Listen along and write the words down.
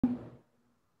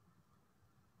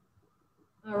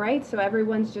All right, so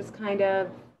everyone's just kind of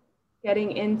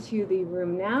getting into the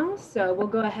room now. So we'll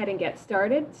go ahead and get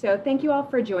started. So thank you all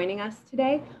for joining us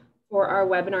today for our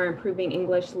webinar, Improving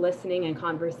English Listening and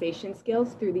Conversation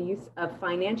Skills through the Use of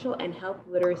Financial and Health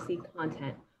Literacy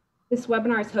Content. This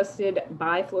webinar is hosted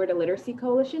by Florida Literacy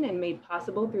Coalition and made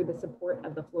possible through the support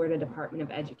of the Florida Department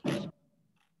of Education.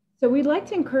 So we'd like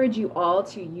to encourage you all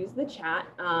to use the chat.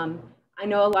 I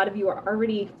know a lot of you are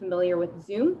already familiar with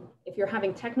Zoom. If you're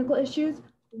having technical issues,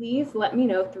 please let me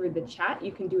know through the chat.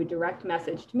 You can do a direct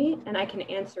message to me and I can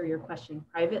answer your question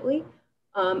privately.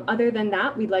 Other than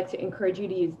that, we'd like to encourage you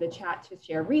to use the chat to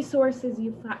share resources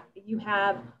you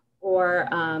have or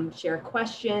share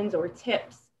questions or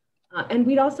tips. And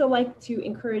we'd also like to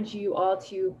encourage you all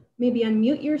to maybe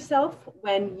unmute yourself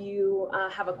when you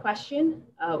have a question.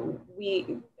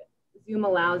 Zoom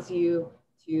allows you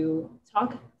to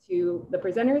talk to the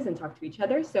presenters and talk to each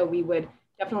other. So we would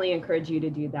definitely encourage you to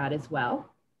do that as well.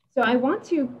 So I want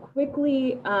to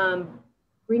quickly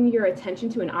bring your attention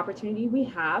to an opportunity we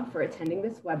have for attending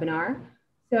this webinar.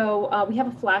 So we have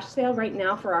a flash sale right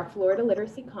now for our Florida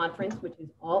Literacy Conference, which is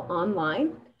all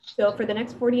online. So for the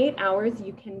next 48 hours,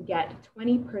 you can get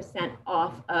 20%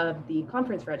 off of the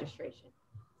conference registration.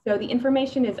 So the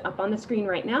information is up on the screen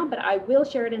right now, but I will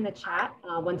share it in the chat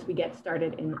once we get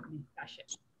started in the session.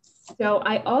 So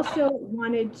I also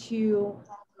wanted to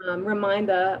remind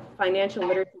the financial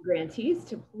literacy grantees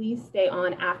to please stay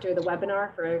on after the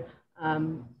webinar for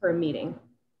a meeting.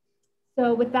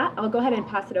 So with that, I'll go ahead and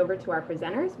pass it over to our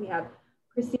presenters. We have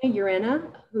Cristina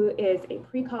Urena, who is a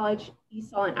pre-college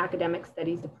ESOL and Academic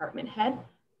Studies Department Head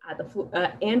at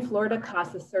the and Florida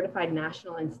CASA Certified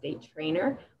National and State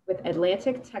Trainer with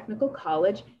Atlantic Technical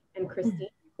College, and Cristina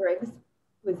Briggs,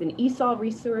 who is an ESOL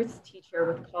resource teacher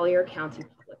with Collier County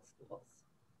Public Schools.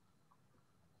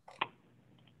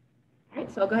 All right,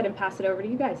 so I'll go ahead and pass it over to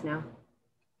you guys now.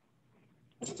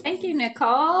 Thank you,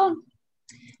 Nicole.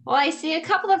 Well, I see a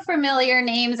couple of familiar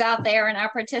names out there in our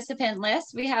participant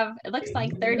list. We have, it looks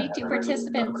like 32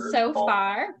 participants so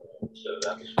far.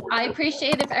 I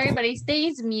appreciate if everybody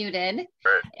stays muted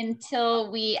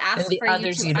until we ask for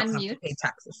you to unmute,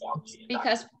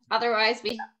 because otherwise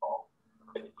we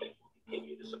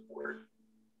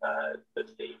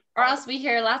or else we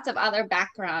hear lots of other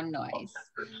background noise.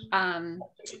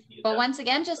 But once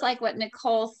again, just like what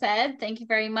Nicole said, thank you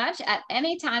very much. At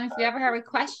any time, if you ever have a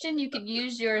question, you could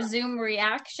use your Zoom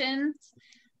reactions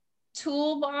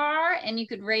toolbar and you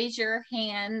could raise your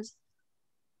hand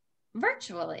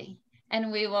virtually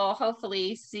and we will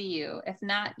hopefully see you. If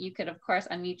not, you could of course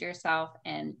unmute yourself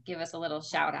and give us a little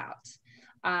shout out.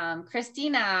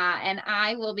 Cristina and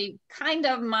I will be kind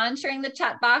of monitoring the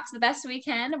chat box the best we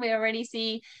can. We already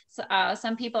see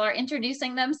some people are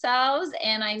introducing themselves,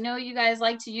 and I know you guys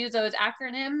like to use those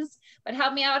acronyms, but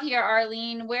help me out here,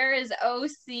 Arlene. Where is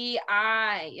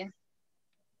OCI?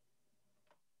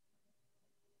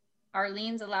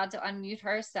 Arlene's allowed to unmute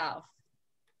herself.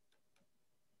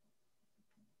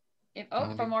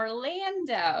 From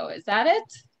Orlando, is that it?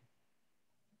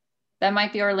 That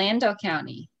might be Orlando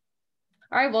County.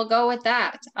 All right, we'll go with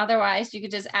that. Otherwise, you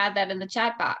could just add that in the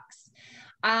chat box.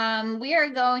 We are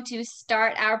going to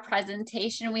start our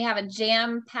presentation. We have a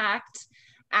jam-packed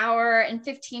hour and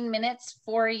 15 minutes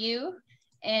for you,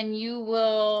 and you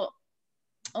will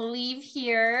leave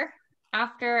here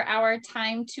after our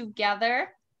time together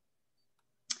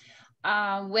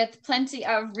with plenty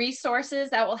of resources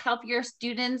that will help your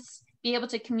students be able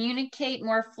to communicate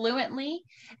more fluently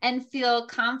and feel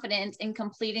confident in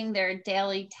completing their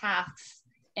daily tasks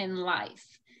in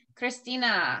life.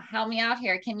 Cristina, help me out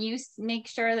here. Can you make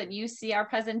sure that you see our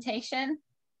presentation?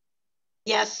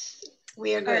 Yes,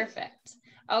 we are good. Perfect.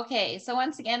 Okay, so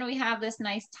once again, we have this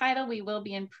nice title. We will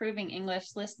be improving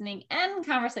English listening and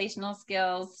conversational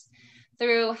skills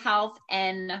through health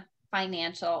and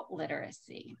financial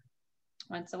literacy.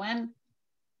 Once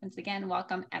again,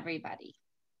 welcome everybody.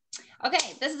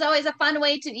 Okay, this is always a fun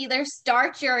way to either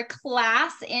start your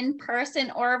class in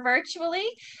person or virtually,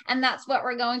 and that's what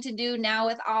we're going to do now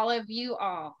with all of you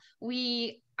all.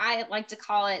 We like to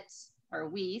call it a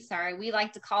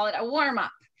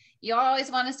warm-up. You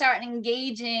always want to start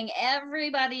engaging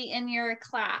everybody in your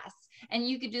class. And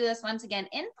you could do this once again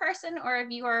in person or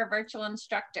if you are a virtual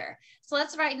instructor. So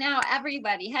let's right now,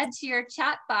 everybody head to your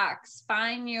chat box,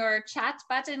 find your chat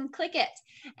button, click it,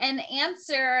 and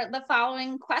answer the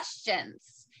following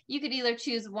questions. You could either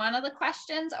choose one of the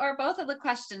questions or both of the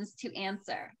questions to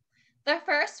answer. The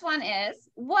first one is,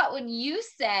 what would you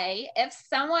say if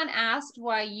someone asked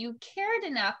why you cared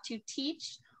enough to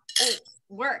teach or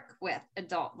work with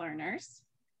adult learners?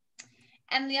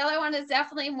 And the other one is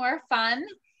definitely more fun.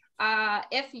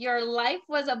 if your life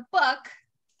was a book,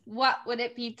 what would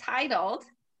it be titled?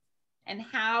 And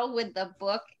how would the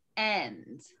book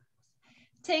end?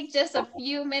 Take just a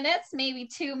few minutes, maybe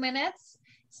 2 minutes.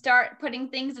 Start putting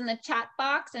things in the chat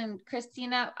box. And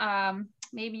Cristina,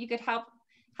 maybe you could help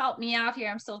me out here.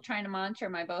 I'm still trying to monitor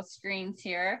my both screens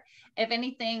here. If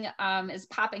anything is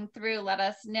popping through, let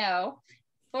us know.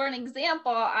 For an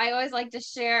example, I always like to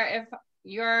share, if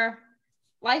your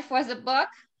life was a book,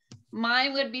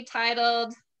 mine would be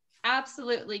titled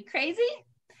Absolutely Crazy.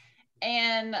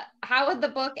 And how would the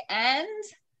book end?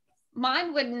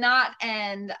 Mine would not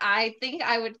end. I think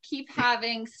I would keep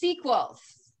having sequels.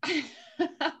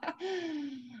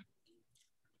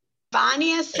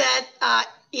 Vania said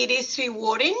it is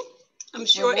rewarding. I'm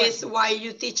sure it's why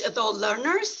you teach adult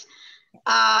learners.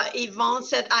 Yvonne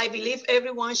said, I believe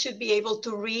everyone should be able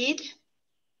to read.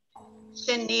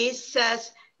 Shanice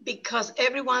says, because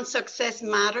everyone's success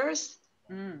matters.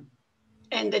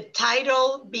 And the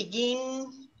title,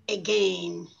 Begin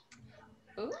Again.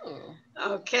 Ooh.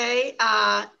 Okay.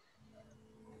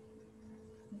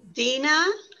 Dina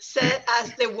said,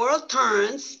 as the world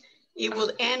turns, it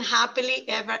will end happily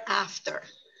ever after.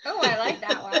 Oh, I like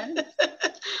that one.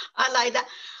 I like that.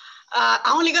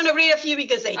 I'm only going to read a few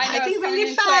because they typing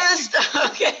really fast.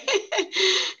 Okay.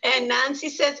 And Nancy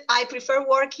says, I prefer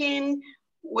working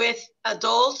with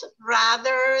adults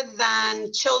rather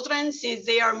than children since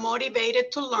they are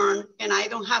motivated to learn and I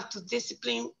don't have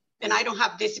discipline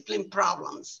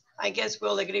problems. I guess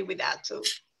we'll agree with that too.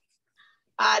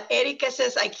 Erica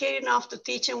says, I care enough to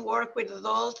teach and work with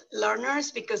adult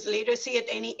learners because literacy at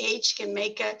any age can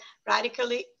make a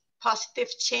radically positive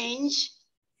change.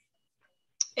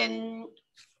 And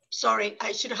sorry,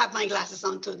 I should have my glasses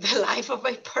on to the life of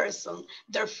a person,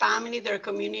 their family, their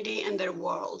community, and their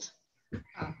world.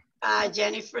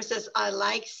 Jennifer says, I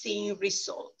like seeing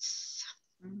results.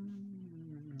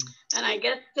 And I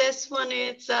guess this one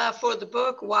is for the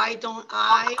book, Why Don't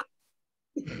I?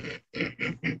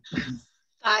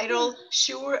 Title,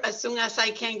 sure, as soon as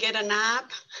I can get a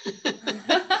nap.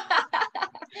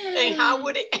 And how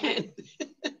would it end?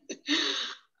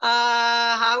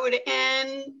 How would it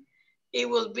end? It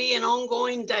will be an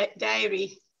ongoing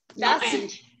diary. No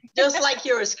end. Just like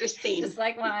yours, Christine. Just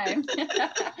like mine.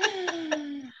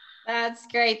 That's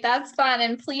great. That's fun.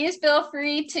 And please feel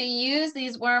free to use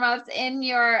these warm-ups in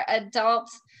your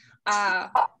adult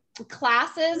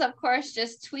classes. Of course,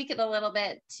 just tweak it a little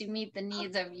bit to meet the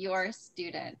needs of your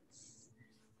students.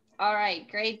 All right,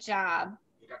 great job.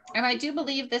 And I do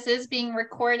believe this is being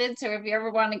recorded, so if you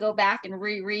ever want to go back and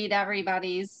reread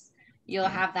everybody's, you'll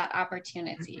have that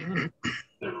opportunity. I'm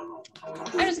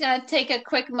just going to take a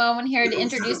quick moment here to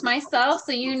introduce myself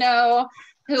so you know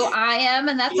who I am,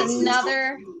 and that's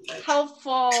another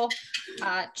helpful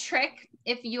trick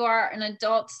if you are an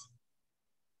adult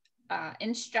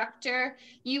instructor.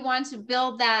 You want to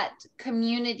build that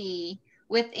community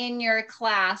within your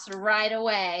class right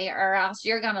away, or else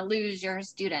you're going to lose your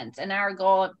students. And our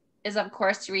goal is, of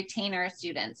course, to retain our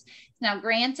students. Now,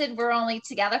 granted, we're only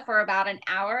together for about an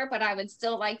hour, but I would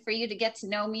still like for you to get to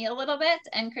know me a little bit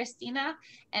and Cristina,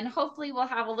 and hopefully we'll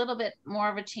have a little bit more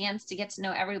of a chance to get to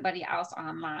know everybody else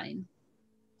online.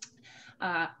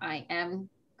 I am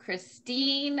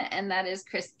Christine, and that is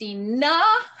Cristina.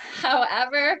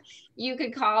 However, you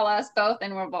could call us both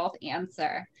and we'll both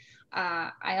answer.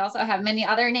 I also have many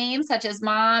other names such as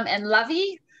Mom and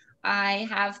Lovey. I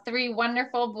have 3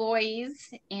 wonderful boys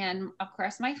and of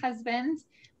course my husband.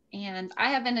 And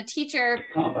I have been a teacher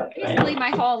basically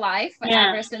my whole life,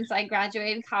 ever since I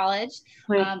graduated college.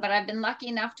 But I've been lucky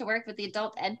enough to work with the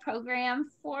adult ed program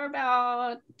for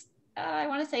about, I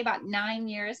want to say about 9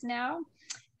 years now.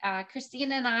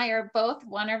 Cristina and I are both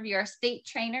one of your state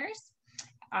trainers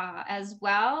as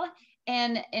well.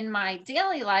 And in my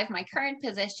daily life, my current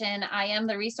position, I am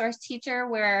the resource teacher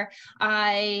where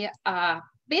I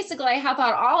basically help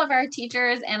out all of our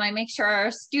teachers and I make sure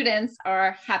our students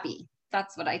are happy.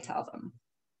 That's what I tell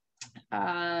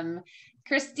them.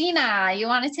 Cristina, you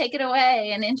want to take it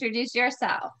away and introduce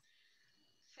yourself?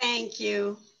 Thank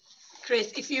you,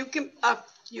 Chris. If you can,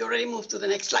 you already moved to the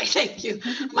next slide. Thank you.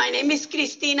 My name is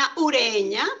Cristina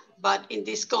Urena, but in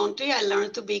this country, I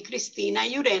learned to be Cristina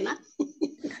Urena.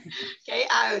 Okay,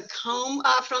 I come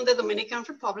from the Dominican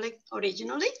Republic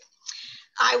originally.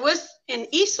 I was an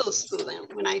ESOL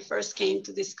student when I first came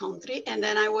to this country, and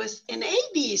then I was an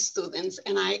AB student,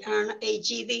 and I earned a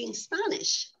GD in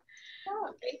Spanish.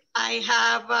 Okay. I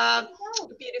have a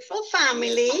beautiful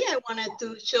family. I wanted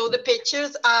to show the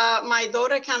pictures. My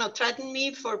daughter kind of threatened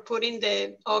me for putting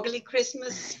the ugly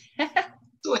Christmas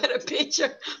sweater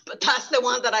picture, but that's the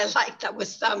one that I liked. That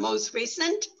was most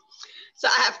recent. So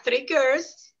I have 3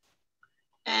 girls,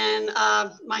 and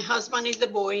my husband is the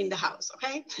boy in the house,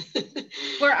 okay?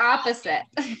 We're opposite.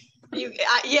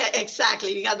 Yeah,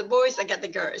 exactly. You got the boys, I got the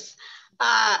girls.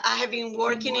 I have been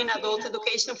working in adult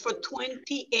education for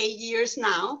 28 years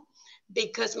now,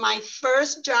 because my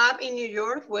first job in New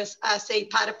York was as a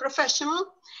paraprofessional,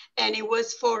 and it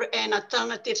was for an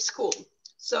alternative school.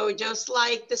 So just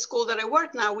like the school that I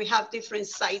work now, we have different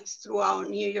sites throughout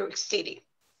New York City.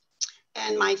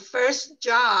 And my first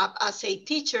job as a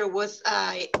teacher was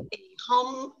a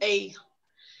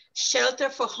shelter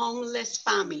for homeless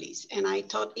families. And I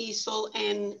taught ESOL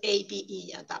and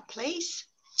ABE at that place.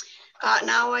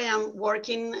 Now I am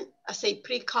working as a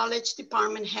pre-college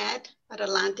department head at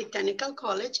Atlantic Technical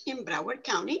College in Broward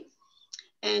County.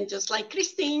 And just like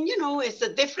Christine, you know, it's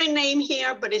a different name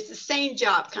here, but it's the same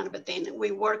job kind of a thing. We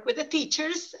work with the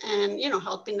teachers and, you know,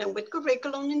 helping them with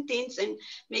curriculum and things and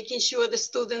making sure the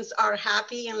students are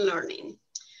happy and learning.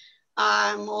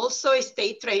 I'm also a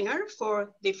state trainer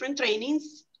for different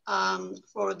trainings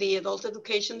for the adult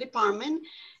education department.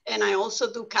 And I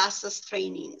also do CASAS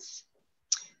trainings.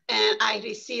 And I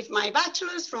received my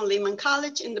bachelor's from Lehman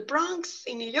College in the Bronx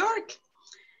in New York.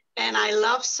 And I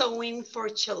love sewing for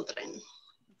children.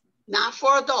 Not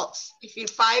for adults. If you're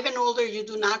 5 and older, you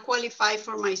do not qualify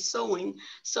for my sewing.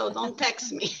 So don't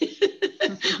text me.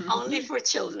 Only for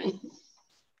children.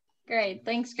 Great.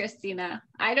 Thanks, Cristina.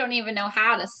 I don't even know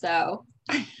how to sew.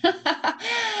 All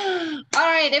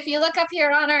right. If you look up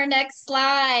here on our next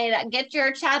slide, get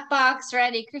your chat box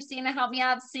ready. Cristina, help me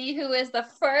out. See who is the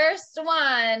first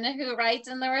one who writes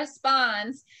in the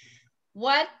response.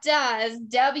 What does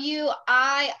WIIFM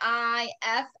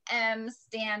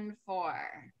stand for?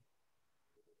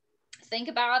 Think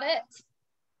about it.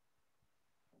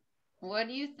 What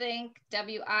do you think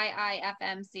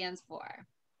WIIFM stands for?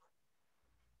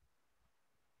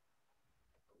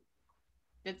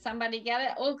 Did somebody get it?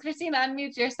 Oh, Cristina,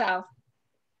 unmute yourself.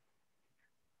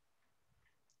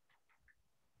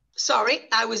 Sorry,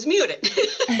 I was muted.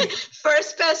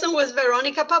 First person was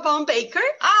Veronica Pavon Baker.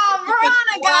 Oh,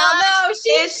 Veronica, no,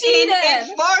 she cheated.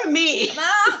 It for me.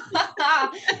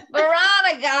 No.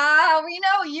 Veronica, we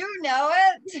know you know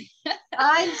it.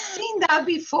 I've seen that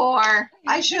before.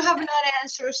 I should have not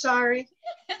answered, sorry.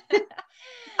 The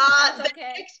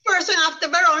next person after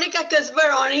Veronica, because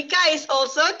Veronica is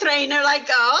also a trainer like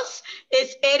us,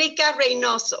 is Erica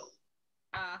Reynoso.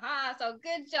 So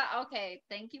good job. Okay,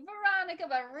 thank you, Veronica,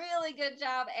 but really good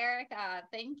job, Erica.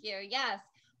 Thank you. Yes.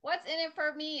 What's in it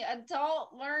for me?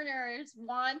 Adult learners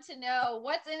want to know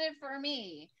what's in it for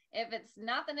me. If it's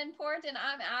nothing important,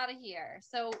 I'm out of here.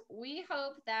 So we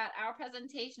hope that our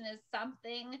presentation is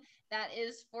something that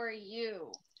is for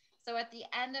you. So at the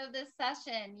end of this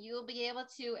session, you'll be able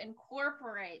to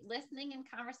incorporate listening and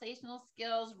conversational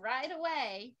skills right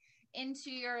away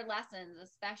into your lessons,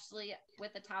 especially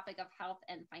with the topic of health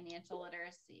and financial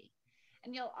literacy.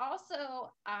 And you'll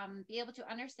also be able to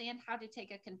understand how to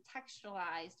take a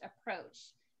contextualized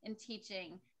approach in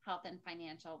teaching health and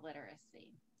financial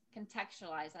literacy.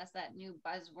 Contextualize, that's that new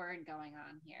buzzword going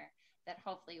on here that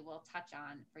hopefully we'll touch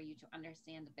on for you to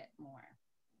understand a bit more.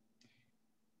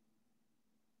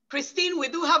 Christine, we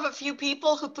do have a few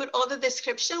people who put other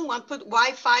description. One put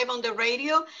Wi-Fi on the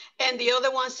radio, and the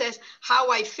other one says, how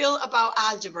I feel about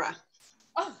algebra.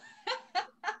 Oh,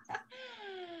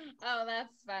 oh,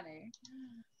 that's funny.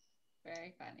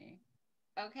 Very funny.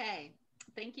 Okay,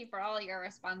 thank you for all your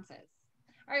responses.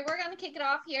 All right, we're going to kick it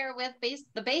off here with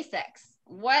the basics.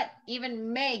 What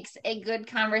even makes a good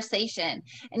conversation?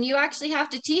 And you actually have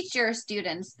to teach your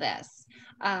students this.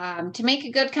 To make a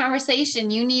good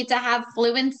conversation, you need to have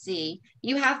fluency.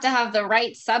 You have to have the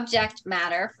right subject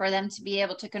matter for them to be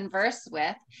able to converse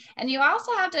with. And you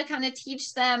also have to kind of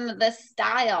teach them the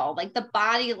style, like the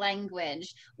body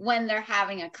language when they're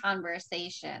having a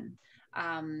conversation.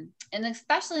 And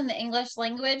especially in the English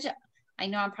language, I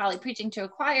know I'm probably preaching to a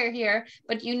choir here,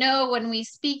 but you know, when we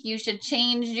speak, you should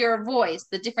change your voice,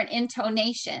 the different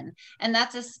intonation. And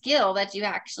that's a skill that you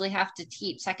actually have to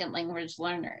teach second language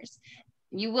learners.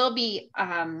 You will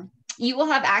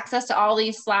have access to all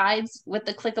these slides with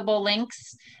the clickable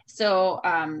links. So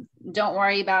don't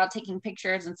worry about taking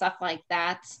pictures and stuff like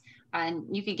that.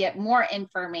 And you could get more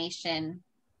information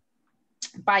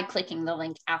by clicking the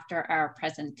link after our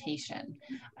presentation.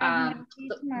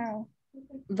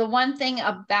 The one thing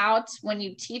about when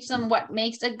you teach them what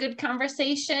makes a good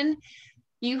conversation,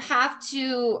 you have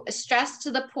to stress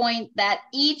to the point that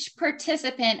each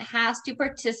participant has to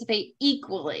participate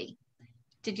equally.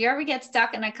 Did you ever get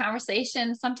stuck in a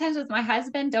conversation? Sometimes with my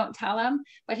husband, don't tell him,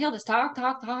 but he'll just talk.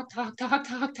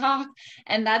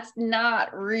 And that's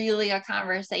not really a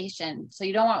conversation. So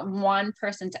you don't want one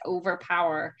person to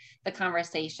overpower the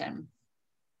conversation.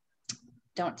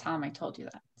 Don't tell him I told you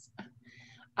that.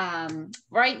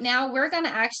 Right now, we're going to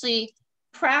actually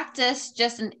practice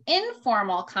just an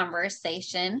informal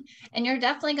conversation, and you're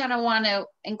definitely going to want to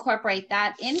incorporate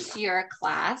that into your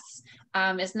class.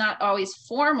 It's not always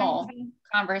formal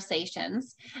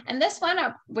conversations. And this one,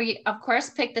 we of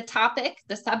course pick the topic,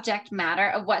 the subject matter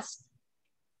of what's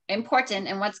important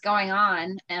and what's going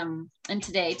on and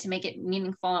today to make it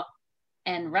meaningful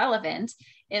and relevant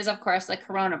is of course the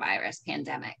coronavirus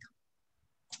pandemic.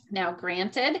 Now,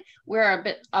 granted, we're a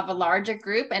bit of a larger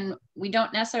group and we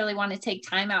don't necessarily want to take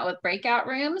time out with breakout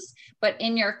rooms, but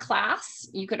in your class,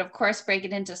 you could of course break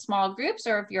it into small groups,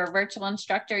 or if you're a virtual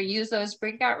instructor, use those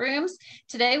breakout rooms.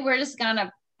 Today, we're just gonna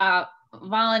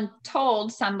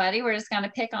voluntold somebody, we're just gonna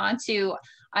pick on to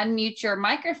unmute your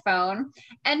microphone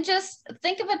and just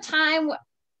think of a time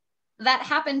that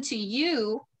happened to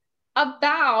you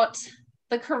about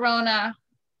the corona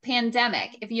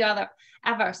pandemic. If you have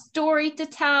a story to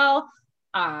tell,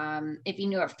 if you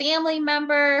knew a family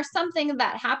member, something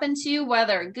that happened to you,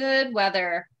 whether good,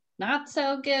 whether not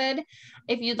so good.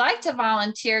 If you'd like to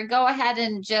volunteer, go ahead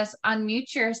and just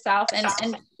unmute yourself and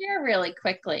share really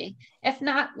quickly. If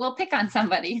not, we'll pick on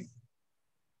somebody.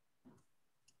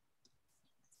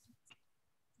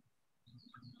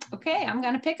 Okay, I'm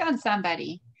gonna pick on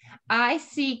somebody. I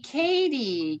see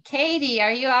Katie. Katie,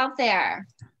 are you out there?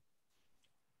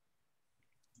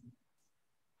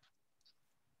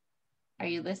 Are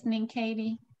you listening,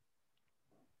 Katie?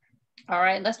 All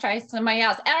right, let's try somebody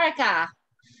else. Erica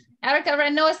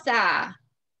Reynosa.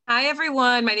 Hi,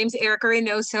 everyone. My name is Erica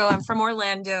Reynoso. I'm from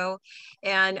Orlando.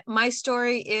 And my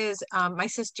story is my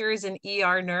sister is an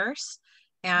ER nurse.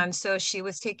 And so she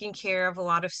was taking care of a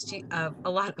lot of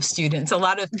students, a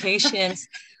lot of patients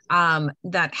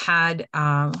that had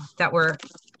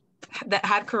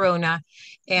corona.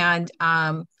 And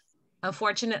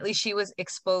unfortunately, she was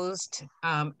exposed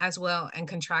as well and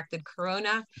contracted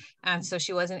corona. And so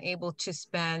she wasn't able to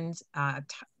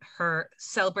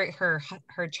celebrate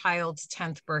her child's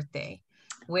 10th birthday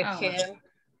with him.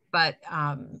 But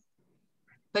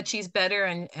she's better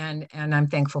and I'm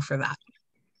thankful for that.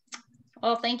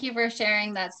 Well, thank you for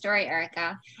sharing that story,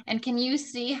 Erica. And can you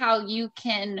see how you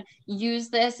can use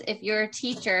this if you're a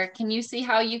teacher? Can you see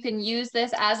how you can use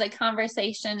this as a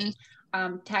conversation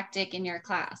tactic in your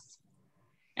class?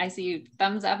 I see you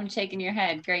thumbs up and shaking your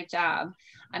head. Great job.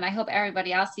 And I hope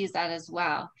everybody else sees that as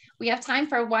well. We have time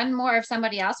for one more if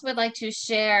somebody else would like to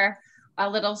share a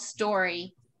little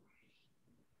story.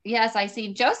 Yes, I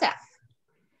see Joseph.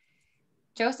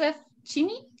 Joseph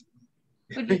Chini?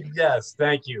 Yes,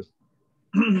 thank you.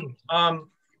 Well,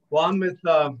 I'm with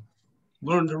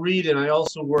Learn to Read, and I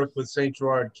also work with St.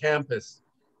 Gerard campus.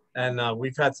 And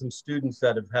we've had some students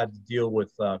that have had to deal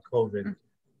with COVID.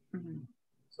 Mm-hmm.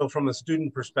 So from a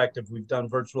student perspective, we've done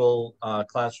virtual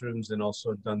classrooms and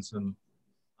also done some,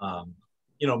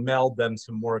 mailed them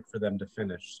some work for them to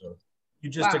finish. So you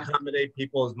just accommodate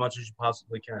people as much as you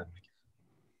possibly can.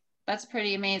 That's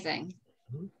pretty amazing.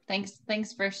 Mm-hmm.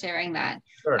 Thanks for sharing that.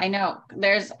 Sure. I know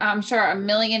there's, I'm sure,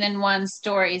 1,000,001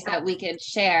 stories that we could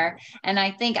share. And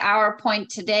I think our point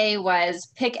today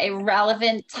was pick a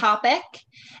relevant topic,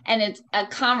 and it's a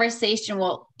conversation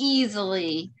will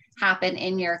easily happen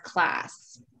in your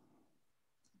class.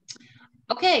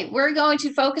 Okay, we're going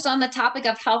to focus on the topic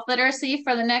of health literacy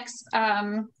for the next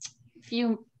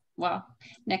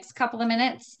next couple of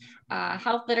minutes.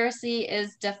 Health literacy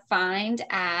is defined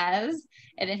as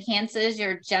it enhances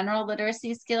your general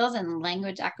literacy skills and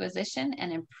language acquisition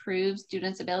and improves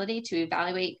students' ability to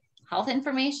evaluate health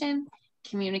information,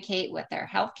 communicate with their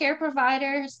healthcare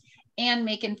providers, and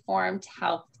make informed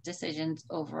health decisions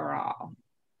overall.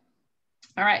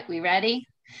 All right, we ready?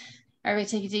 Everybody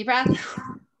take a deep breath.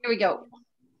 Here we go.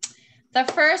 The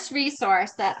first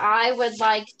resource that I would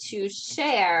like to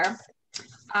share,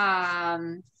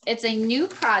 it's a new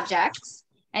project,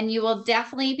 and you will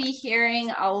definitely be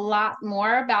hearing a lot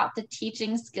more about the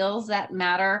Teaching Skills That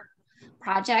Matter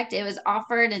project. It was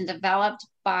offered and developed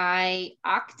by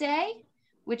OCDE,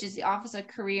 which is the Office of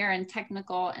Career and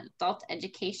Technical and Adult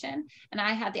Education. And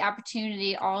I had the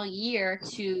opportunity all year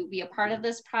to be a part of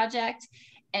this project.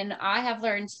 And I have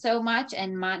learned so much,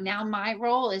 and now my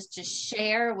role is to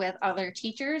share with other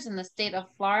teachers in the state of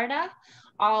Florida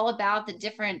all about the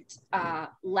different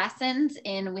lessons.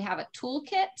 And we have a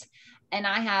toolkit, and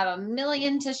I have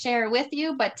 1,000,000 to share with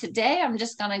you, but today I'm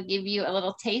just gonna give you a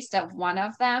little taste of one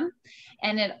of them.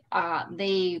 And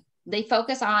They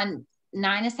focus on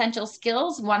 9 essential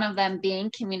skills, one of them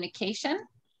being communication.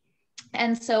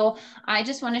 And so I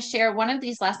just want to share one of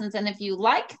these lessons. And if you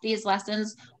like these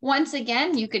lessons, once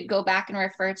again, you could go back and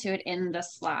refer to it in the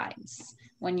slides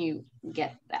when you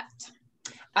get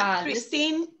that.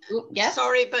 Christine, yes?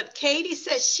 Sorry, but Katie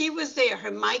says she was there.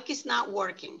 Her mic is not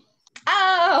working.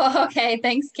 Oh, okay.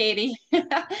 Thanks, Katie.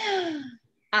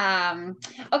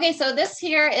 Okay, so this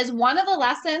here is one of the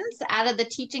lessons out of the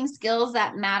Teaching Skills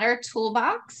That Matter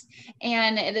toolbox,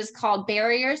 and it is called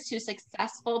Barriers to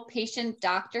Successful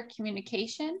Patient-Doctor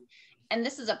Communication. And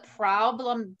this is a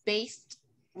problem-based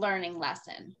learning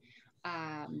lesson.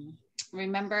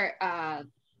 Remember,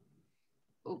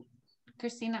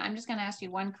 Cristina, I'm just going to ask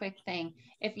you one quick thing.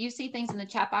 If you see things in the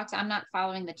chat box, I'm not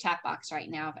following the chat box right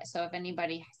now. So if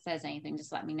anybody says anything,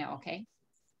 just let me know, okay?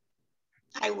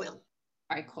 I will.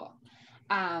 All right, cool.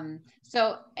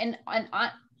 So in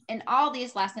all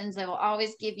these lessons, they will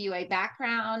always give you a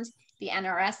background, the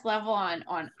NRS level on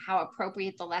how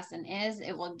appropriate the lesson is.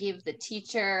 It will give the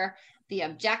teacher the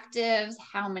objectives,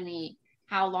 how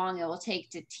long it will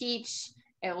take to teach.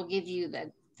 It will give you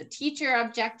the teacher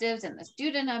objectives and the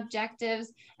student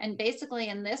objectives. And basically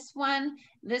in this one,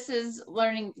 this is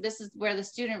where the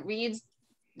student reads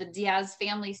the Diaz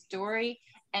family story,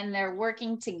 and they're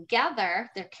working together,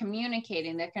 they're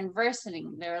communicating, they're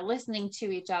conversing, they're listening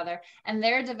to each other, and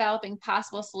they're developing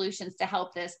possible solutions to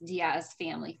help this Diaz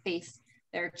family face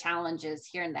their challenges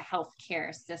here in the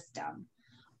healthcare system.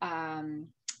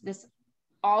 This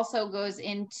also goes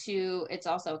into, it's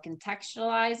also a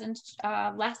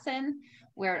contextualized lesson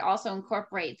where it also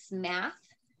incorporates math.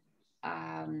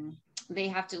 They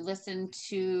have to listen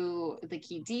to the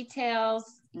key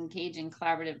details, engage in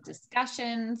collaborative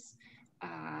discussions.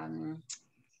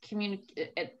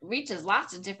 It reaches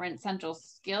lots of different central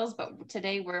skills, but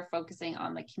today we're focusing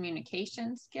on the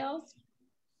communication skills.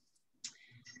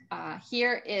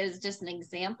 Here is just an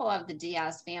example of the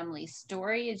Diaz family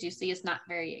story. As you see, it's not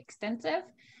very extensive.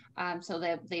 So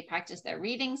they practice their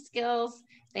reading skills.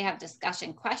 They have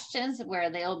discussion questions where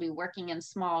they'll be working in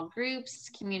small groups,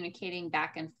 communicating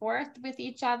back and forth with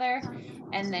each other,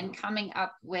 and then coming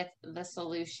up with the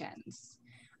solutions.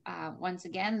 Once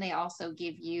again, they also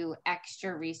give you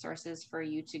extra resources for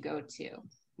you to go to.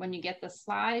 When you get the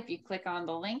slide, if you click on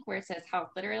the link where it says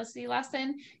health literacy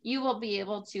lesson, you will be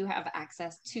able to have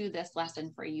access to this lesson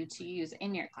for you to use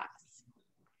in your class.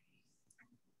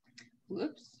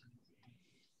 Whoops.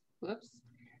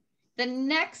 The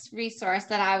next resource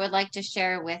that I would like to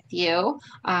share with you,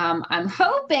 I'm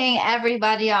hoping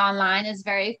everybody online is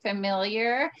very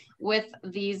familiar with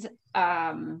these,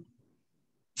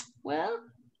 well,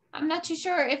 I'm not too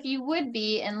sure if you would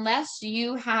be unless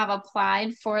you have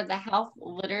applied for the health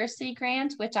literacy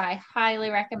grant, which I highly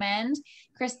recommend.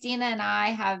 Cristina and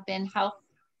I have been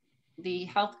the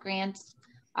health grant,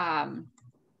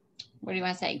 what do you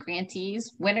want to say,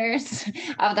 grantees, winners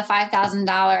of the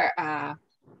 $5,000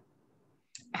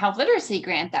 health literacy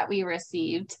grant that we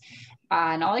received.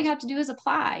 And all you have to do is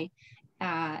apply.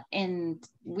 And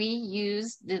we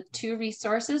use the 2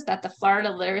 resources that the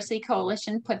Florida Literacy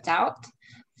Coalition puts out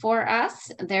for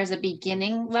us. There's a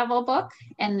beginning level book,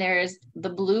 and there's the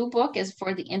blue book is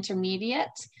for the intermediate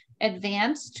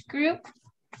advanced group.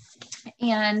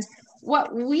 And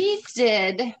what we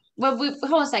did, hold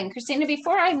on a second, Cristina,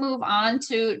 before I move on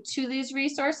to these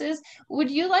resources, would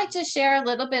you like to share a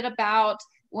little bit about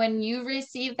when you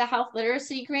received the health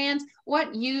literacy grant,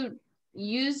 what you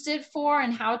used it for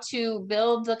and how to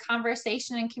build the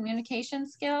conversation and communication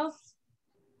skills?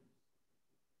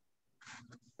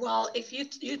 Well, if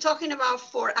you're talking about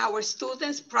for our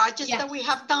students projects that we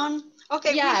have done.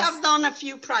 Okay, yes. We have done a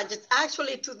few projects.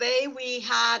 Actually, today we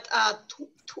had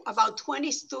about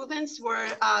 20 students were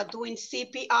doing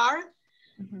CPR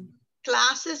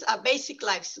classes, basic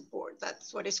life support,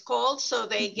 that's what it's called. So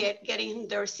they getting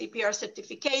their CPR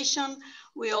certification.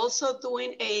 We're also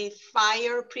doing a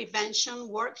fire prevention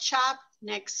workshop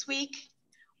next week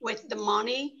with the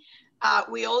money.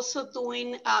 We're also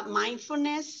doing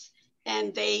mindfulness.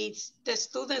 And the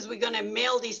students, we're gonna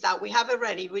mail these out. We have it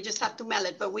ready, we just have to mail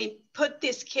it. But we put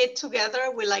this kit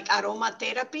together with like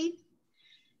aromatherapy.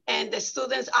 And the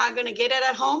students are gonna get it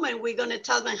at home and we're gonna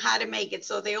tell them how to make it.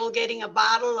 So they're all getting a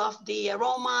bottle of the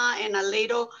aroma and a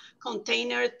little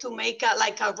container to make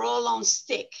like a roll-on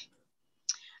stick.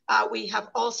 We have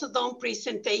also done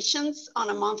presentations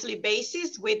on a monthly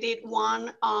basis. We did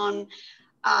one on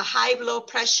high blood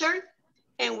pressure,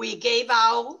 and we gave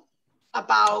out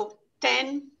about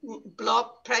 10 blood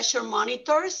pressure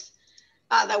monitors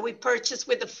that we purchased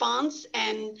with the funds.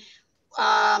 And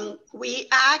we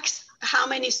asked how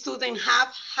many students have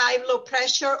high blood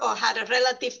pressure or had a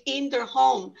relative in their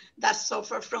home that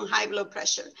suffered from high blood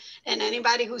pressure. And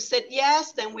anybody who said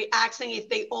yes, then we asked them if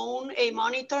they own a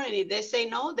monitor. And if they say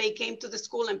no, they came to the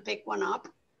school and picked one up.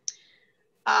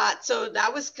 So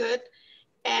that was good.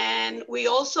 And we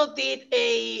also did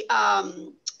a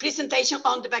presentation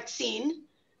on the vaccine.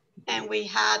 And we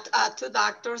had 2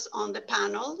 doctors on the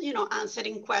panel, you know,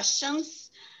 answering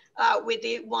questions. We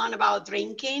did one about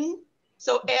drinking.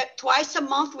 So twice a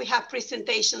month, we have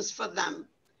presentations for them.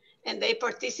 And they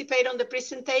participate on the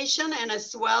presentation. And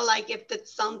as well, like if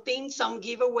it's something, some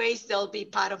giveaways, they'll be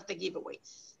part of the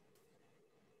giveaways.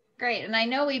 Great. And I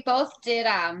know we both did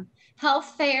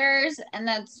health fairs, and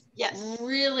that's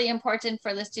really important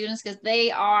for the students because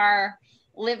they are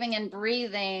living and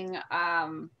breathing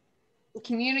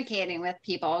communicating with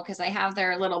people, because they have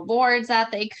their little boards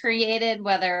that they created,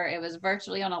 whether it was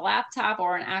virtually on a laptop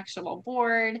or an actual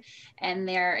board, and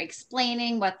they're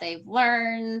explaining what they've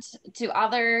learned to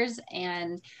others.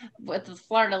 And with the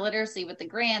Florida Literacy, with the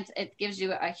grants, it gives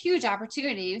you a huge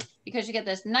opportunity because you get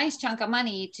this nice chunk of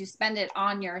money to spend it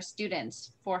on your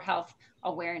students for health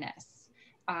awareness.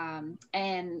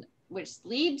 And which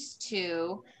leads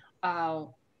to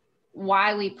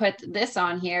why we put this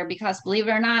on here, because believe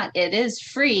it or not, it is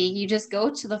free. You just go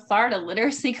to the Florida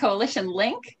Literacy Coalition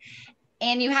link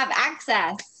and you have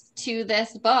access to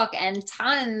this book and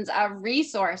tons of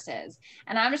resources.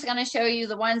 And I'm just going to show you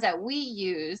the ones that we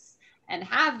use and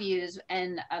have used,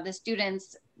 and the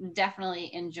students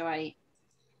definitely enjoy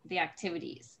the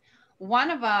activities. One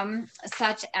of them,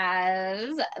 such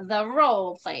as the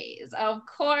role plays. Of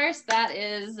course, that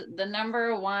is the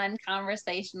 #1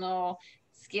 conversational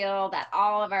skill that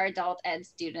all of our adult ed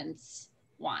students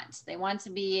want. They want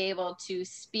to be able to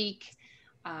speak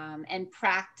and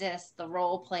practice the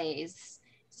role plays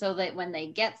so that when they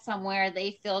get somewhere,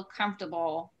 they feel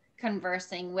comfortable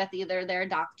conversing with either their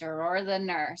doctor or the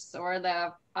nurse or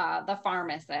the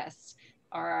pharmacist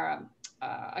or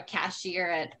a cashier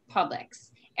at Publix.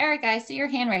 Erica, I see your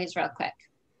hand raised real quick.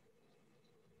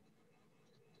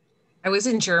 I was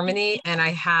in Germany and I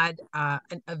had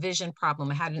a vision problem.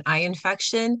 I had an eye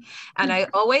infection, and I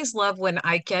always love when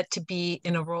I get to be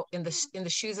in a role in the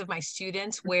shoes of my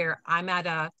students where I'm at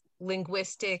a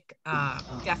linguistic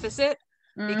deficit,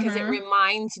 because it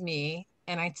reminds me,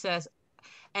 and it says,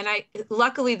 and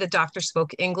luckily the doctor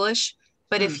spoke English,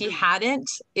 but if he hadn't,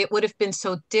 it would have been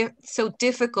so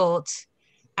difficult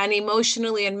and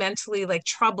emotionally and mentally like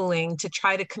troubling to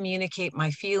try to communicate my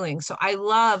feelings. So I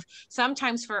love,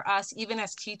 sometimes for us, even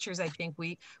as teachers, I think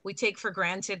we take for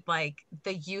granted like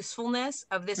the usefulness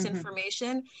of this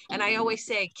information. And I always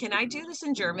say, can I do this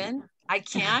in German? I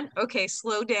can. Okay,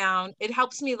 slow down. It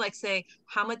helps me like say,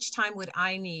 how much time would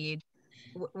I need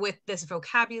with this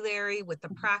vocabulary, with the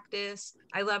practice?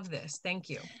 I love this. Thank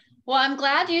you. Well, I'm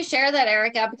glad you share that,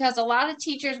 Erica, because a lot of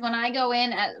teachers, when I go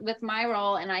in with my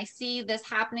role and I see this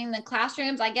happening in the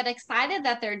classrooms, I get excited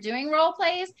that they're doing role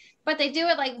plays, but they do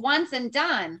it like once and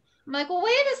done. I'm like, well,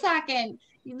 wait a second.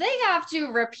 They have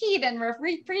to repeat and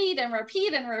repeat and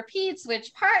repeat and repeat,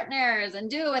 switch partners and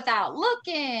do it without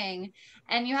looking.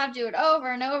 And you have to do it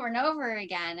over and over and over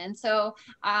again. And so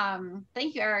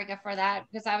thank you, Erica, for that,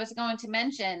 because I was going to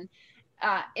mention,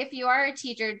 if you are a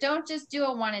teacher, don't just do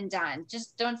a one and done.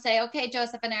 Just don't say, okay,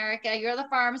 Joseph and Erica, you're the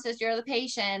pharmacist, you're the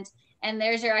patient, and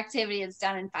there's your activity. It's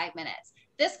done in 5 minutes.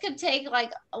 This could take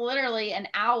like literally an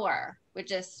hour with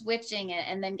just switching it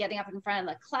and then getting up in front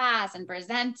of the class and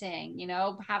presenting, you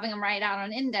know, having them write out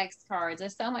on index cards.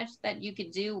 There's so much that you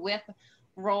could do with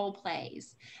role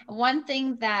plays. One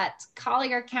thing that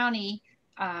Collier County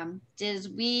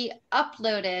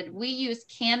we use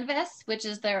Canvas, which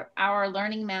is our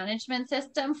learning management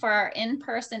system for our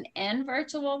in-person and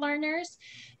virtual learners.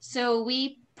 So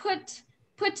we put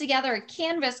together a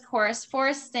Canvas course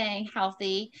for staying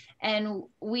healthy, and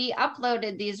we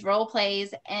uploaded these role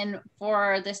plays, and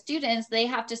for the students, they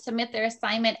have to submit their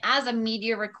assignment as a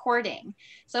media recording.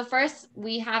 So first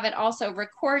we have it also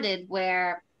recorded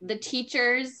where the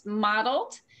teachers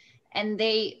modeled and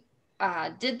they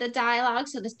did the dialogue.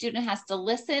 So the student has to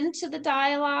listen to the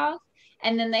dialogue,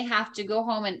 and then they have to go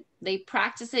home and they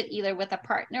practice it either with a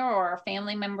partner or a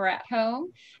family member at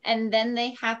home. And then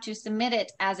they have to submit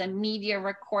it as a media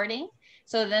recording.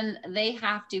 So then they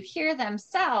have to hear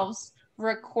themselves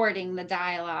recording the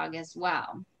dialogue as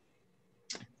well.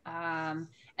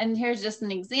 And here's just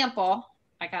an example.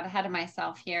 I got ahead of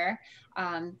myself here.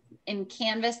 In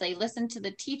Canvas, they listen to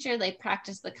the teacher, they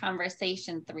practice the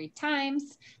conversation 3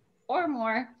 times or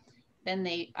more. Then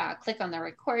they click on the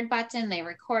record button, they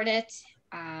record it,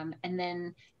 and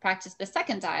then practice the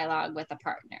second dialogue with a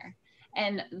partner.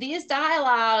 And these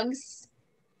dialogues,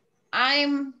 I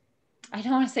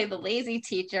don't want to say the lazy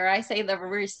teacher, I say the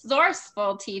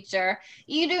resourceful teacher.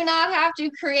 You do not have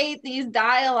to create these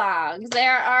dialogues.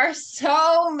 There are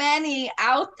so many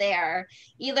out there.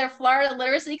 Either Florida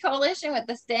Literacy Coalition with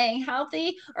the Staying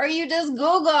Healthy, or you just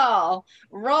Google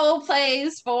role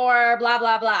plays for blah,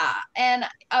 blah, blah, and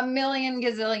a million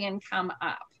gazillion come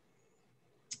up.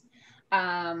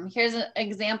 Here's an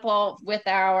example with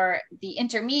the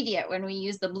intermediate when we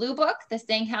use the blue book, the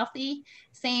Staying Healthy,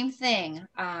 same thing.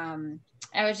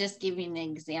 I was just giving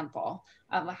an example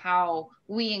of how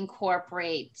we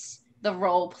incorporate the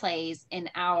role plays in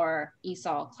our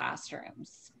ESOL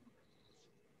classrooms.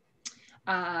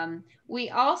 We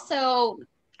also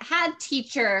had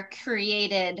teacher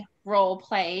created role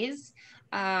plays.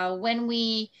 When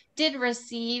we did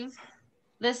receive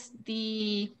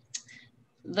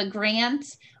the grant,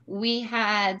 we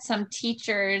had some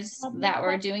teachers that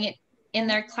were doing it in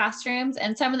their classrooms,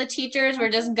 and some of the teachers were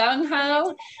just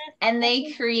gung-ho and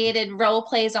they created role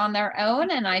plays on their own,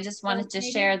 and I just wanted to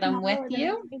share them with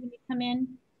you. When you come in,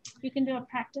 you can do a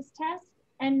practice test,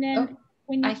 and then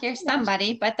when you I hear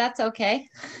somebody, but that's okay.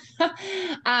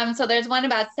 So there's one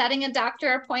about setting a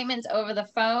doctor appointments over the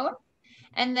phone.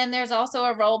 And then there's also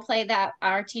a role play that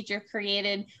our teacher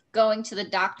created going to the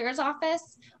doctor's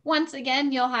office. Once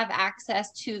again, you'll have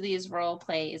access to these role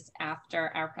plays after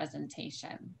our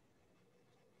presentation.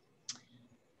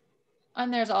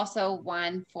 And there's also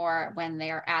one for when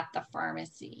they're at the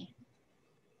pharmacy.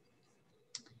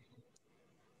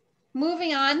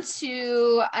 Moving on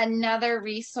to another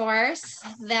resource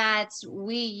that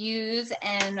we use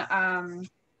and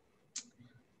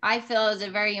I feel is a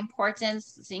very important,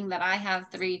 seeing that I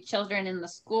have 3 children in the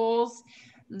schools.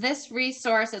 This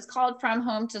resource is called From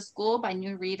Home to School by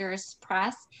New Readers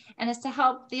Press, and it's to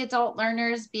help the adult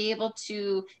learners be able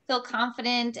to feel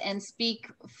confident and speak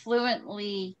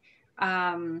fluently.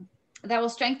 That will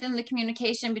strengthen the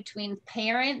communication between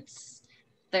parents,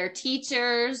 their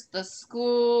teachers, the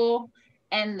school,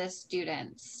 and the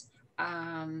students.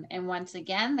 And once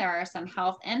again, there are some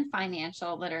health and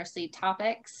financial literacy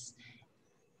topics.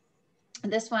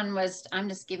 This one was, I'm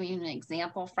just giving you an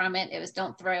example from it. It was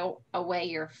don't throw away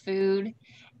your food.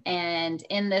 And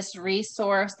in this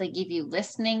resource, they give you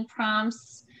listening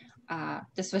prompts.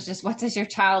 This was just, what does your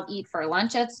child eat for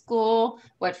lunch at school?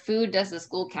 What food does the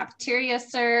school cafeteria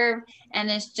serve? And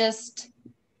it's just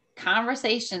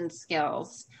conversation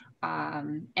skills.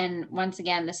 And once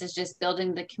again, this is just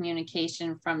building the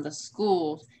communication from the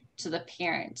school to the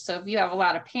parents. So if you have a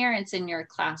lot of parents in your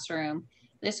classroom,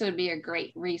 this would be a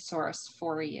great resource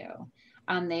for you.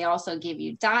 They also give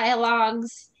you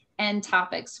dialogues and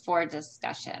topics for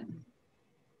discussion.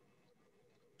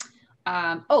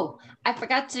 Oh, I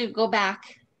forgot to go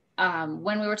back.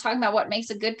 When we were talking about what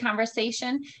makes a good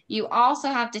conversation, you also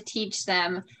have to teach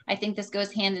them, I think this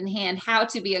goes hand in hand, how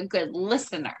to be a good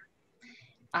listener.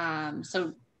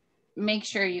 So make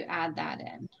sure you add that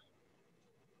in.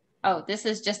 Oh, this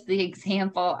is just the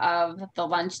example of the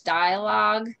lunch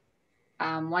dialogue.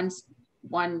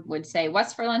 One would say,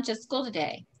 what's for lunch at school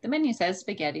today? The menu says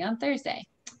spaghetti on Thursday.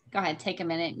 Go ahead, take a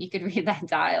minute. You could read that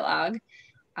dialogue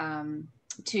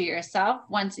to yourself.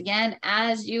 Once again,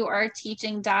 as you are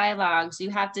teaching dialogues,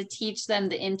 you have to teach them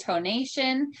the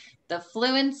intonation, the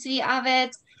fluency of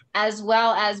it, as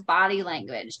well as body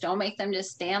language. Don't make them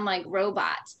just stand like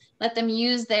robots. Let them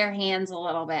use their hands a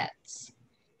little bit.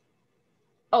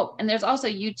 Oh, and there's also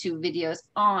YouTube videos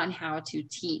on how to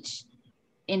teach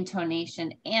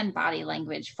intonation and body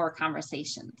language for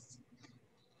conversations.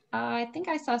 I think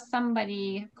I saw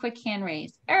somebody, quick hand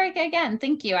raise. Erica, again,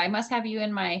 thank you. I must have you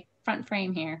in my front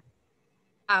frame here.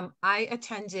 I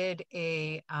attended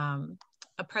a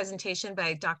presentation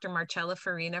by Dr. Marcella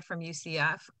Farina from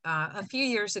UCF a few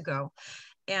years ago,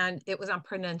 and it was on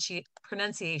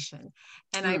pronunciation.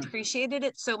 And I appreciated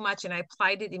it so much, and I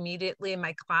applied it immediately in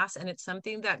my class, and it's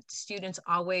something that students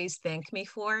always thank me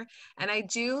for. And I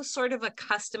do sort of a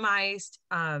customized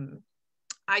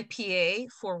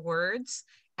IPA for words,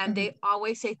 and they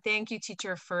always say, thank you,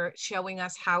 teacher, for showing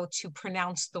us how to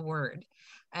pronounce the word.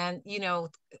 And, you know,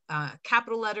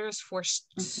 capital letters for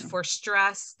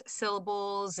stressed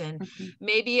syllables, and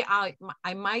maybe I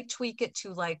might tweak it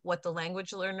to like what the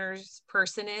language learners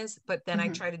person is, but then I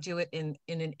try to do it in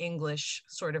an English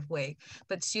sort of way.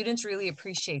 But students really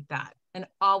appreciate that and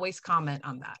always comment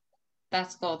on that.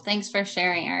 That's cool. Thanks for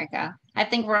sharing, Erica. I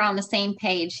think we're on the same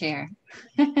page here.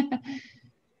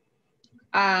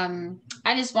 I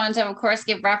I just want to, of course,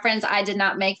 give reference. I did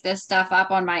not make this stuff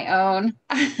up on my own.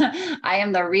 I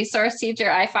am the resource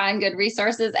teacher. I find good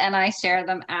resources and I share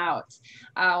them out.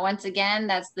 Once again,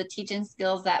 that's the Teaching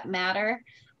Skills That Matter.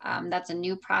 That's a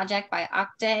new project by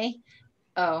Octay.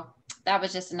 Oh, that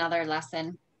was just another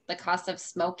lesson. The cost of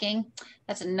smoking.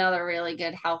 That's another really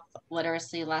good health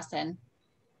literacy lesson.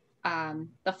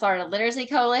 The Florida Literacy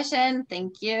Coalition,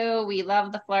 thank you. We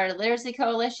love the Florida Literacy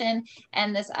Coalition,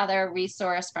 and this other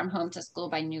resource from Home to School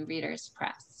by New Readers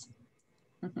Press.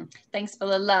 Thanks for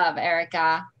the love,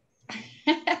 Erica.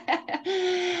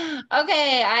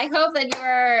 Okay, I hope that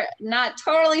you're not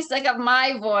totally sick of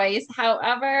my voice.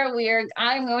 However,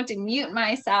 I'm going to mute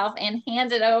myself and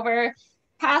hand it over,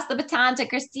 pass the baton to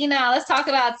Cristina. Let's talk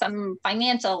about some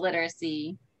financial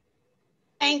literacy.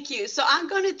 Thank you. So I'm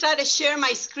going to try to share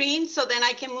my screen so then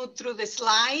I can move through the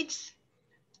slides.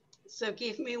 So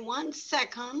give me 1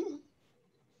 second.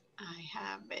 I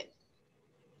have it.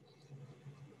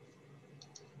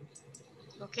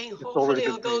 Okay, hopefully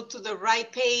it'll go to the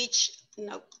right page.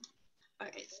 Nope.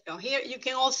 Okay, so here you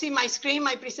can all see my screen,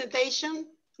 my presentation.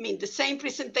 I mean, the same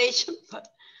presentation, but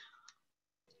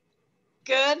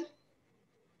good.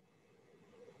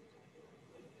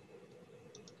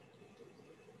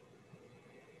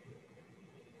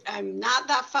 I'm not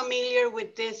that familiar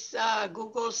with this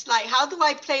Google slide. How do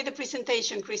I play the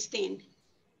presentation, Christine?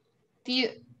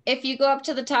 If you go up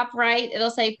to the top right,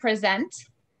 it'll say present.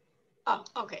 Oh,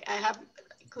 okay. I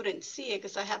couldn't see it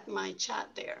because I have my chat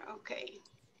there. Okay.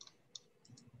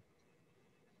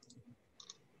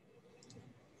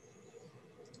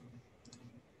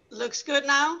 Looks good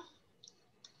now?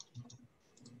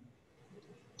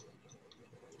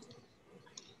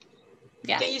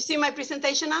 Yeah. Can you see my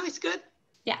presentation now? It's good?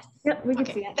 Yes. Yep, we can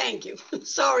see it. Thank you.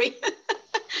 Sorry.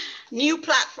 New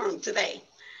platform today.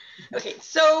 Okay,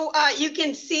 so you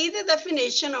can see the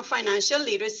definition of financial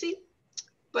literacy,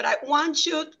 but I want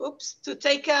you, to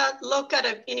take a look at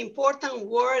an important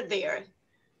word there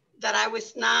that I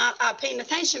was not paying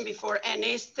attention before, and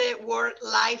it's the word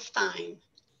lifetime.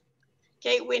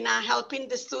 Okay, we're not helping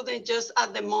the student just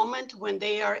at the moment when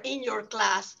they are in your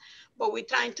class, but we're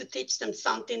trying to teach them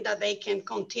something that they can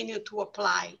continue to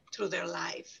apply through their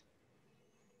life.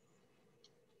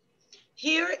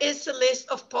 Here is a list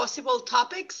of possible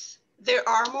topics. There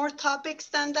are more topics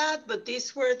than that, but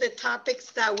these were the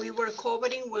topics that we were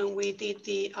covering when we did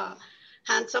the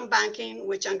hands-on banking,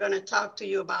 which I'm going to talk to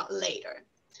you about later.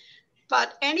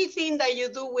 But anything that you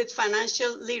do with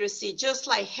financial literacy, just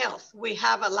like health, we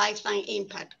have a lifetime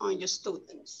impact on your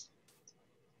students.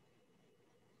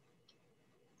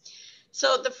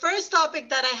 So the first topic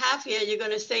that I have here, you're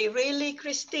going to say, really,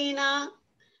 Cristina?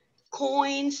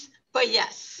 Coins? But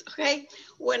yes, okay.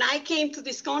 When I came to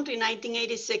this country in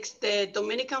 1986, the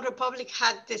Dominican Republic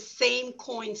had the same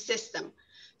coin system.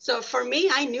 So for me,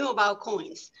 I knew about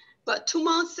coins. But 2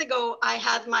 months ago, I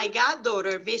had my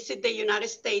goddaughter visit the United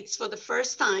States for the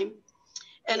first time.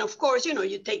 And of course, you know,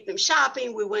 you take them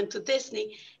shopping. We went to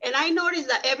Disney. And I noticed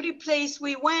that every place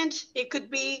we went, it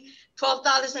could be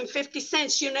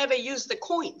 $12.50. She never used the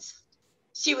coins.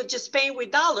 She was just paying with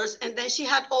dollars, and then she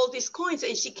had all these coins,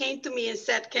 and she came to me and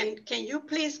said, can you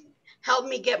please help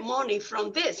me get money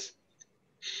from this?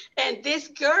 And this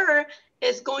girl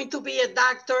is going to be a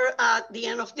doctor at the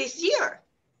end of this year.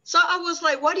 So I was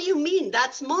like, what do you mean?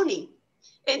 That's money.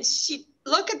 And she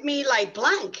looked at me like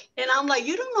blank. And I'm like,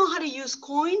 you don't know how to use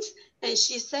coins? And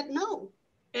she said, no.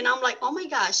 And I'm like, oh my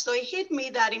gosh. So it hit me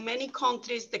that in many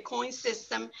countries, the coin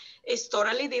system is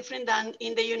totally different than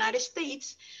in the United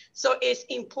States. So it's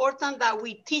important that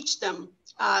we teach them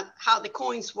how the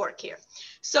coins work here.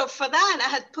 So for that, I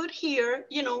had put here,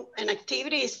 you know, an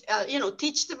activity is, you know,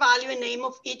 teach the value and name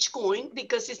of each coin,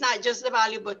 because it's not just the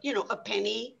value, but, you know, a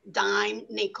penny, dime,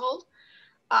 nickel.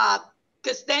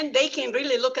 Because then they can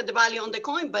really look at the value on the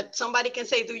coin, but somebody can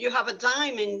say, do you have a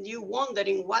dime? And you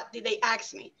wondering, what did they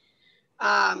ask me?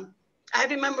 I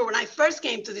remember when I first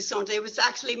came to this country, it was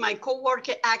actually my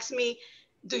coworker asked me,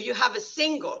 do you have a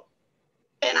single?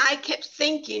 And I kept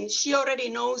thinking, she already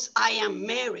knows I am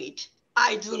married.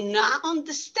 I do not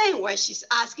understand why she's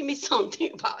asking me something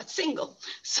about a single.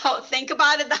 So think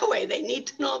about it that way. They need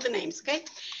to know the names, okay?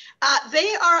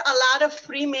 There are a lot of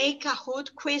pre-made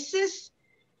Kahoot quizzes.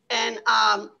 And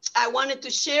I wanted to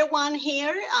share one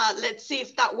here. Let's see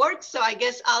if that works. So I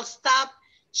guess I'll stop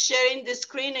sharing the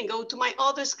screen and go to my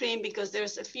other screen, because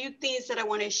there's a few things that I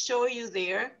want to show you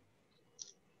there.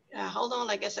 Hold on,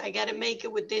 like I said, I got to make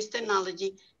it with this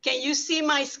technology. Can you see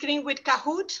my screen with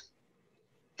Kahoot?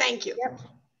 Thank you. Yep.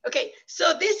 Okay,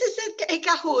 so this is a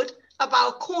Kahoot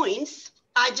about coins.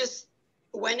 I just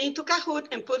went into Kahoot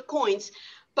and put coins.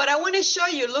 But I want to show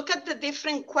you, look at the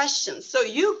different questions. So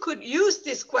you could use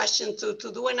this question to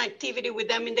do an activity with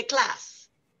them in the class.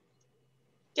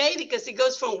 Okay, because it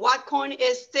goes from what coin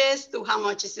is this to how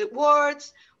much is it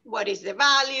worth, what is the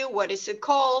value, what is it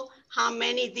called, how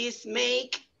many these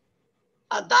make,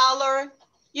 $1.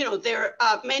 You know, there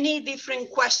are many different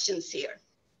questions here.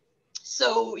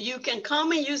 So you can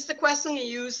come and use the question and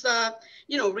use,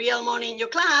 you know, real money in your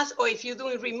class, or if you're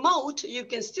doing remote, you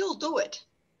can still do it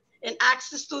and ask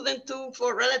the student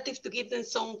for relative to give them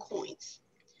some coins.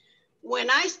 When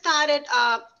I started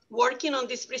working on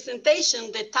this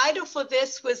presentation, the title for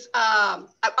this was,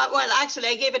 well, actually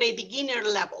I gave it a beginner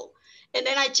level. And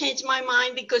then I changed my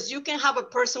mind because you can have a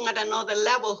person at another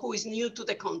level who is new to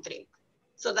the country.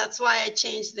 So that's why I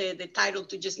changed the title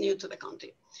to just new to the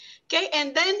country. Okay,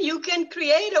 and then you can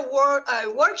create a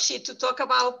worksheet to talk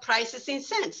about prices in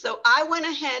cents. So I went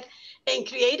ahead and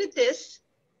created this,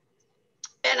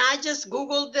 and I just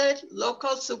Googled the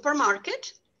local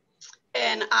supermarket,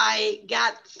 and I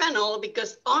got fennel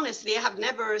because honestly, I have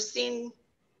never seen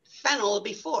fennel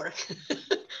before.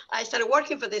 I started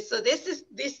working for this. So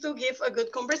this to give a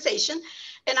good conversation.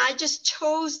 And I just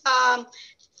chose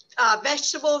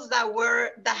vegetables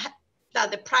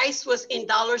that the price was in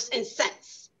dollars and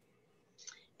cents.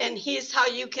 And here's how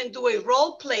you can do a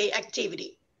role play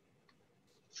activity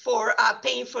for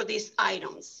paying for these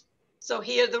items. So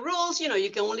here are the rules. You know, you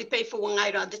can only pay for one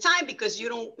item at a time because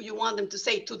you want them to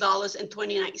say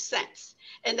 $2.29.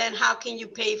 And then how can you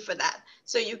pay for that?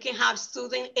 So you can have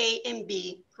student A and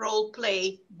B role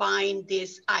play buying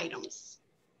these items.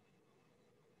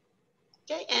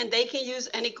 Okay, and they can use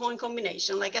any coin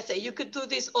combination. Like I said, you could do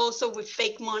this also with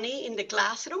fake money in the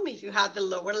classroom if you have the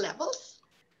lower levels,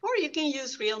 or you can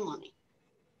use real money.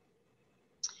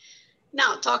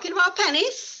 Now, talking about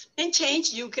pennies and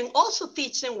change, you can also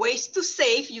teach them ways to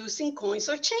save using coins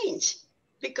or change,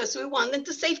 because we want them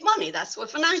to save money. That's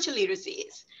what financial literacy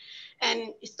is.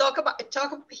 And talk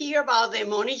here about the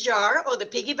money jar or the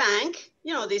piggy bank.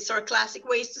 You know, these are classic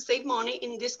ways to save money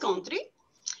in this country.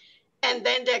 And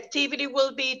then the activity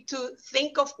will be to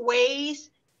think of ways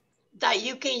that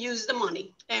you can use the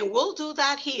money. And we'll do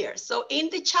that here. So in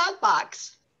the chat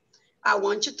box, I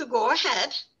want you to go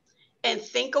ahead and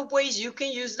think of ways you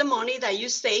can use the money that you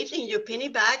saved in your penny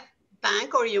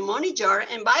bank or your money jar.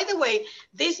 And by the way,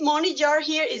 this money jar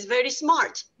here is very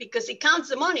smart because it counts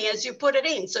the money as you put it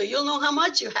in. So you'll know how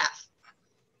much you have.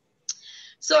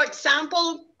 So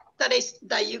example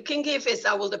that you can give is,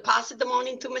 I will deposit the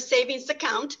money into my savings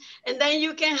account. And then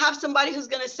you can have somebody who's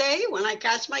going to say, when I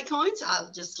cash my coins,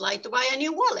 I'll just like to buy a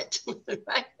new wallet,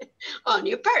 right? Or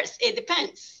new purse. It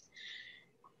depends.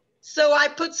 So I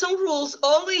put some rules.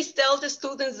 Always tell the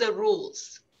students the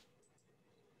rules,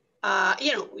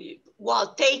 you know,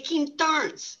 while taking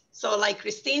turns. So like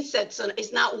Christine said, so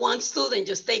it's not one student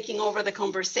just taking over the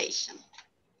conversation.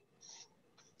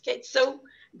 Okay, so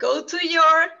go to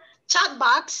your chat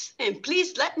box and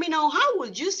please let me know, how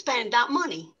would you spend that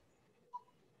money?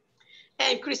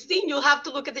 And Christine, you'll have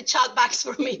to look at the chat box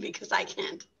for me because I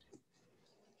can't.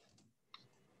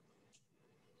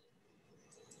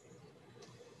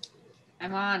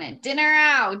 I'm on it. Dinner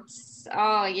out.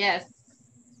 Oh, yes.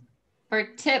 For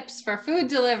tips for food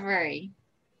delivery.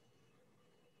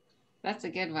 That's a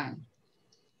good one.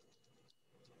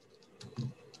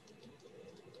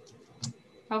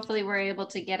 Hopefully we're able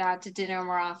to get out to dinner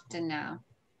more often now.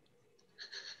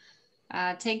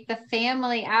 Take the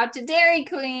family out to Dairy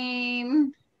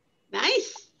Queen.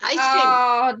 Nice. Ice cream.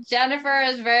 Oh, Jennifer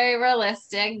is very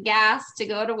realistic. Gas to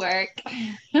go to work.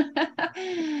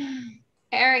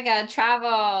 Erica,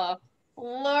 travel.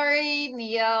 Lori,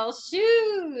 Neil,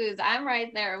 shoes. I'm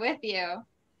right there with you.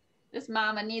 This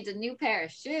mama needs a new pair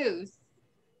of shoes.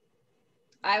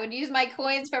 I would use my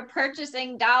coins for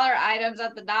purchasing dollar items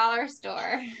at the dollar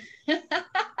store.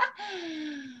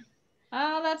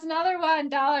 Oh, that's another one.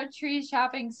 Dollar Tree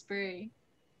shopping spree.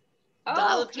 Oh,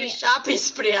 Dollar Tree shopping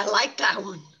spree. I like that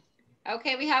one.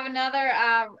 Okay, we have another.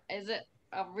 Is it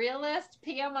a realist?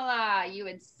 Pamela, you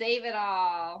would save it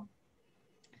all.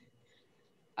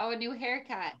 Oh, a new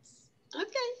haircut.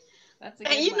 Okay. That's a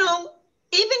good And you one. know,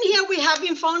 even here we're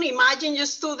having fun. Imagine your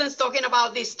students talking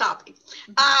about this topic.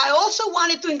 I also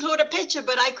wanted to include a picture,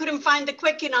 but I couldn't find it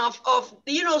quick enough of,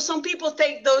 you know, some people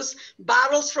take those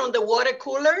bottles from the water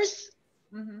coolers.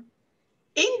 Mm-hmm.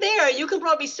 In there, you can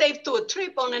probably save to a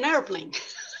trip on an airplane.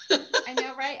 I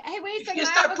know, right? Hey, wait a second. You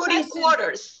start putting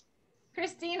quarters.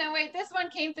 Christina, wait, this one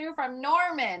came through from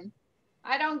Norman.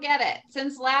 I don't get it.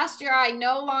 Since last year, I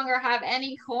no longer have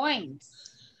any coins.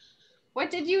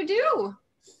 What did you do?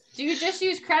 Do you just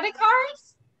use credit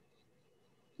cards?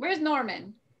 Where's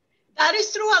Norman? That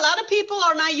is true. A lot of people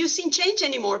are not using change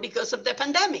anymore because of the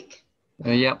pandemic.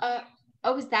 Yep.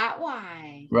 Oh, is that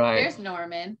why? Right. There's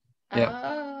Norman. Yep.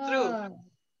 Oh.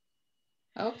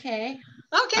 True. Okay.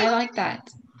 Okay. I like that.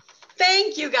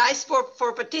 Thank you guys for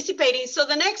participating. So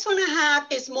the next one I have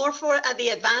is more for at the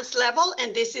advanced level,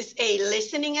 and this is a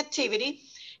listening activity.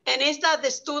 And it's that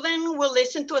the student will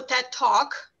listen to a TED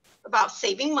Talk about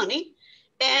saving money,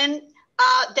 and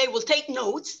they will take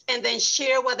notes and then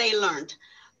share what they learned.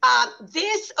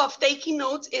 This of taking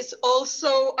notes is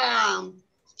also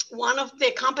one of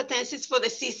the competencies for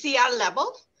the CCR level.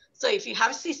 So if you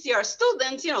have CCR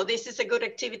students, you know, this is a good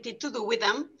activity to do with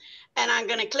them. And I'm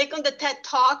gonna click on the TED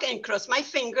Talk and cross my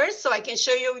fingers so I can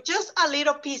show you just a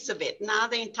little piece of it,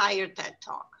 not the entire TED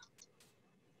Talk.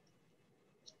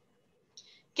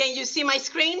 Can you see my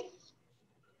screen?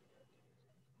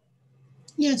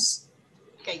 Yes.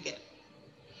 Okay, good.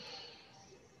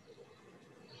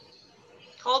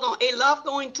 Hold on, I love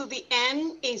going to the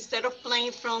end instead of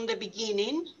playing from the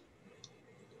beginning.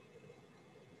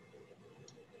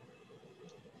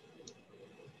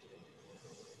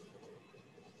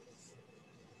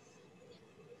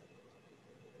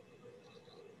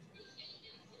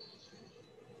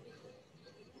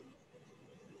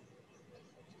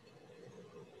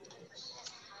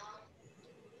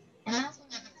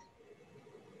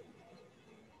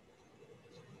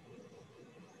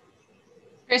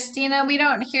 Cristina, we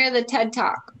don't hear the TED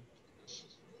Talk.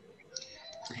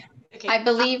 Okay. I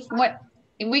believe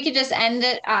we could just end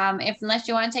it unless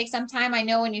you want to take some time. I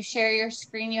know when you share your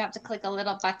screen, you have to click a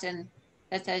little button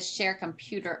that says share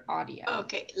computer audio.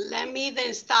 Okay, let me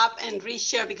then stop and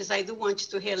reshare because I do want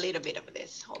you to hear a little bit of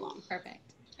this. Hold on. Perfect.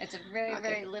 It's a very,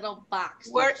 very little box.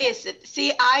 Where is it?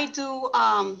 See, I do,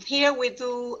 here we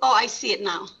do, oh, I see it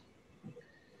now.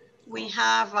 We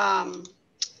have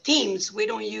Teams, we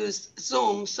don't use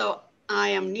Zoom, so I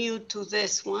am new to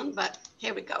this one, but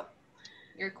here we go.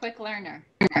 You're a quick learner.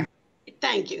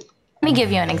 Thank you. Let me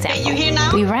give you an example. Can you hear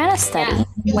now? We ran a study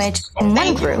in which in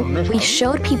one group, we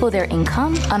showed people their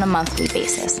income on a monthly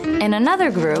basis. In another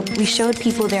group, we showed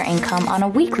people their income on a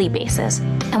weekly basis.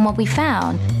 And what we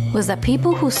found was that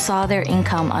people who saw their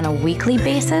income on a weekly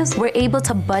basis were able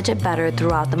to budget better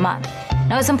throughout the month.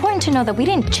 Now, it's important to know that we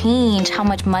didn't change how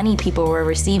much money people were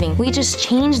receiving. We just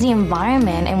changed the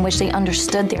environment in which they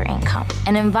understood their income.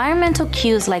 And environmental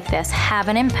cues like this have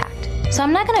an impact. So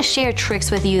I'm not gonna share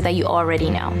tricks with you that you already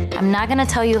know. I'm not gonna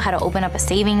tell you how to open up a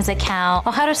savings account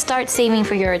or how to start saving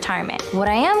for your retirement. What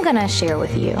I am gonna share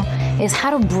with you is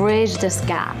how to bridge this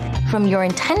gap from your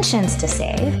intentions to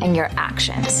save and your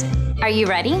actions. Are you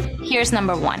ready? Here's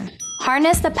number one.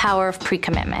 Harness the power of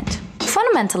pre-commitment.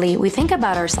 Fundamentally, we think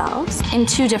about ourselves in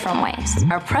two different ways,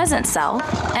 our present self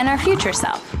and our future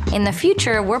self. In the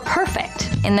future, we're perfect.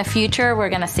 In the future, we're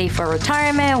gonna save for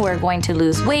retirement, we're going to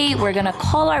lose weight, we're gonna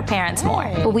call our parents more.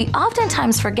 But we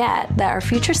oftentimes forget that our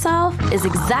future self is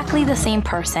exactly the same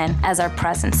person as our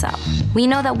present self. We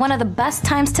know that one of the best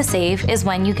times to save is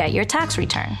when you get your tax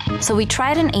return. So we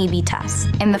tried an A/B test.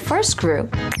 In the first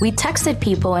group, we texted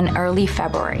people in early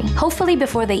February, hopefully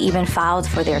before they even filed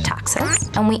for their taxes,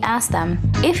 and we asked them,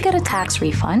 if you get a tax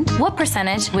refund, what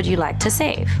percentage would you like to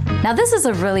save? Now, this is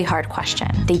a really hard question.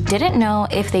 They didn't know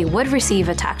if they would receive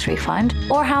a tax refund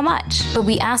or how much, but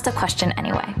we asked the question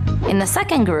anyway. In the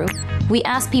second group, we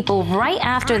asked people right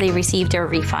after they received their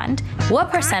refund, what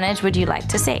percentage would you like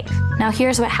to save? Now,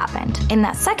 here's what happened. In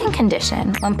that second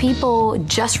condition, when people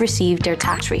just received their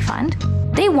tax refund,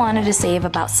 they wanted to save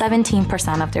about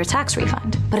 17% of their tax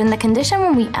refund. But in the condition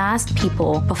when we asked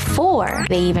people before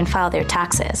they even filed their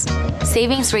taxes,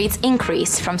 savings rates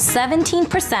increased from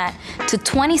 17% to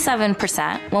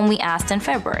 27% when we asked in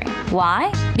February.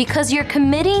 Why? Because you're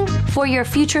committing for your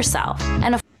future self.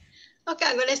 And okay,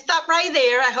 I'm gonna stop right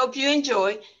there. I hope you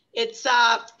enjoy.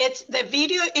 The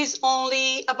video is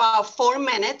only about 4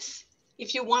 minutes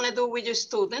if you wanna do with your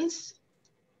students.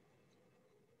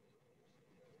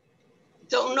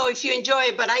 Don't know if you enjoy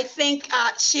it, but I think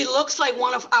she looks like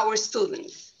one of our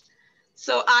students.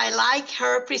 So I like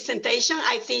her presentation.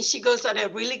 I think she goes at a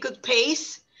really good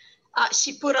pace.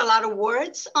 She put a lot of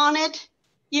words on it,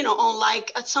 you know,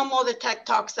 unlike some other tech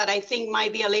talks that I think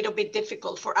might be a little bit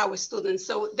difficult for our students.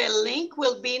 So the link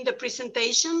will be in the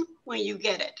presentation when you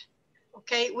get it.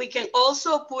 Okay, we can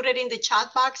also put it in the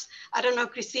chat box. I don't know,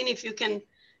 Cristina, if you can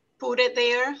put it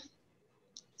there,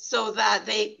 so that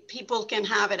people can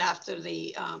have it after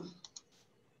the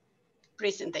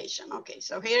presentation. Okay,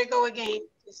 so here you go again.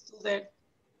 Let's do the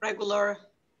regular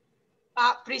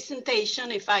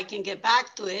presentation if I can get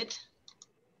back to it.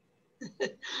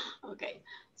 Okay,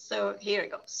 so here we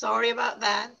go. Sorry about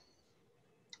that.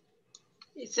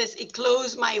 It says it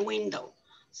closed my window.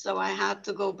 So I had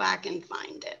to go back and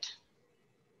find it.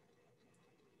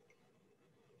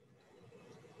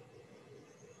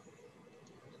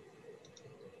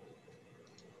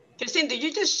 Christine, did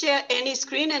you just share any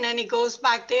screen and then it goes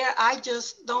back there? I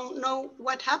just don't know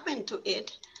what happened to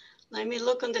it. Let me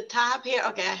look on the tab here.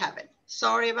 Okay, I have it.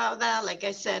 Sorry about that. Like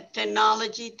I said,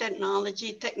 technology,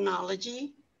 technology,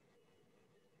 technology.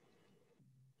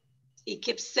 It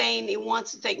keeps saying it wants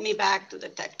to take me back to the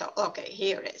tech talk. Okay,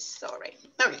 here it is. Sorry.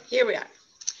 Okay, here we are.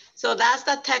 So that's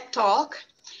the tech talk.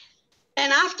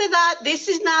 And after that, this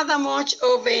is not that much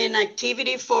of an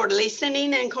activity for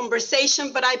listening and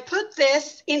conversation, but I put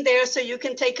this in there so you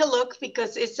can take a look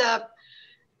because it's an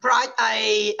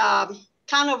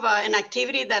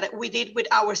activity that we did with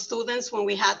our students when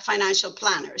we had financial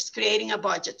planners, creating a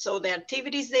budget. So the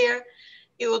activity's there.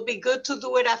 It would be good to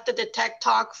do it after the tech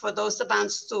talk for those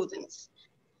advanced students.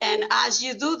 And as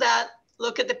you do that,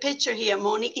 look at the picture here,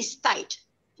 money is tight,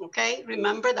 okay?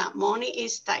 Remember that money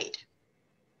is tight.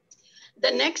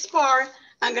 The next part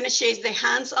I'm gonna show is the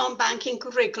hands-on banking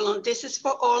curriculum. This is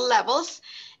for all levels.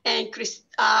 And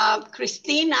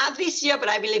Cristina this year, but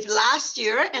I believe last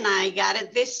year, and I got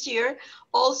it this year,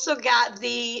 also got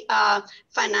the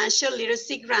financial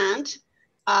literacy grant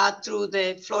through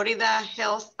the Florida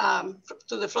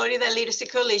Literacy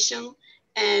Coalition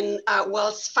and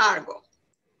Wells Fargo.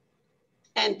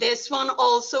 And this one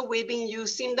also, we've been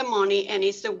using the money and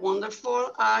it's a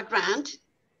wonderful grant.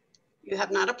 You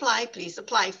have not applied, please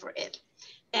apply for it.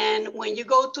 And when you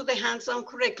go to the hands-on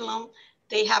curriculum,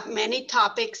 they have many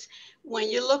topics. When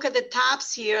you look at the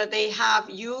tabs here, they have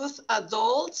youth,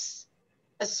 adults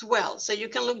as well. So you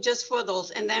can look just for adults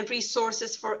and then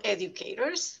resources for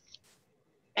educators.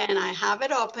 And I have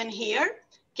it open here.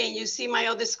 Can you see my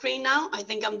other screen now? I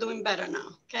think I'm doing better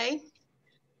now, okay?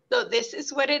 So this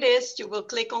is what it is. You will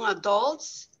click on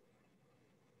adults.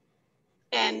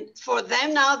 And for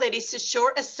them now, there is a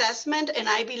short assessment, and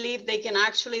I believe they can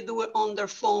actually do it on their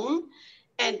phone.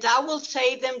 And that will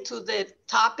take them to the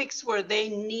topics where they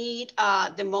need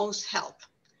the most help.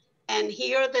 And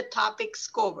here are the topics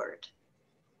covered.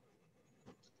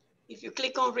 If you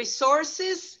click on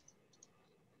resources,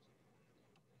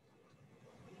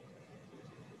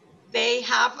 they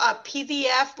have a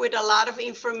PDF with a lot of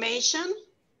information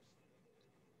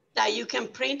that you can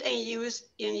print and use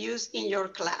in your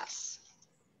class.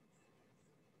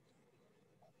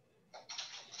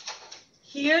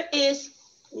 Here is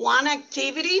one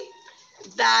activity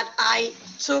that I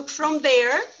took from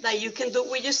there that you can do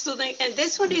with your student. And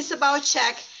this one is about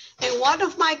check. And one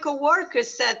of my coworkers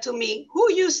said to me,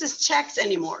 who uses checks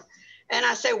anymore? And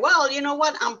I said, well, you know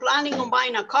what? I'm planning on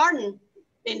buying a carton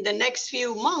in the next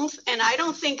few months. And I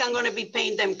don't think I'm going to be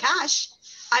paying them cash.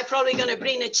 I'm probably going to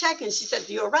bring a check. And she said,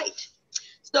 you're right.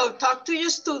 So talk to your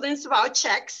students about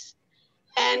checks.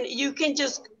 And you can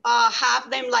just have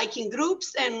them like in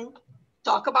groups and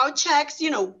talk about checks,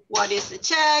 you know, what is a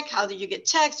check? How do you get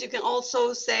checks? You can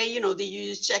also say, you know, do you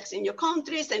use checks in your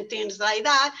countries and things like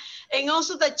that? And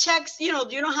also the checks, you know,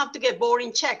 you don't have to get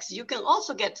boring checks. You can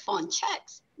also get fun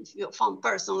checks if you're a fun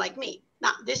person like me.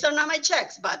 Now, these are not my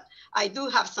checks, but I do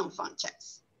have some fun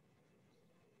checks.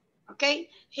 Okay,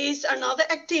 here's another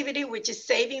activity, which is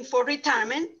saving for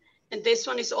retirement. And this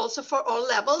one is also for all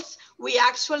levels. We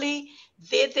actually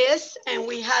did this and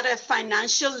we had a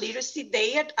financial literacy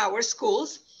day at our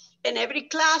schools. And every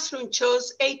classroom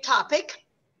chose a topic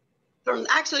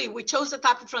actually we chose a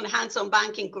topic from the hands-on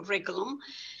banking curriculum.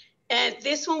 And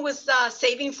this one was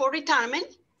saving for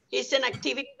retirement. It's an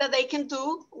activity that they can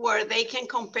do where they can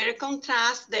compare,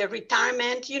 contrast their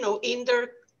retirement, you know, in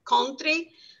their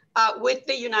country with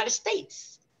the United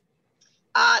States.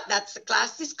 That's a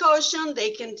class discussion.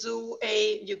 They can do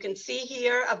you can see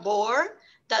here a board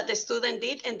that the student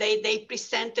did, and they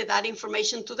presented that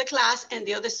information to the class, and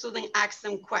the other student asked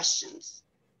them questions.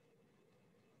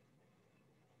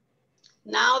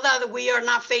 Now that we are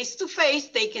not face-to-face,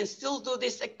 they can still do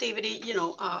this activity, you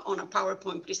know, on a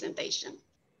PowerPoint presentation.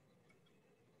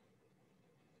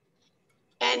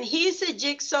 And here's a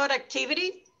jigsaw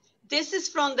activity. This is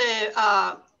from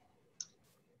the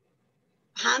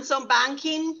hands-on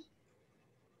banking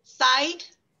site.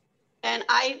 And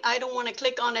I don't want to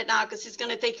click on it now because it's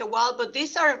going to take a while, but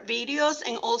these are videos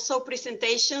and also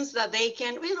presentations that they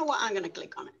can, you know what, I'm going to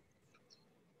click on it.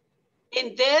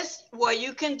 In this, what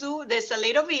you can do, there's a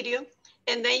little video,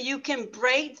 and then you can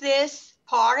break this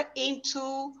part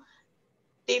into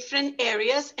different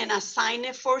areas and assign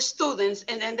it for students,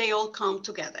 and then they all come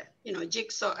together, you know,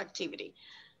 jigsaw activity.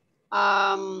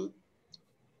 You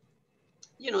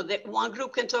know, one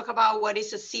group can talk about what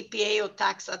is a CPA or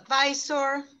tax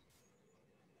advisor.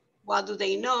 what do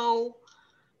they know.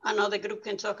 Another group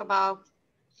can talk about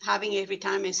having a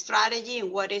retirement strategy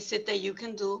and what is it that you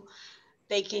can do.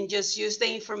 They can just use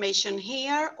the information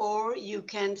here, or you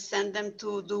can send them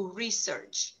to do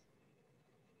research.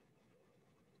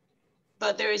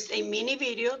 But there is a mini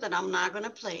video that I'm not gonna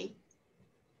play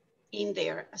in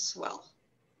there as well.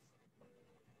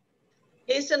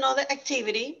 Here's another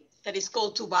activity that is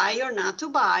called To Buy or Not to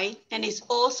Buy, and it's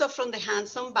also from the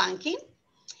hands-on banking.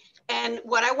 And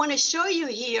what I want to show you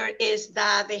here is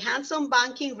that the hands-on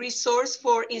banking resource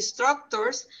for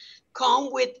instructors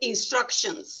come with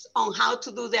instructions on how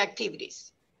to do the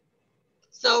activities.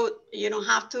 So you don't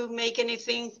have to make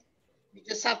anything, you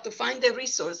just have to find the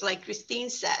resource, like Christine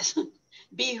says,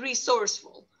 be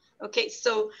resourceful. Okay,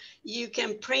 so you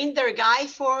can print their guide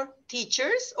for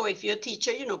teachers, or if you're a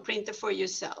teacher, you know, print it for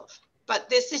yourself. But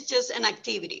this is just an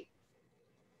activity,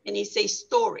 and it's a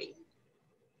story.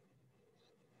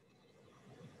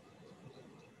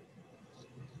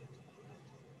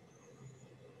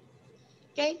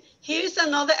 Okay, here's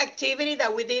another activity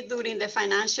that we did during the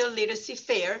Financial Literacy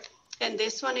Fair, and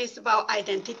this one is about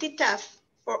identity theft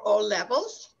for all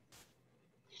levels.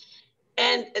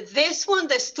 And this one,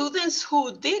 the students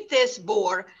who did this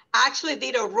board actually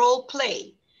did a role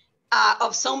play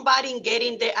of somebody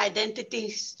getting their identity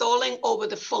stolen over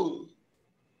the phone.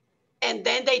 And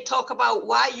then they talk about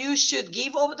why you should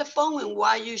give over the phone and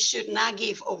why you should not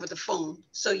give over the phone,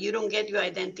 so you don't get your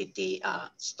identity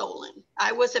stolen.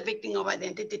 I was a victim of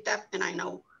identity theft, and I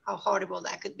know how horrible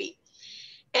that could be.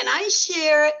 And I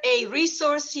share a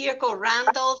resource here called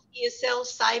Randall's ESL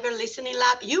Cyber Listening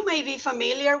Lab. You may be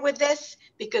familiar with this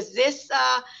because this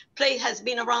place has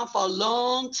been around for a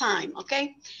long time,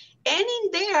 okay? And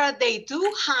in there, they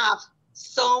do have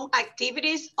some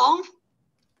activities on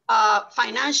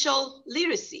financial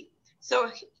literacy.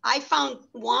 So I found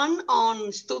one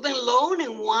on student loan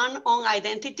and one on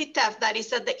identity theft that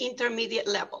is at the intermediate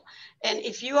level. And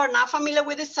if you are not familiar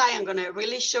with the site, I'm gonna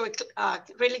really show it,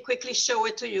 really quickly show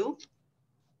it to you.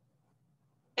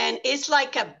 And it's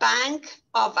like a bank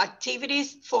of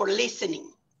activities for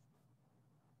listening.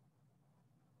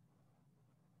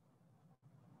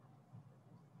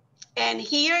 And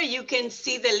here you can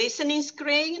see the listening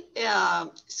screen,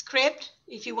 script.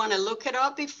 If you want to look it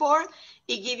up before,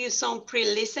 it gives you some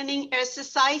pre-listening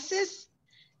exercises.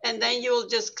 And then you'll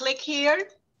just click here.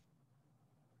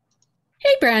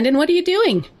 Hey, Brandon, what are you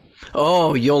doing?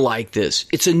 Oh, you'll like this.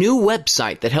 It's a new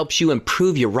website that helps you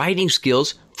improve your writing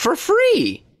skills for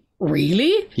free.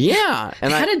 Really? Yeah.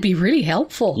 And that'd be really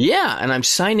helpful. Yeah, and I'm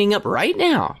signing up right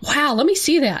now. Wow, let me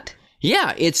see that.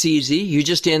 Yeah, it's easy. You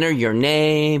just enter your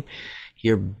name,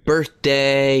 your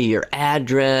birthday, your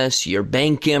address, your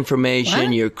bank information,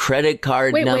 what? your credit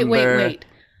card number. Wait.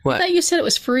 What? I thought you said it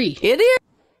was free. It is.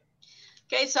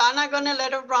 Okay, so I'm not going to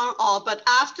let it run all, but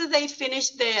after they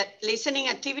finish the listening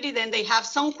activity, then they have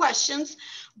some questions,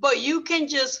 but you can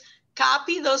just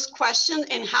copy those questions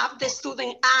and have the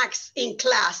student ask in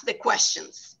class the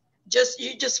questions.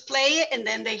 You just play it, and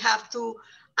then they have to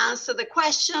answer the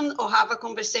question or have a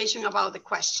conversation about the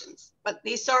questions. But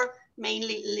these are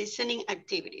mainly listening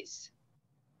activities.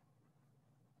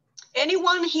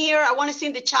 Anyone here, I want to see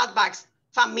in the chat box,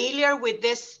 familiar with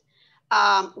this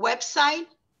website,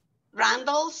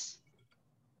 Randall's?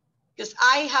 Because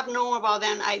I have known about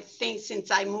them, I think,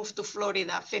 since I moved to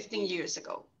Florida 15 years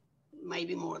ago,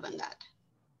 maybe more than that.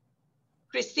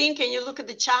 Christine, can you look at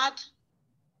the chat?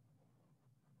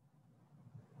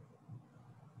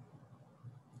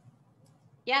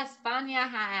 Yes, Vanya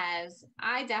has.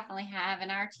 I definitely have, and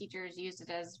our teachers use it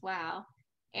as well.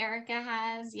 Erica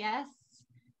has, yes.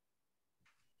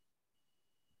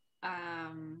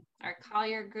 Our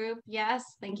Collier group, yes.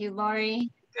 Thank you, Lori.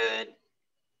 Good.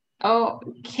 Oh,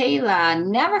 Kayla,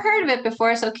 never heard of it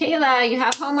before. So Kayla, you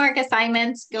have homework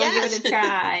assignments. Go give it a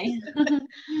try.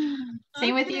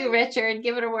 Same with you, Richard.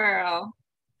 Give it a whirl.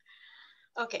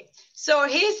 Okay, so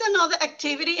here's another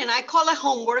activity, and I call it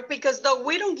homework because though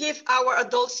we don't give our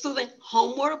adult student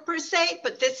homework per se,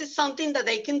 but this is something that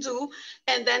they can do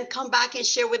and then come back and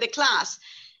share with the class.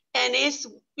 And it's,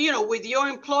 you know, with your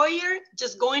employer,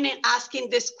 just going and asking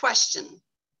this question.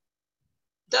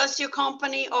 Does your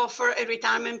company offer a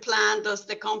retirement plan? Does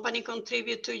the company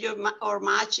contribute to your or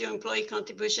match your employee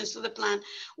contributions to the plan?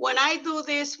 When I do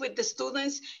this with the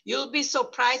students, you'll be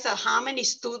surprised at how many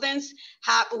students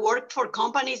have worked for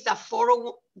companies that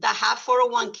have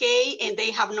 401k and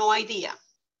they have no idea.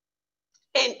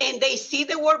 And they see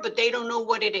the word, but they don't know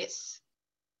what it is.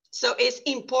 So it's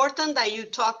important that you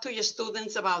talk to your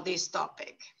students about this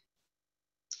topic.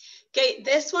 Okay,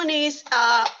 this one is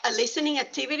a listening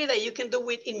activity that you can do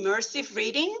with immersive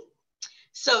reading.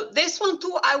 So this one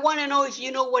too, I want to know if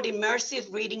you know what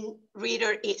immersive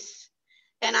reader is.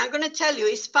 And I'm going to tell you,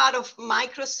 it's part of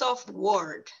Microsoft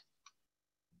Word.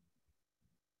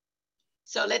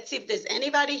 So let's see if there's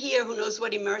anybody here who knows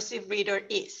what immersive reader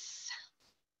is.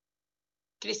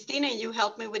 Cristina, you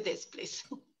help me with this, please.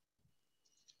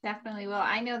 Definitely. Well,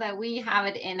 I know that we have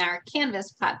it in our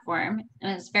Canvas platform,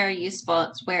 and it's very useful.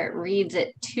 It's where it reads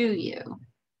it to you.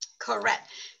 Correct.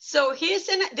 So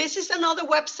this is another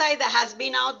website that has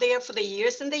been out there for the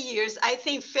years and the years. I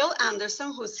think Phil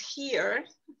Anderson, who's here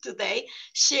today,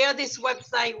 shared this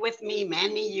website with me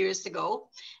many years ago,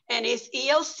 and it's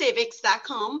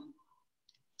elcivics.com.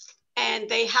 And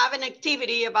they have an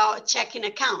activity about a checking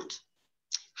account.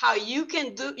 How you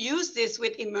can use this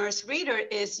with Immerse Reader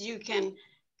is you can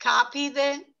copy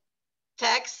the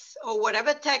text or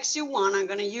whatever text you want. I'm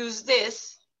going to use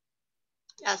this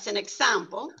as an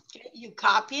example. Okay? You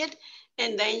copy it,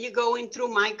 and then you go in through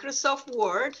Microsoft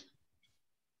Word.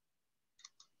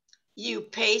 You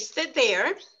paste it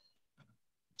there.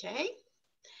 Okay.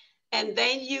 And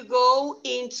then you go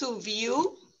into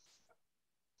View.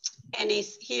 And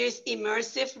here's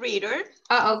Immersive Reader.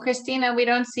 Uh-oh, Cristina, we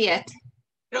don't see it.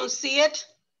 You don't see it?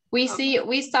 We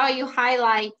saw you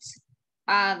highlight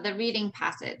the reading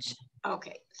passage.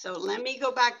 Okay, so let me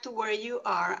go back to where you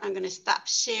are. I'm going to stop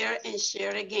share and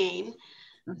share again.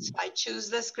 So I choose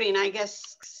the screen. I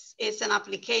guess it's an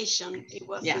application. It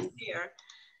wasn't here,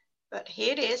 but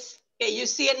here it is. Okay, you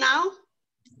see it now?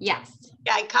 Yes.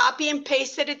 I copy and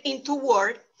pasted it into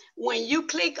Word. When you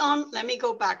click on, let me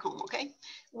go back home, okay?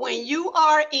 When you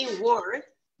are in Word,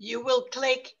 you will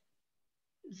click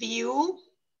View,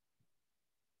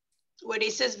 where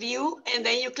it says View, and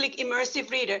then you click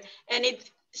Immersive Reader. And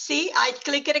see, I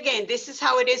click it again. This is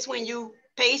how it is when you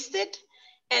paste it.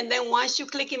 And then once you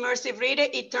click Immersive Reader,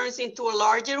 it turns into a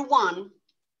larger one.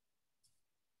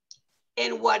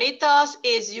 And what it does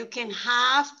is you can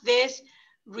have this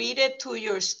read it to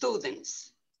your students.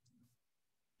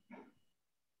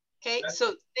 Okay,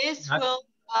 so this will,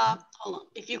 hold on.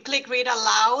 If you click read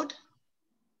aloud.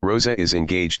 Rosa is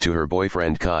engaged to her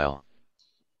boyfriend Kyle.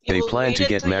 They plan to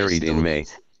get married in May,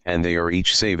 and they are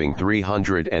each saving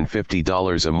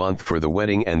 $350 a month for the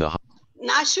wedding and the...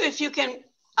 Not sure if you can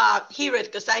hear it,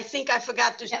 because I think I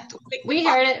forgot to click. We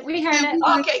heard it, we heard it.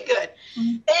 Okay, good.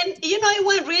 And you know, it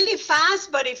went really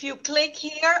fast, but if you click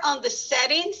here on the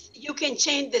settings, you can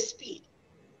change the speed.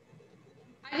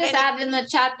 I just added in the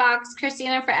chat box,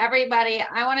 Cristina, for everybody.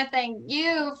 I want to thank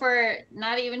you for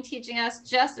not even teaching us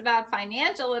just about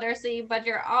financial literacy, but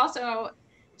you're also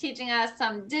teaching us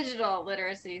some digital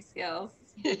literacy skills.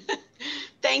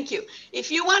 Thank you. If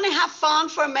you want to have fun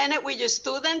for a minute with your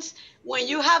students, when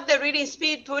you have the reading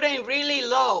speed, put it in really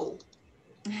low.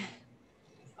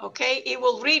 Okay, it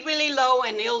will read really low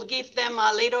and it'll give them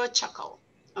a little chuckle.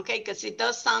 Okay, because it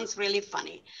does sound really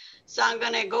funny. So I'm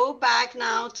going to go back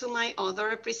now to my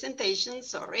other presentation.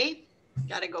 Sorry,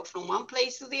 got to go from one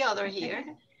place to the other here.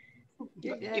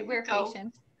 You're good. We're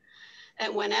patient.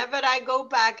 And whenever I go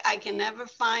back, I can never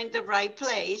find the right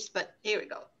place, but here we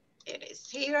go. It is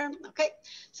here. Okay,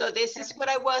 so this is what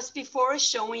I was before,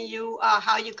 showing you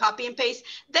how you copy and paste.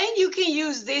 Then you can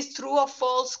use these true or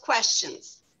false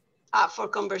questions for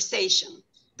conversation,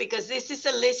 because this is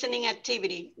a listening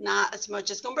activity, not as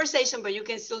much as conversation, but you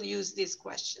can still use these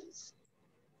questions.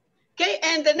 Okay,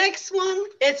 and the next one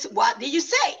is, what do you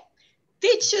say?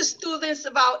 Teach your students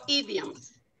about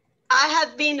idioms. I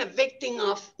have been a victim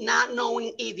of not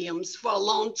knowing idioms for a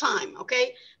long time,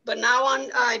 okay? But now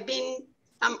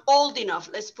I'm old enough,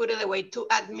 let's put it that way, to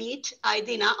admit I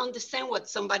did not understand what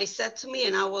somebody said to me,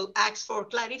 and I will ask for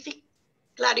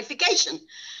clarification.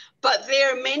 But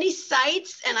there are many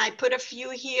sites, and I put a few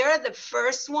here. The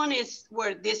first one is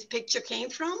where this picture came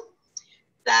from,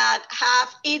 that have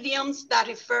idioms that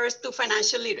refers to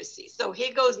financial literacy. So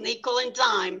here goes nickel and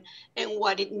dime and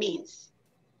what it means.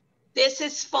 This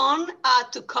is fun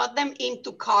to cut them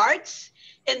into cards,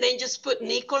 and then just put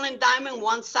nickel and dime on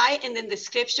one side, and then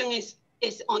description is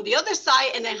on the other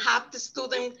side, and then have the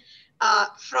student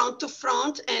front to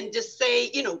front and just say,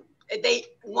 you know,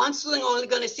 one student only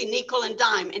going to see nickel and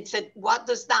dime and said, what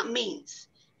does that mean?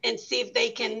 And see if they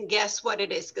can guess what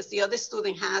it is, because the other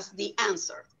student has the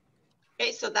answer.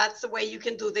 Okay, so that's the way you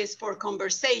can do this for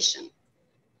conversation.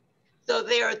 So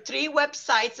there are 3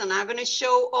 websites, and I'm going to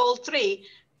show all 3,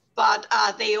 but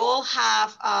they all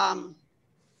have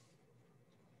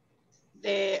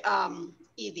the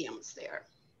idioms there.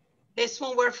 This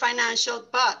one were financial,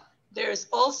 but there's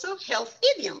also health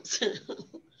idioms.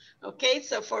 Okay,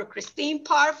 so for Christine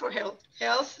part, for health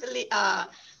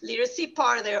literacy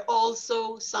part, there are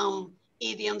also some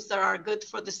idioms that are good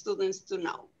for the students to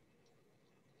know.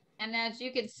 And as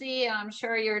you can see, I'm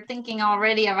sure you're thinking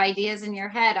already of ideas in your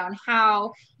head on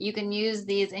how you can use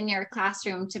these in your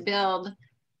classroom to build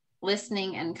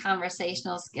listening and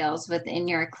conversational skills within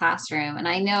your classroom. And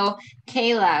I know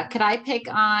Kayla, could I pick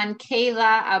on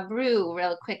Kayla Abreu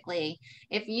real quickly?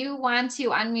 If you want to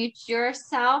unmute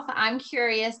yourself, I'm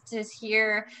curious to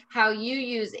hear how you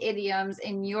use idioms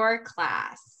in your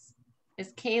class.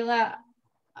 Is Kayla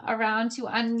around to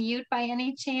unmute by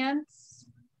any chance?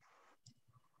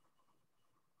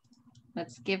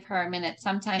 Let's give her a minute.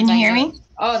 Sometimes Can you hear me?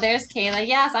 Oh, there's Kayla.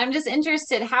 Yes, I'm just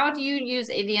interested. How do you use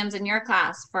idioms in your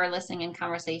class for listening and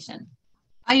conversation?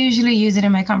 I usually use it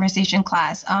in my conversation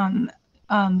class.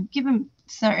 Give them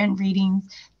certain readings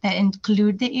that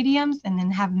include the idioms and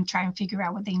then have them try and figure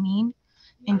out what they mean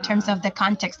in terms of the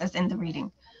context that's in the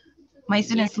reading. My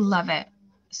students love it.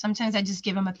 Sometimes I just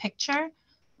give them a picture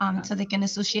so they can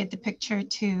associate the picture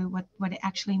to what it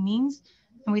actually means.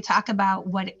 And we talk about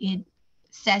what it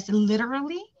says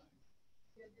literally,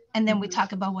 and then we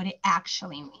talk about what it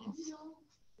actually means.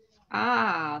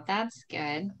 Ah, that's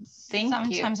good. Thank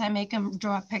you. Sometimes I make them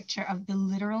draw a picture of the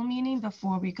literal meaning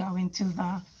before we go into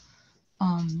the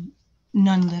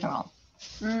non-literal.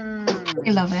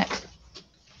 They love it.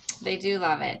 They do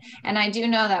love it. And I do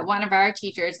know that one of our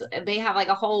teachers, they have like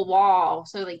a whole wall,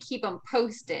 so they keep them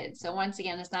posted. So once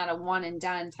again, it's not a one and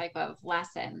done type of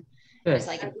lesson. It's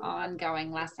like an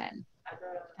ongoing lesson.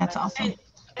 That's awesome.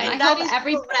 And I hope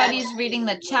everybody's reading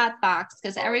the chat box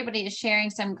because everybody is sharing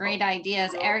some great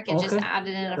ideas. Erica just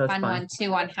added in a fun one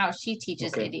too on how she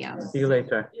teaches idioms. See you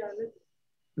later.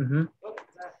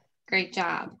 Great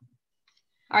job.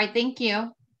 All right, thank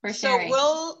you for sharing.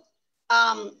 So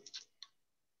we'll,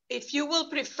 if you will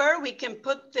prefer, we can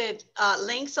put the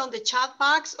links on the chat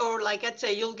box, or like I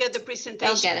say, you'll get the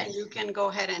presentation and you can go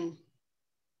ahead and,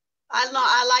 I don't know,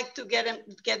 I like to get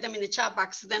them in the chat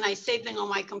box. Then I save them on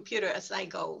my computer as I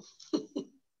go. Oh,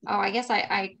 I guess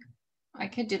I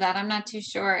could do that. I'm not too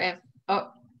sure if,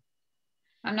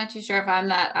 I'm not too sure if I'm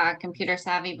that computer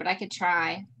savvy, but I could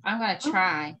try. I'm going to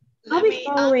try. I'll be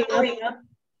following up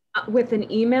with an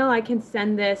email. I can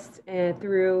send this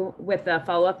through with a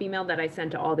follow-up email that I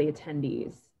sent to all the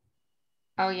attendees.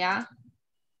 Oh, yeah?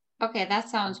 Okay, that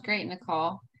sounds great,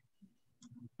 Nicole.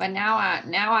 But now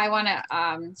I want to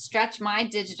stretch my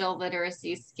digital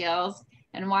literacy skills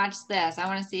and watch this. I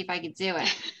want to see if I could do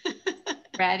it.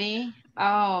 Ready?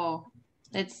 Oh,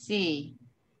 let's see.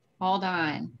 Hold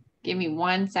on. Give me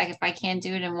 1 second. If I can't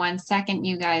do it in 1 second,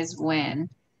 you guys win.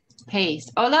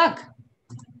 Paste. Oh, look.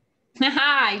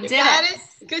 I did it.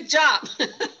 Good job.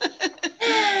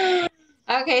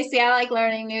 Okay, see, I like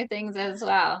learning new things as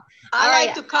well. I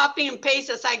like to copy and paste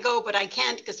as I go, but I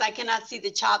can't because I cannot see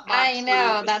the chat box. I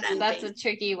know, that's a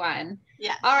tricky one.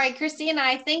 Yeah. All right, Cristina,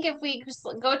 I think if we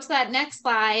go to that next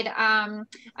slide,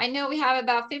 I know we have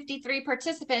about 53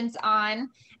 participants on.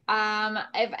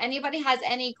 If anybody has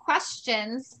any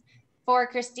questions for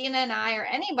Cristina and I or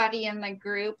anybody in the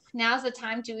group, now's the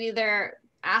time to either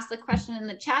ask the question in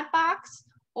the chat box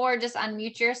or just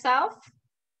unmute yourself.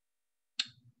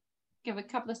 Give a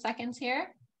couple of seconds here.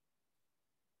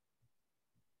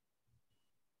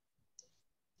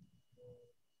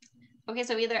 Okay,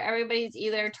 so either everybody's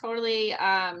either totally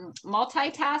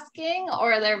multitasking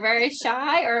or they're very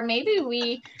shy, or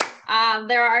maybe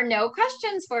there are no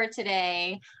questions for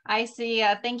today. I see,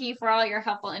 thank you for all your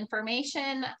helpful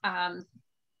information.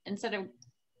 Instead of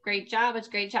great job, it's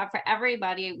great job for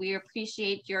everybody. We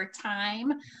appreciate your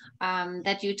time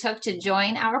that you took to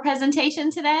join our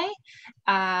presentation today.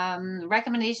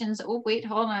 Recommendations, oh wait,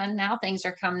 hold on. Now things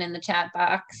are coming in the chat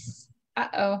box.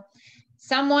 Uh-oh.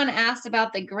 Someone asked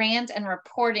about the grant and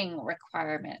reporting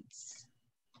requirements.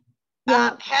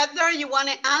 Heather, you want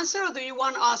to answer or do you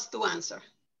want us to answer?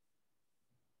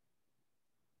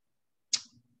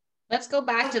 Let's go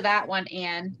back to that one,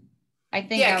 Anne. I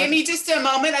think. Yeah, give me just a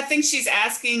moment. I think she's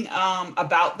asking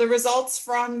about the results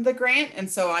from the grant, and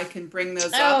so I can bring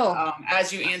those up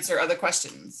as you answer other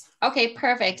questions. Okay,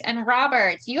 perfect. And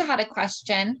Robert, you had a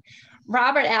question.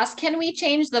 Robert asked, can we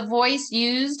change the voice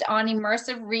used on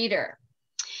Immersive Reader?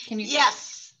 Can you?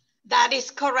 Yes, that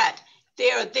is correct.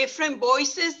 There are different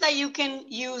voices that you can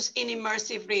use in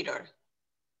Immersive Reader.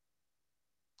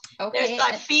 Okay.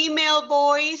 There's a female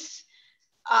voice,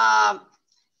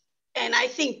 and I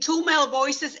think 2 male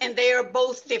voices, and they are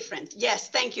both different. Yes,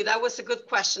 thank you. That was a good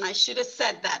question. I should have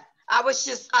said that. I was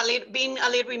just being a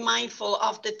little mindful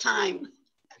of the time.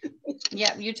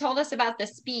 Yeah, you told us about the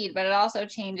speed, but it also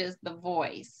changes the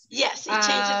voice. Yes, it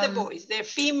changes the voice. There are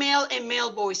female and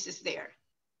male voices there.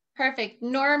 Perfect.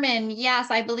 Norman,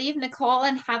 yes, I believe Nicole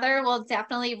and Heather will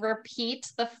definitely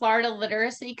repeat the Florida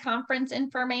Literacy Conference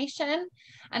information.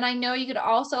 And I know you could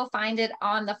also find it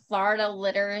on the Florida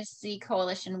Literacy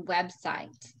Coalition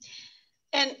website.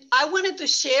 And I wanted to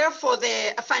share for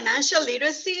the financial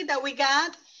literacy that we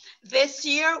got. This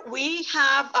year, we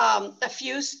have a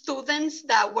few students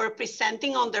that were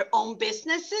presenting on their own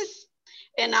businesses.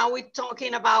 And now we're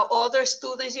talking about other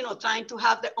students, you know, trying to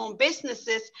have their own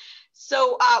businesses.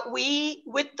 So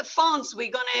with the funds,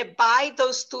 we're gonna buy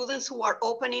those students who are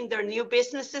opening their new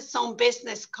businesses some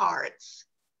business cards,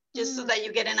 just so that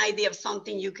you get an idea of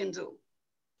something you can do.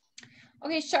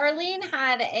 Okay, Charlene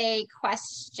had a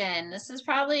question. This is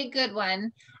probably a good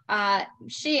one.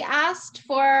 She asked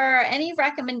for any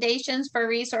recommendations for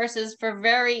resources for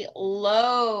very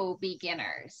low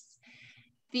beginners.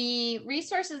 The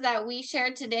resources that we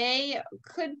shared today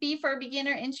could be for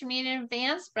beginner, intermediate, and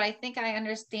advanced, but I think I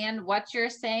understand what you're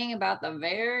saying about the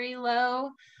very low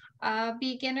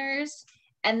beginners.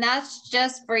 And that's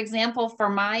just, for example, for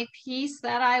my piece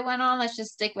that I went on, let's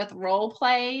just stick with role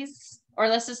plays, or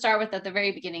let's just start with at the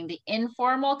very beginning, the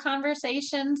informal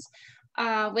conversations.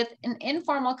 With an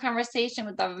informal conversation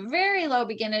with the very low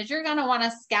beginners, you're going to want to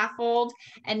scaffold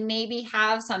and maybe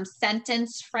have some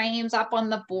sentence frames up on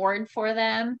the board for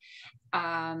them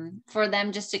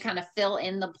just to kind of fill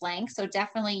in the blanks. So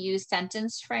definitely use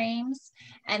sentence frames.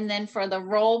 And then for the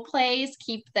role plays,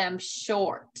 keep them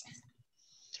short.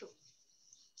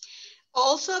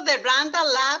 Also, the Randa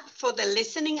Lab for the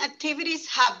listening activities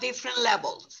have different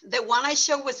levels. The one I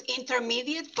showed was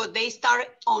intermediate, but they start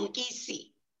on easy.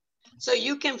 So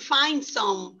you can find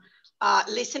some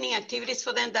listening activities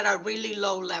for them that are really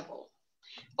low level.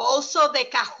 Also the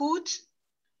Kahoot,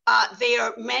 there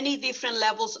are many different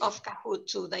levels of Kahoot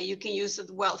too that you can use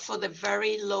as well for the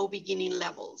very low beginning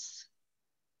levels.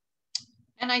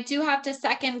 And I do have to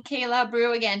second Kayla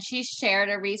Brew again. She shared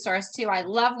a resource too. I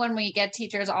love when we get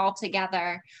teachers all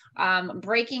together.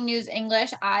 Breaking News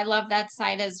English, I love that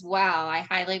site as well. I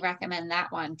highly recommend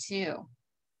that one too.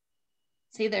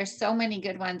 See, there's so many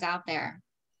good ones out there.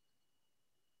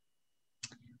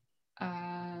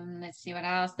 Let's see what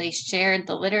else. They shared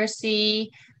the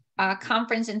literacy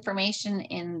conference information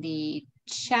in the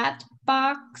chat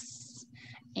box.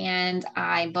 And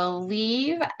I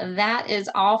believe that is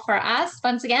all for us.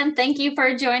 Once again, thank you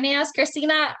for joining us,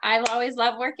 Cristina. I always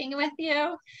love working with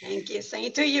you. Thank you.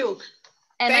 Same to you.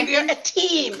 And thank you, a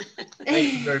team.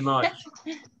 Thank you very much.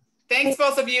 Thanks,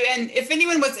 both of you. And if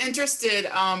anyone was interested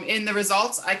in the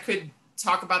results, I could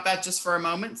talk about that just for a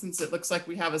moment, since it looks like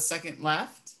we have a second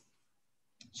left.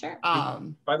 Sure.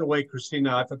 By the way,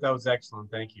 Cristina, I thought that was excellent.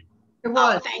 Thank you. It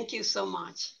was. Oh, thank you so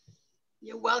much.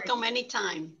 You're welcome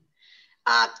anytime.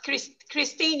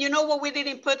 Christine, you know what, we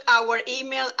didn't put our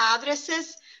email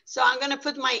addresses. So I'm gonna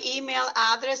put my email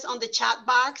address on the chat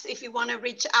box. If you wanna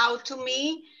reach out to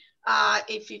me,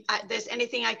 if there's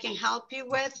anything I can help you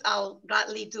with, I'll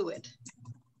gladly do it.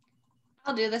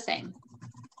 I'll do the same.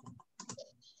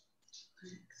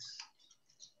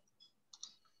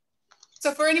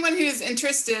 So for anyone who's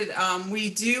interested,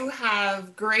 we do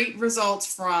have great results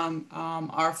from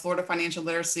our Florida Financial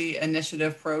Literacy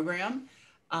Initiative program.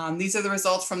 These are the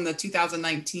results from the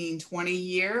 2019-20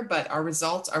 year, but our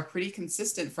results are pretty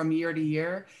consistent from year to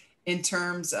year in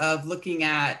terms of looking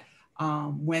at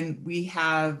when we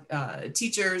have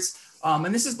teachers,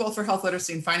 and this is both for health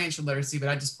literacy and financial literacy, but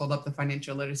I just pulled up the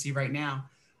financial literacy right now.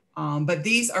 But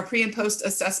these are pre and post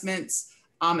assessments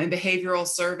and behavioral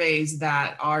surveys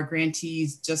that our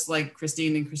grantees, just like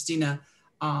Christine and Cristina,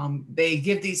 they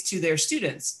give these to their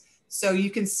students. So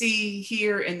you can see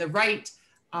here in the right,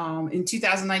 in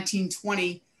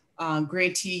 2019-20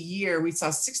 grantee year, we saw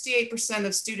 68%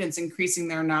 of students increasing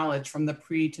their knowledge from the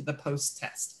pre to the post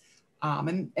test.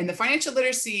 And the financial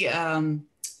literacy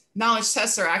knowledge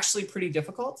tests are actually pretty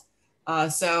difficult.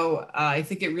 So I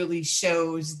think it really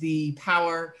shows the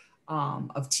power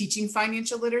of teaching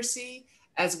financial literacy,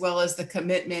 as well as the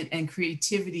commitment and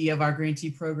creativity of our grantee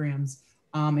programs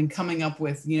and coming up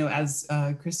with, you know, as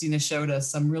Cristina showed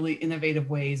us, some really innovative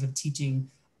ways of teaching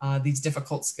these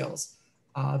difficult skills.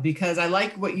 Because I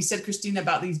like what you said, Cristina,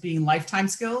 about these being lifetime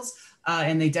skills,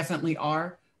 and they definitely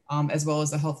are, as well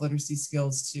as the health literacy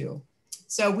skills too.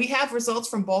 So we have results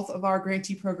from both of our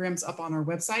grantee programs up on our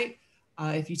website.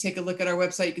 If you take a look at our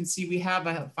website, you can see we have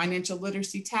a financial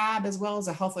literacy tab as well as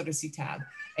a health literacy tab.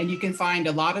 And you can find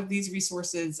a lot of these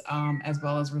resources as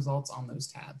well as results on those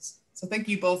tabs. So thank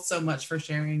you both so much for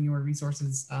sharing your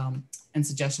resources and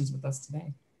suggestions with us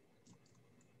today.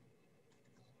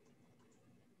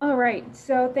 All right,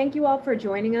 so thank you all for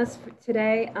joining us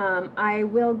today. I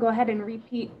will go ahead and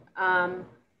repeat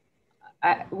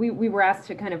we were asked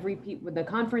to kind of repeat with the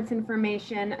conference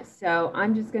information. So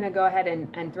I'm just going to go ahead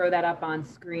and throw that up on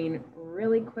screen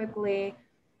really quickly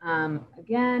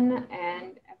again,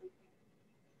 and everything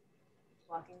is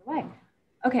walking away.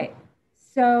 Okay,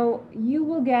 so you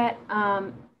will get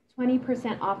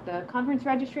 20% off the conference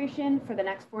registration for the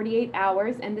next 48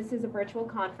 hours. And this is a virtual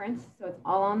conference, so it's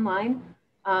all online.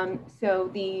 So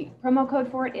the promo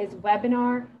code for it is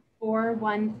webinar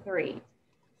 413.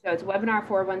 So it's webinar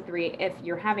 413. If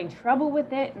you're having trouble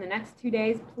with it in the next 2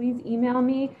 days, please email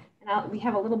me. And we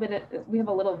have a little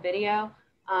video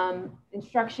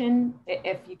instruction.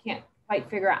 If you can't quite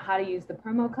figure out how to use the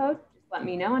promo code, just let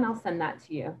me know and I'll send that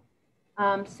to you.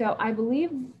 So I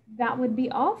believe that would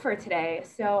be all for today.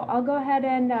 So I'll go ahead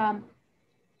and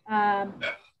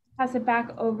pass it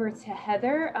back over to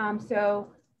Heather. So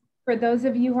for those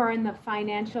of you who are in the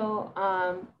financial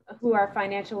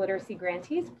literacy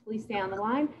grantees, please stay on the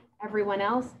line. Everyone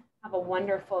else, have a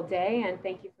wonderful day and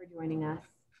thank you for joining us.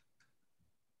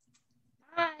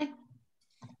 Bye.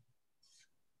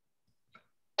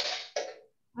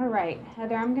 All right,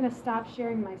 Heather, I'm gonna stop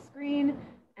sharing my screen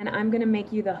and I'm gonna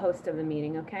make you the host of the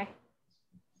meeting, okay?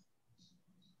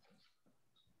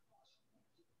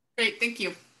 Great, thank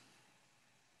you.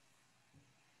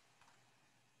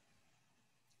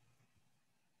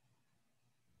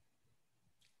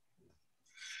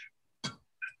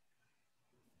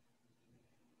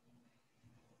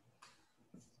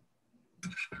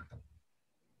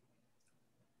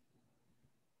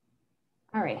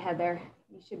 All right, Heather,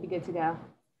 you should be good to go.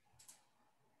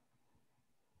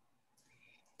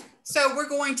 So we're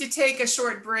going to take a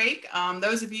short break.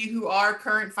 Those of you who are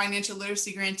current financial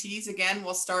literacy grantees, again,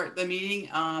 we'll start the meeting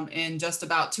in just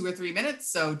about 2 or 3 minutes.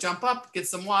 So jump up, get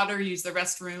some water, use the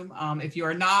restroom. If you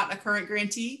are not a current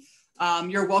grantee,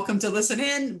 you're welcome to listen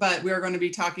in, but we are going to be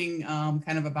talking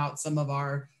kind of about some of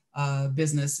our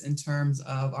business in terms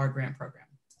of our grant program.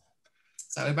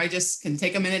 So everybody just can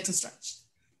take a minute to stretch.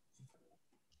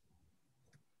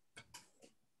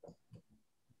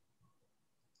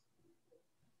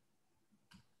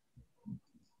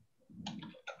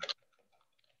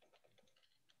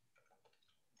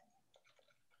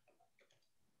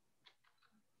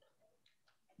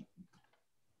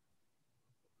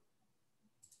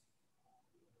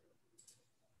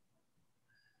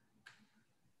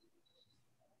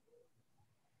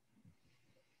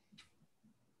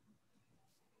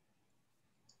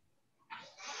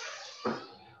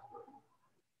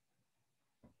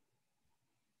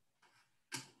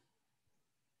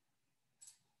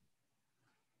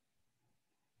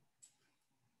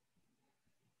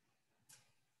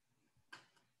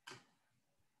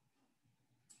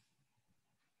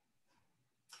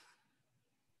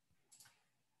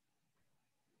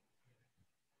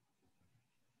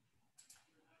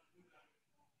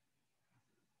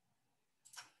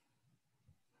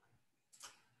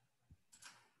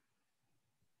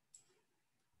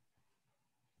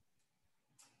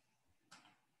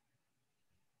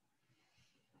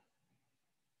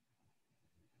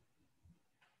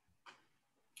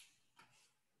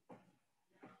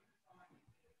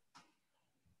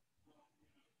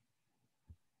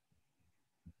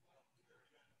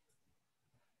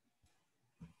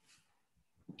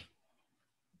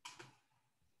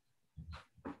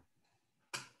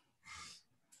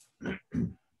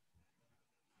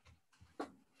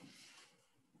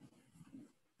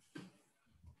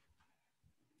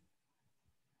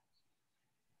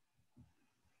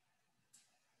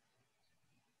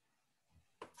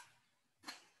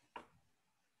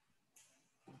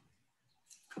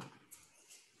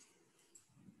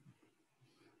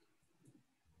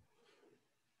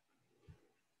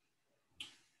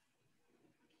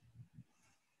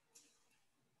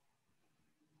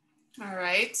 All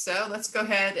right, so let's go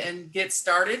ahead and get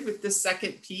started with this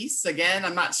second piece. Again,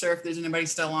 I'm not sure if there's anybody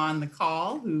still on the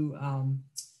call who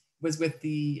was with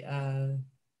the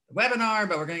webinar,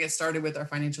 but we're going to get started with our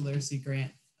financial literacy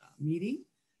grant meeting.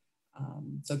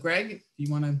 So Greg, if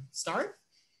you want to start?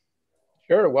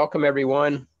 Sure, welcome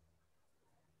everyone.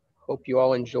 Hope you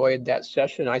all enjoyed that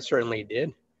session. I certainly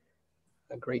did.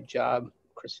 A great job,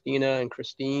 Cristina and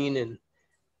Christine, and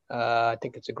I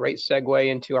think it's a great segue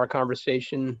into our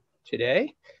conversation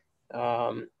today.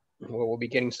 We'll be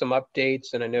getting some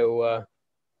updates, and I know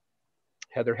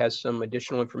Heather has some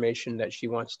additional information that she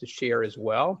wants to share as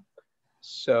well.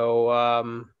 So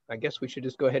I guess we should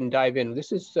just go ahead and dive in.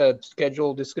 This is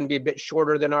scheduled, this is going to be a bit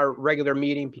shorter than our regular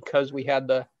meeting because we had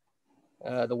the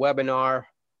webinar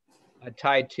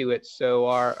tied to it.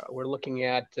 So we're looking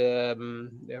at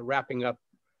wrapping up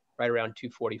right around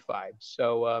 2:45.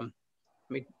 So let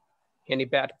me hand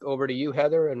it back over to you,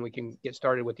 Heather, and we can get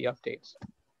started with the updates.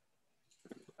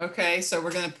 Okay, so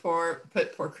we're gonna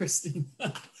put poor Christine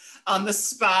on the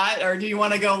spot, or do you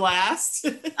want to go last?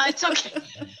 It's okay.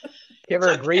 Give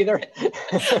her a breather.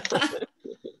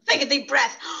 Take a deep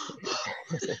breath.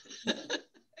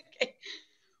 Okay.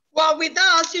 Well, with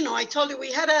us, you know, I told you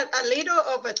we had a little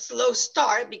of a slow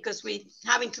start because we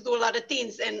having to do a lot of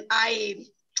things, and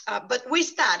but we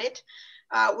started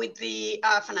with the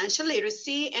financial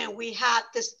literacy, and we had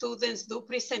the students do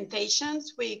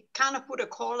presentations. We kind of put a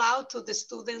call out to the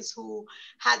students who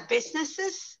had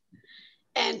businesses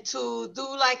and to do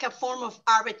like a form of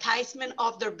advertisement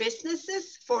of their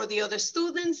businesses for the other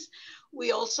students.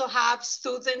 We also have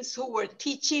students who were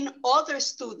teaching other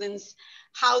students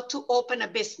how to open a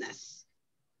business,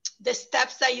 the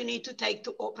steps that you need to take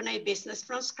to open a business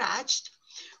from scratch.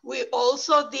 We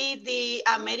also did the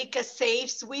America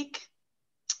Saves Week.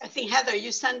 I think, Heather,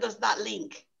 you sent us that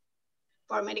link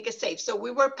for America Saves. So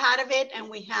we were part of it, and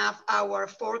we have our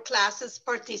 4 classes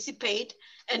participate,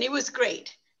 and it was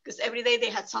great because every day they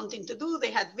had something to do.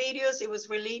 They had videos. It was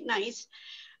really nice.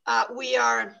 We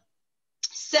are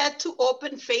set to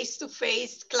open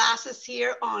face-to-face classes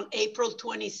here on April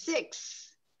 26th.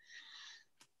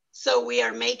 So we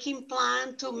are making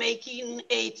plan to making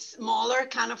a smaller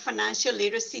kind of financial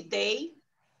literacy day,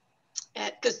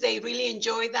 because they really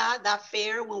enjoyed that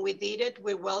fair when we did it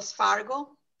with Wells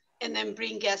Fargo, and then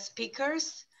bring guest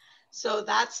speakers. So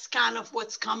that's kind of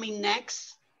what's coming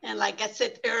next. And like I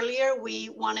said earlier, we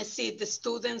want to see the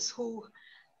students who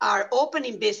are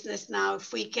opening business now,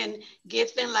 if we can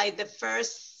give them like the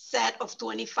first set of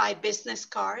 25 business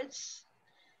cards.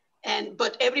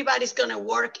 But everybody's going to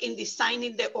work in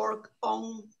designing their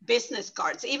own business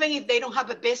cards. Even if they don't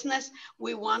have a business,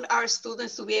 we want our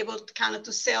students to be able to kind of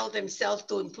to sell themselves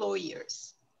to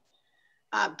employers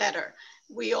better.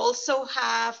 We also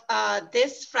have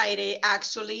this Friday,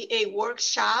 actually, a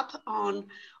workshop on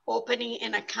opening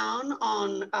an account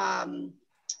on,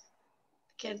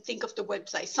 can't think of the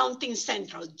website, something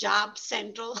central, Job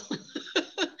Central.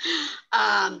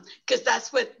 Because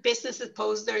that's what businesses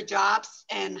post their jobs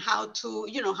and how to,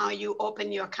 you know, how you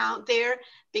open your account there.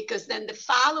 Because then the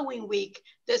following week,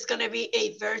 there's going to be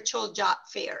a virtual job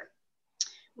fair.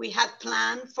 We had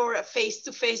planned for a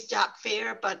face-to-face job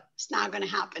fair, but it's not going to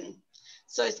happen.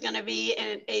 So it's going to be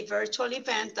a virtual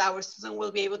event. Our students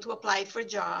will be able to apply for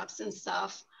jobs and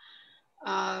stuff.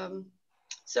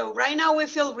 So right now we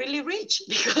feel really rich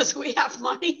because we have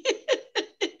money.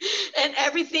 And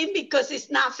everything, because it's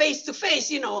not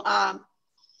face-to-face, you know.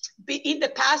 In the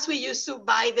past, we used to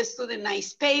buy the student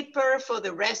nice paper for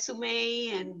the resume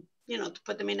and, you know, to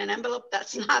put them in an envelope.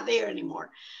 That's not there anymore.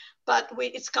 But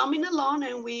it's coming along,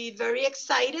 and we're very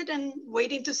excited and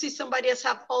waiting to see somebody else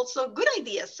have also good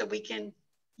ideas so we can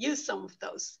use some of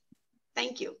those.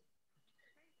 Thank you.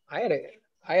 I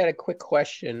had a quick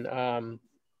question,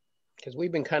 because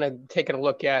we've been kind of taking a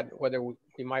look at whether we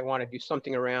might want to do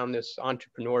something around this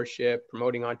entrepreneurship,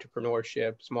 promoting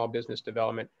entrepreneurship, small business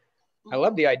development. I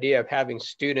love the idea of having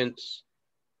students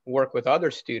work with other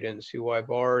students who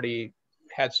have already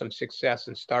had some success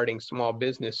in starting small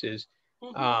businesses.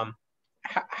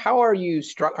 How are you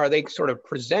are they sort of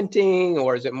presenting,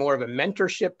 or is it more of a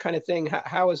mentorship kind of thing?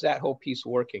 How is that whole piece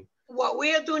working? What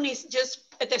we are doing is just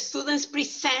the students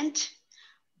present.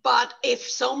 But if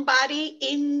somebody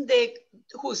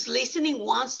who's listening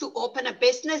wants to open a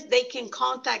business, they can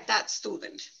contact that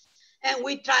student. And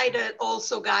we try to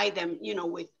also guide them, you know,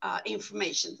 with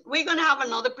information. We're going to have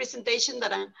another presentation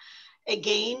that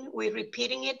again, we're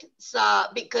repeating it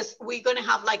because we're going to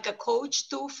have like a coach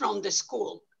too from the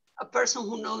school, a person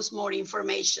who knows more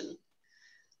information.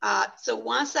 So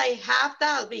once I have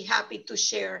that, I'll be happy to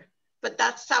share. But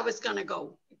that's how it's going to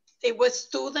go. It was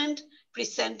student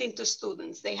presenting to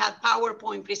students. They had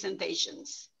PowerPoint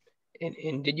presentations.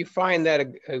 And did you find that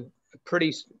a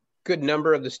pretty good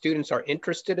number of the students are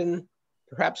interested in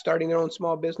perhaps starting their own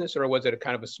small business, or was it a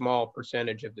kind of a small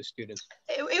percentage of the students?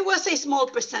 It was a small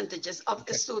percentages of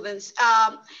the students.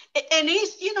 And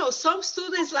it's, you know, some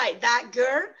students like that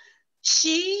girl,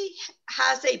 she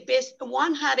has a business,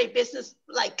 one had a business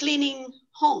like cleaning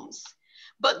homes,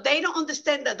 but they don't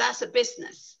understand that that's a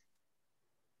business.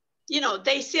 You know,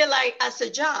 they see it like as a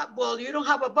job. Well, you don't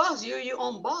have a boss, you're your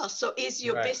own boss, so it's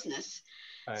your business.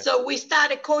 Right. So we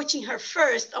started coaching her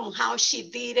first on how she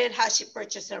did it, how she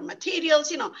purchased her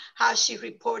materials, you know, how she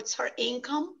reports her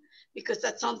income, because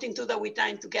that's something too that we're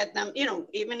trying to get them, you know,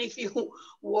 even if you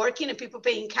working and people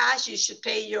paying cash, you should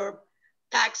pay your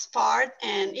tax part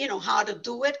and, you know, how to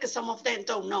do it, because some of them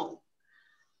don't know.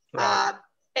 Right.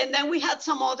 And then we had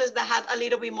some others that had a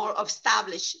little bit more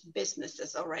established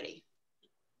businesses already.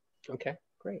 Okay,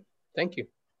 great. Thank you.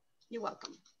 You're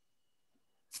welcome.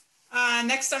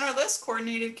 Next on our list,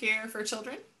 coordinated care for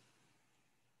children.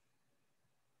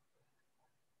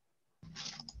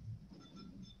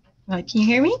 Can you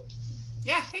hear me?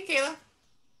 Yeah, hey Kayla.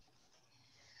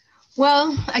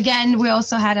 Well, again, we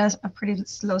also had a pretty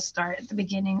slow start at the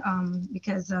beginning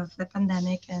because of the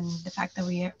pandemic and the fact that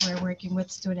we're working with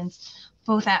students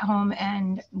both at home,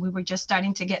 and we were just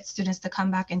starting to get students to come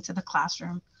back into the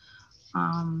classroom.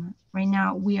 Right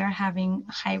now, we are having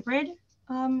hybrid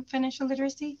financial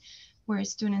literacy, where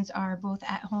students are both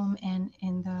at home and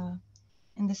in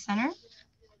the center.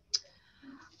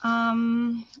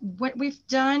 What we've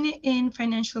done in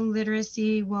financial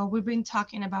literacy, well, we've been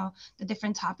talking about the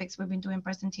different topics. We've been doing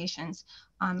presentations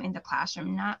in the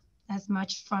classroom, not as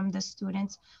much from the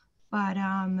students, but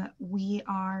we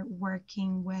are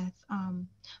working with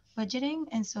budgeting.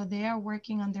 And so they are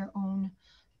working on their own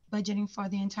budgeting for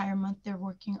the entire month. They're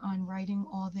working on writing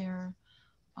all their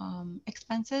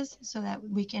expenses so that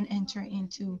we can enter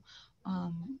into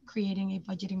creating a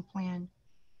budgeting plan.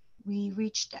 We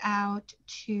reached out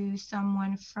to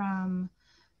someone from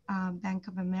Bank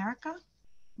of America.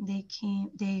 They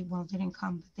didn't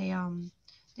come, but they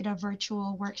did a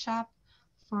virtual workshop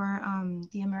for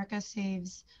the America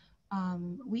Saves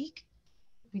week.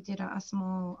 We did a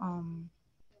small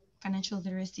financial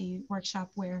literacy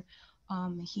workshop where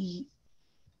he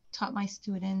taught my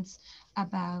students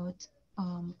about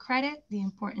credit, the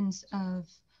importance of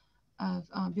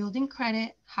building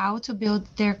credit, how to build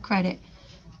their credit,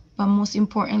 but most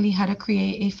importantly, how to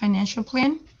create a financial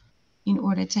plan in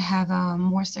order to have a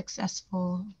more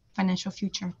successful financial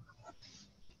future.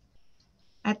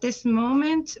 At this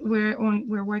moment,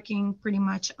 we're working pretty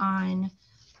much on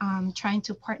trying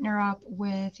to partner up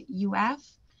with UF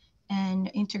and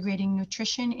integrating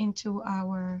nutrition into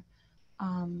our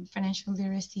financial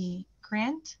literacy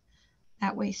grant.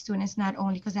 That way students not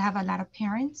only, because I have a lot of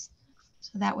parents,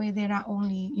 so that way they're not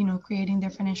only, creating their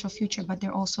financial future, but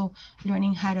they're also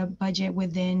learning how to budget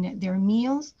within their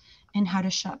meals and how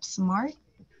to shop smart.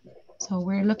 So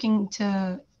we're looking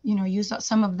to, use up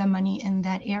some of the money in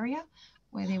that area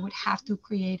where they would have to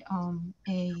create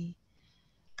a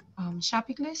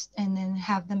shopping list and then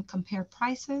have them compare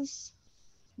prices.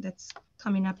 That's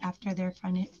coming up after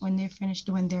when they're finished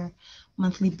doing their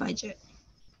monthly budget.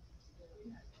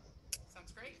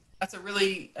 Sounds great. That's a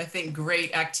really, I think,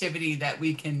 great activity that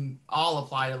we can all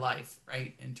apply to life,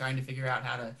 right? And trying to figure out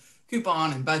how to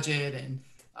coupon and budget and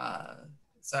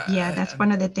yeah, that's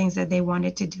one of the things that they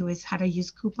wanted to do is how to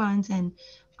use coupons and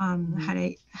how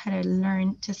to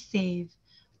learn to save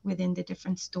within the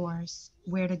different stores,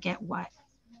 where to get what,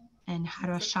 and how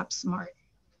to shop smart.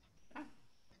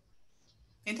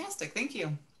 Fantastic, thank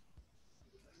you.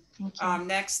 Thank you.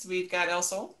 Next, we've got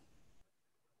ESOL.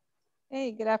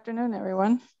 Hey, good afternoon,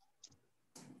 everyone.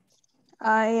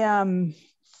 I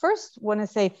first want to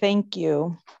say thank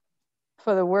you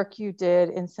for the work you did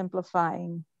in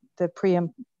simplifying the pre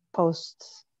and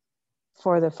post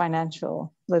for the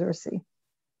financial literacy.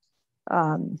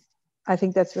 I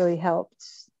think that's really helped.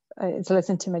 It's less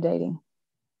intimidating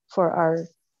for our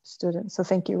students. So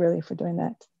thank you really for doing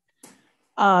that.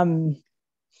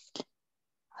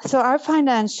 So our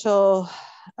financial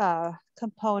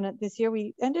component this year,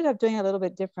 we ended up doing a little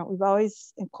bit different. We've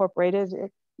always incorporated,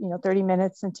 30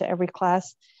 minutes into every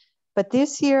class. But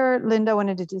this year, Linda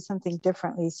wanted to do something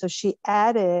differently. So she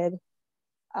added,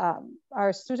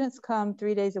 our students come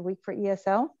 3 days a week for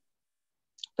ESL.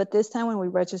 But this time when we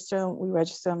register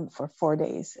them for 4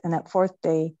 days. And that fourth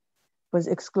day was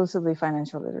exclusively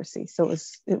financial literacy. So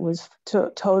it was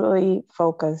totally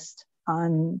focused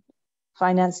on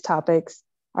finance topics.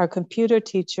 Our computer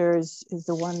teachers is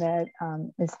the one that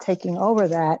is taking over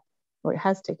that, or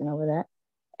has taken over that,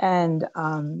 and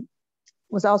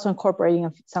was also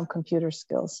incorporating some computer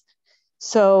skills.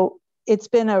 So it's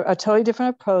been a totally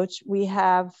different approach. We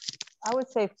have, I would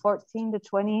say, 14 to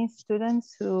 20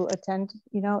 students who attend,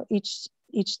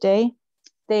 each day.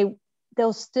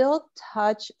 They'll still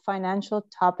touch financial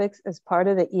topics as part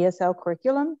of the ESL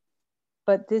curriculum,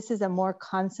 but this is a more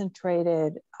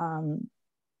concentrated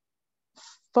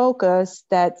focus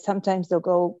that sometimes they'll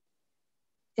go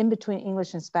in between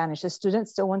English and Spanish. The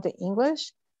students still want the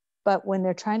English, but when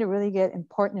they're trying to really get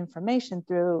important information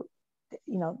through,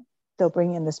 they'll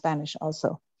bring in the Spanish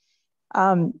also.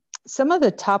 Some of the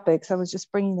topics, I was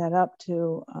just bringing that up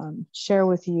to share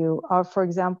with you, are, for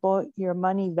example, your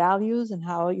money values and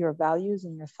how your values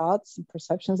and your thoughts and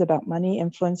perceptions about money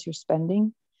influence your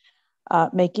spending.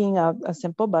 Making a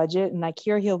simple budget, and like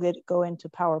here he'll go into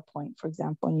PowerPoint, for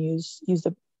example, and use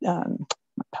the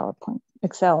PowerPoint,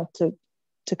 Excel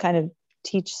to kind of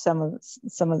teach some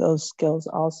of those skills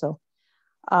also.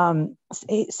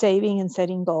 Saving and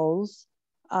setting goals.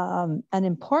 An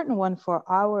important one for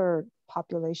our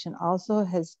population also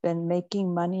has been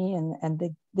making money and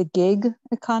the gig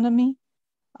economy.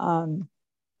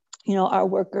 Our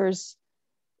workers,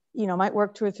 might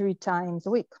work 2 or 3 times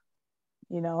a week,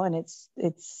 and it's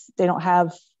they don't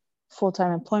have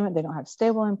full-time employment, they don't have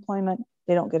stable employment,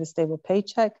 they don't get a stable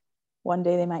paycheck. One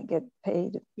day they might get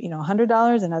paid,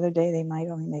 $100, another day they might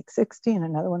only make 60, and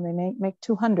another one they may make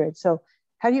 200. So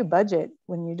how do you budget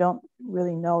when you don't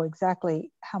really know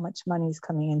exactly how much money is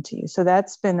coming into you? So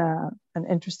that's been an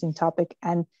interesting topic,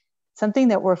 and something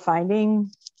that we're finding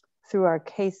through our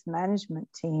case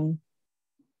management team.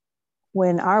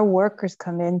 When our workers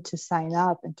come in to sign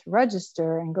up and to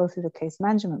register and go through the case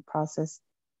management process,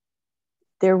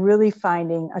 they're really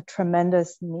finding a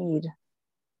tremendous need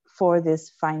for this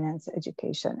finance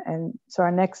education. And so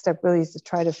our next step really is to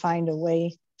try to find a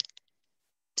way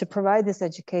to provide this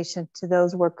education to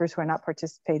those workers who are not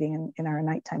participating in our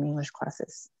nighttime English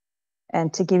classes.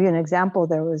 And to give you an example,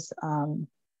 there was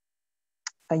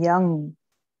a young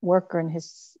worker in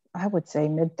his, I would say,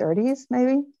 mid-30s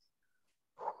maybe,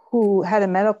 who had a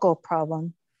medical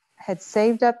problem, had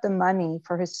saved up the money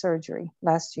for his surgery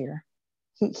last year.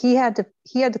 He had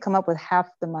to come up with half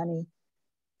the money.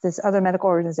 This other medical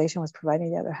organization was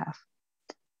providing the other half.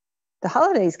 The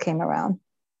holidays came around.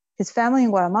 His family in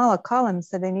Guatemala called him and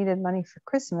said they needed money for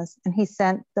Christmas, and he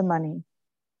sent the money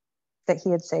that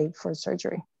he had saved for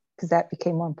surgery because that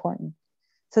became more important.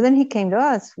 So then he came to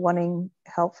us wanting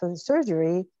help for the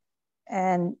surgery,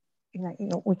 and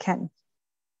we can't,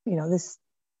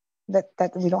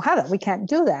 that we don't have that. We can't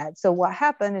do that. So what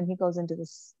happened? And he goes into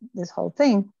this whole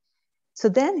thing. So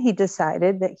then he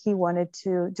decided that he wanted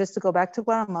to go back to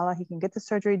Guatemala. He can get the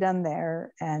surgery done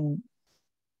there, and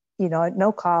at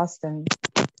no cost. And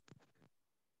did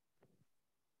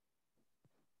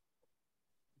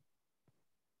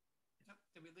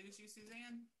we lose you,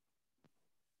 Suzanne?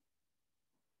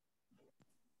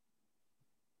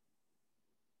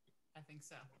 I think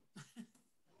so.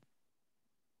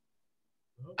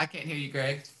 I can't hear you,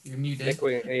 Greg. You're muted.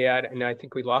 I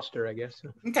think we lost her, I guess.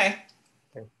 Okay.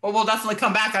 Well, we'll definitely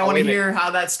come back. I want to hear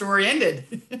how that story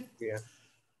ended. Yeah.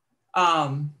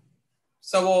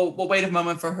 So we'll wait a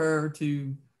moment for her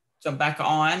to jump back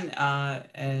on,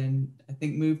 and I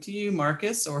think move to you,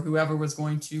 Marcus, or whoever was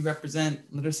going to represent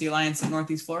Literacy Alliance in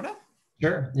Northeast Florida.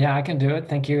 Sure. Yeah, I can do it.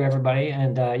 Thank you, everybody.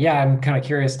 And I'm kind of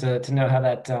curious to know how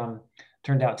that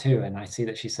turned out too. And I see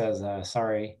that she says,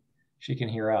 sorry, she can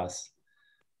hear us.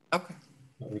 Okay.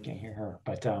 But we can't hear her.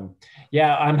 But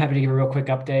I'm happy to give a real quick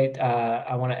update.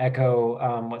 I want to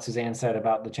echo what Suzanne said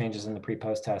about the changes in the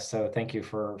pre-post test. So thank you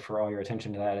for all your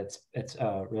attention to that. It's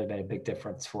really made a big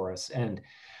difference for us. And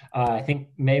I think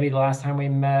maybe the last time we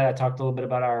met, I talked a little bit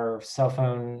about our cell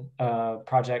phone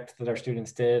project that our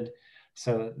students did.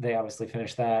 So they obviously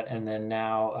finished that. And then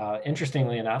now,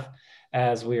 interestingly enough,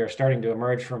 as we are starting to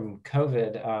emerge from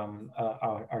COVID,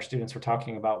 our students were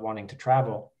talking about wanting to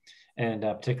travel. And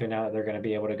particularly now that they're going to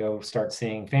be able to go start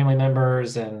seeing family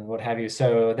members and what have you.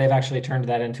 So they've actually turned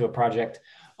that into a project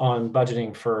on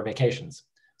budgeting for vacations.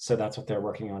 So that's what they're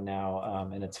working on now.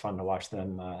 And it's fun to watch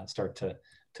them start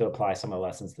to apply some of the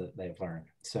lessons that they've learned.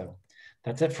 So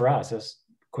that's it for us. Just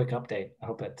a quick update. I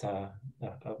hope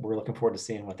we're looking forward to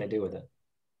seeing what they do with it.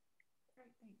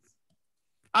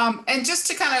 And just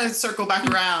to kind of circle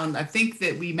back around, I think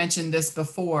that we mentioned this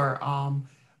before,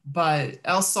 but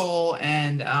ESOL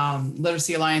and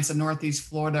Literacy Alliance of Northeast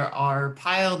Florida are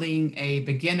piloting a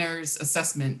beginner's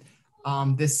assessment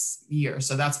this year.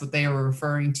 So that's what they are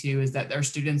referring to, is that their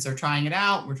students are trying it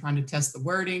out. We're trying to test the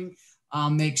wording,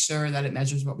 make sure that it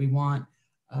measures what we want.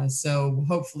 So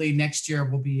hopefully next year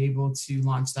we'll be able to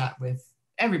launch that with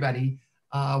everybody.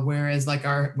 Whereas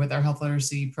with our health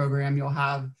literacy program, you'll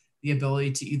have the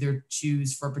ability to either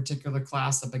choose for a particular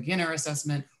class a beginner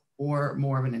assessment or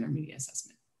more of an intermediate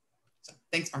assessment. So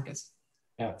thanks, Marcus.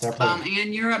 Yeah, it's our pleasure.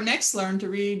 And you're up next, learn to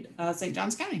read St.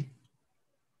 Johns County.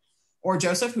 Or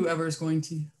Joseph, whoever is going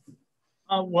to.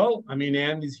 Well, I mean,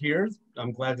 Ann is here.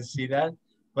 I'm glad to see that.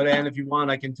 But Ann, if you want,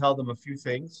 I can tell them a few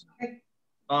things.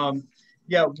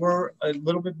 Yeah, we're a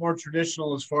little bit more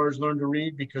traditional as far as learn to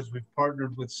read because we've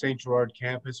partnered with St. Gerard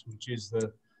campus, which is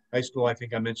the high school I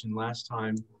think I mentioned last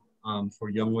time for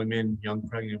young women, young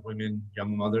pregnant women,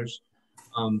 young mothers.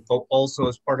 But also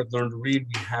as part of Learn to Read,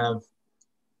 we have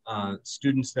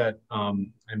students that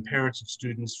and parents of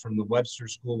students from the Webster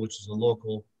School, which is a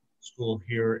local school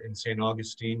here in St.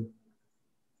 Augustine,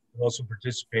 who also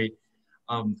participate.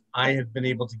 I have been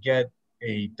able to get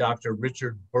a Dr.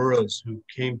 Richard Burrows, who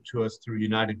came to us through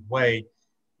United Way.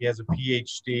 He has a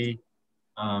PhD,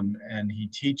 and he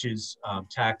teaches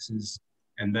taxes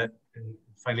and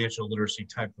financial literacy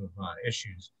type of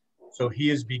issues. So he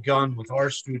has begun with our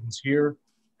students here,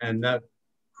 and that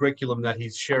curriculum that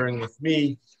he's sharing with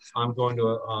me, I'm going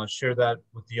to share that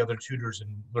with the other tutors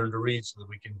and Learn to Read so that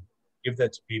we can give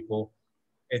that to people.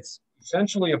 It's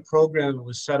essentially a program that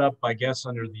was set up, I guess,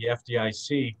 under the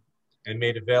FDIC and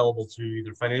made available to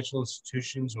either financial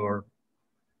institutions or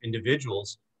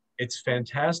individuals. It's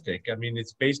fantastic. I mean,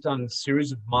 it's based on a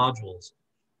series of modules.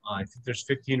 I think there's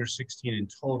 15 or 16 in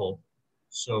total.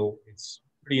 So it's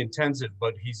pretty intensive,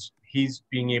 but he's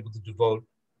being able to devote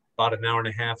about an hour and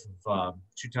a half of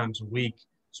 2 times a week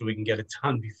so we can get it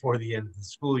done before the end of the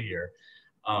school year.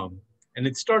 And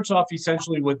it starts off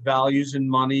essentially with values and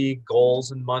money,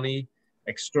 goals and money,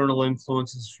 external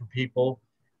influences for people.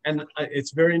 And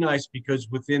it's very nice because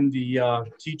within the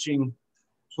teaching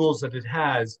tools that it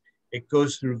has, it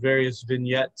goes through various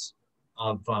vignettes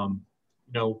of,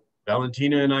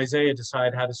 Valentina and Isaiah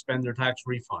decide how to spend their tax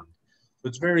refund. So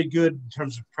it's very good in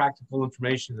terms of practical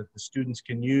information that the students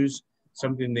can use,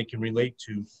 something they can relate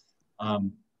to.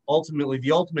 Ultimately,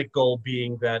 the ultimate goal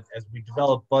being that as we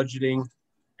develop budgeting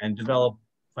and develop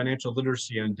financial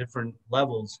literacy on different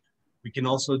levels, we can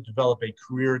also develop a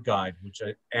career guide, which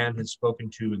Anne has spoken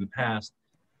to in the past.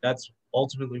 That's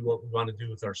ultimately what we want to do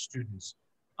with our students,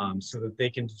 so that they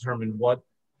can determine what,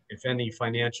 if any,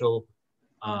 financial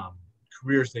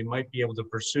careers they might be able to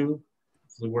pursue.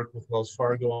 So we work with Wells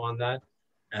Fargo on that.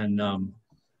 And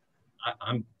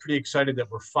I'm pretty excited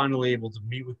that we're finally able to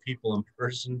meet with people in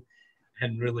person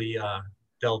and really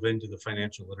delve into the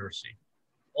financial literacy.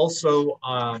 Also,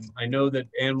 I know that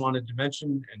Anne wanted to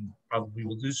mention, and probably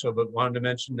will do so, but wanted to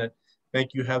mention that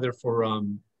thank you, Heather, for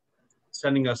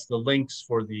sending us the links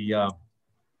for the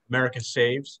America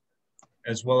Saves,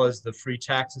 as well as the free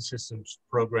tax assistance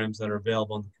programs that are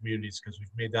available in the communities, because we've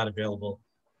made that available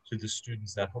to the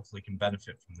students that hopefully can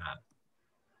benefit from that.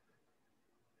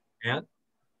 Anne?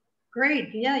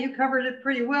 Great, yeah, you covered it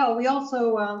pretty well. We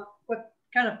also, what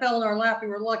kind of fell in our lap, we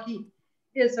were lucky,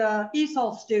 is a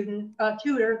ESOL student, a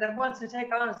tutor that wants to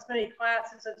take on as many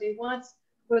classes as he wants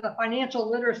with a financial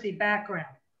literacy background.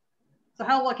 So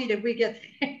how lucky did we get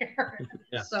there?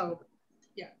 Yeah. So,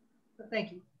 yeah, so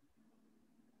thank you.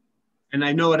 And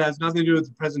I know it has nothing to do with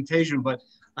the presentation, but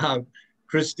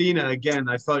Cristina, again,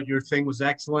 I thought your thing was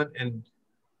excellent, and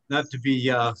not to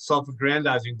be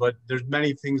self-aggrandizing, but there's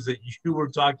many things that you were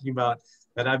talking about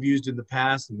that I've used in the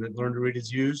past and that Learn to Read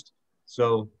has used.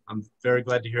 So I'm very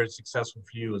glad to hear it's successful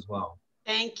for you as well.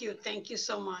 Thank you. Thank you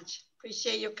so much.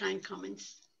 Appreciate your kind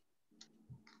comments.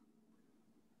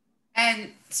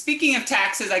 And speaking of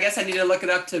taxes, I guess I need to look it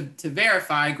up to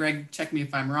verify. Greg, check me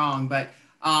if I'm wrong, but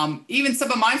even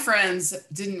some of my friends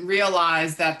didn't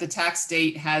realize that the tax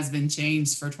date has been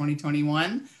changed for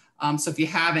 2021. So if you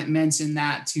haven't mentioned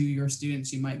that to your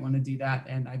students, you might want to do that.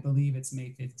 And I believe it's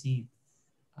May 15th.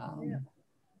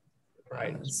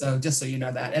 Right. So just so you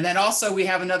know that. And then also we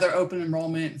have another open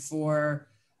enrollment for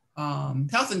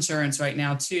health insurance right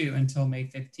now too, until May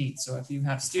 15th. So if you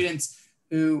have students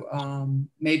who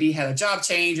maybe had a job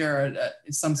change or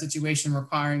some situation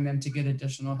requiring them to get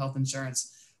additional health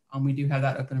insurance, we do have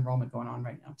that open enrollment going on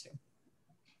right now too.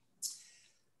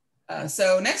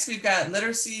 So next we've got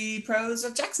Literacy Pros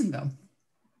of Jacksonville.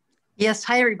 Yes,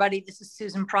 hi everybody, this is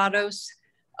Susan Prados.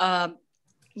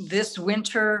 This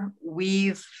winter,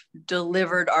 we've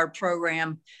delivered our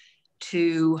program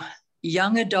to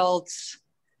young adults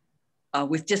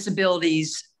with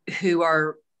disabilities who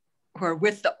are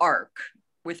with the ARC,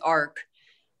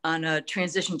 on a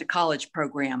transition to college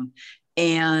program.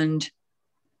 And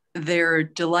they're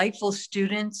delightful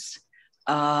students,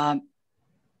 although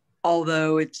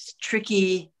it's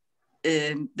tricky.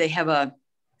 They have a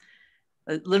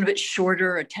little bit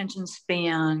shorter attention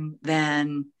span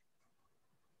than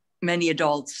many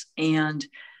adults. And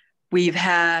we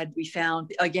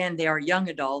found, again, they are young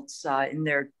adults in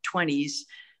their 20s.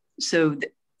 So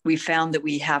we found that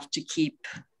we have to keep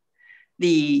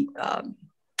the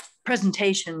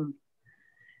presentation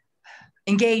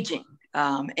engaging.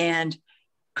 And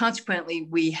consequently,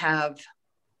 we have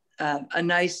a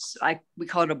nice, we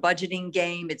call it a budgeting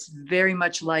game. It's very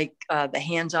much like the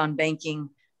hands-on banking,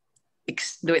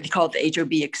 they call it the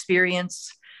HOB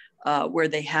experience, where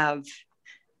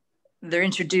they're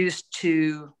introduced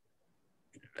to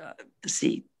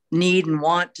need and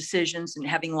want decisions and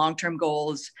having long-term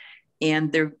goals.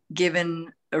 And they're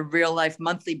given a real life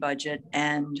monthly budget,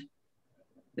 and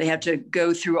they have to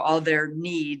go through all their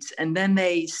needs. And then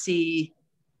they see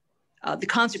the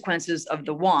consequences of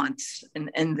the wants,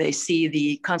 and they see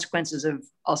the consequences of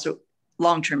also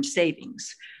long-term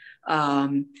savings.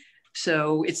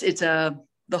 So it's the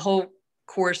whole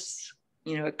course,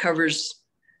 you know, it covers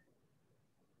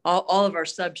all of our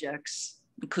subjects,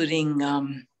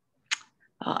 including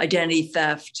identity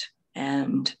theft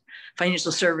and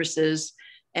financial services.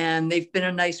 And they've been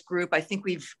a nice group. I think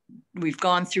we've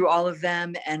gone through all of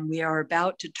them, and we are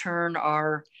about to turn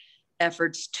our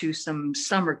efforts to some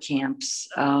summer camps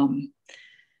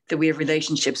that we have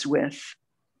relationships with.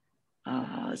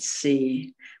 Let's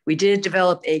see. We did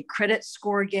develop a credit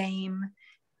score game,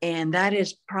 and that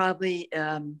is probably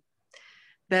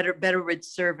better would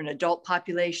serve an adult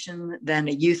population than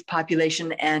a youth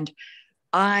population. And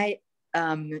I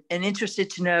am interested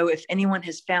to know if anyone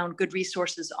has found good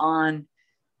resources on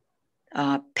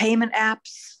payment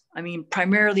apps. I mean,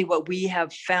 primarily what we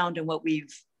have found and what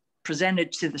we've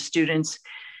presented to the students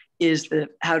is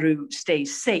how to stay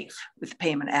safe with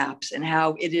payment apps, and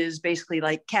how it is basically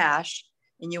like cash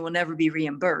and you will never be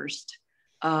reimbursed.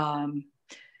 And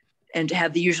to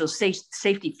have the usual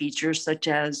safety features such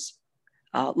as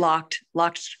locked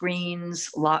screens,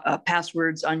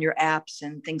 passwords on your apps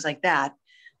and things like that.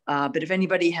 But if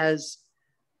anybody has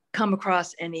come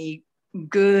across any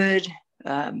good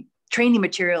training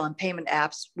material on payment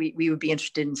apps, we would be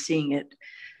interested in seeing it.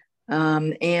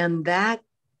 And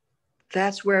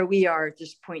that's where we are at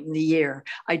this point in the year.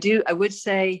 I would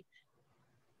say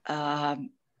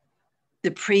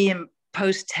the pre and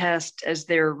post test as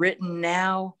they're written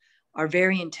now are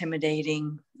very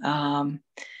intimidating, or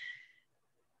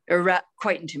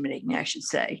quite intimidating, I should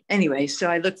say. Anyway, so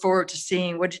I look forward to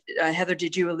seeing what, Heather,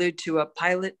 did you allude to a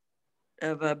pilot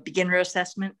of a beginner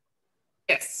assessment?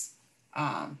 Yes,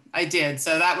 I did.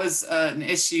 So that was an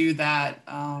issue that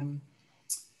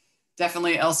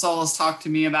definitely ESOL has talked to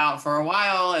me about for a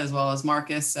while, as well as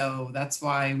Marcus. So that's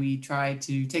why we tried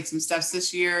to take some steps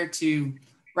this year to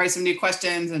write some new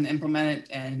questions and implement it.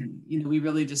 And, you know, we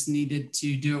really just needed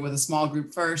to do it with a small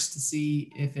group first to see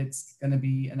if it's going to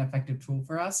be an effective tool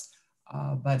for us.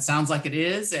 But it sounds like it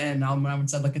is. And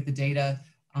once I look at the data,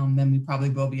 then we probably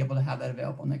will be able to have that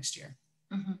available next year.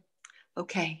 Mm-hmm.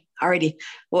 Okay. Alrighty.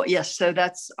 Well, yes. So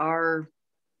that's our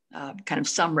kind of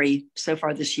summary so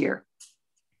far this year.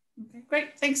 Okay,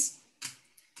 great, thanks.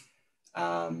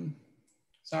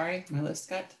 Sorry, my list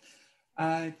got.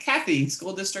 Kathy,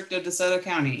 School District of DeSoto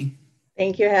County.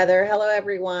 Thank you, Heather. Hello,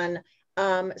 everyone.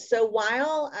 So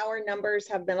while our numbers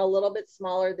have been a little bit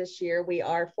smaller this year, we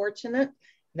are fortunate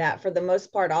that for the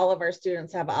most part, all of our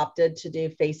students have opted to do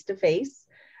face-to-face.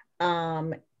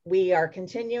 We are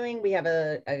continuing. We have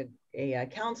a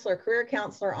counselor, career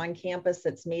counselor on campus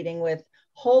that's meeting with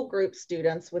whole group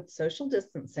students with social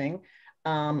distancing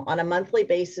on a monthly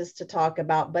basis to talk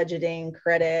about budgeting,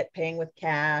 credit, paying with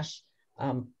cash,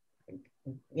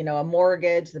 you know, a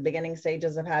mortgage, the beginning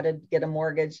stages of how to get a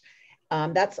mortgage.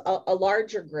 That's a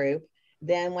larger group.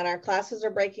 Then when our classes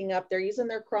are breaking up, they're using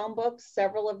their Chromebooks,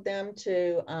 several of them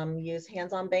to use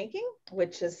hands-on banking,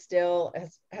 which is still,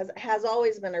 has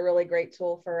always been a really great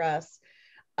tool for us.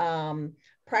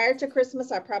 Prior to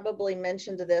Christmas, I probably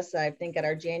mentioned this, I think at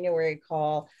our January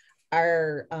call,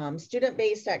 our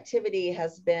student-based activity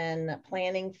has been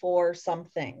planning for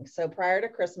something. So prior to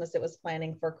Christmas, it was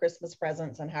planning for Christmas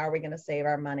presents and how are we going to save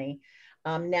our money.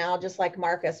 Now, just like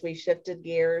Marcus, we shifted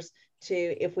gears to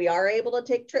if we are able to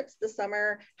take trips this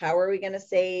summer, how are we going to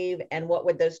save and what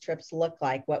would those trips look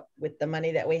like? What with the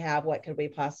money that we have, what could we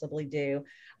possibly do?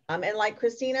 And like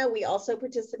Cristina, we also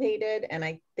participated, and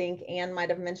I think Anne might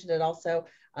have mentioned it also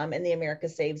in the America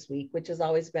Saves Week, which has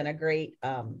always been a great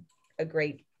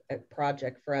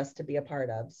project for us to be a part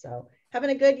of. So having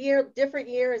a good year, different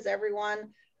year as everyone,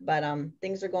 but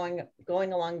things are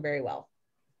going along very well.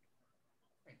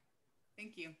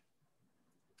 Thank you.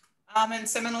 And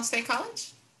Seminole State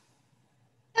College?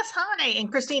 Yes, hi, and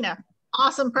Cristina,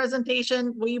 awesome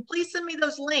presentation. Will you please send me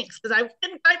those links? Because I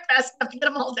didn't quite fast enough to get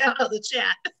them all down out of the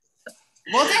chat.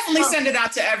 We'll definitely send it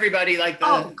out to everybody. Like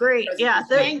oh, great. Yeah,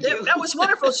 that was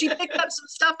wonderful. She picked up some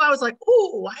stuff. I was like,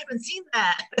 oh, I haven't seen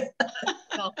that.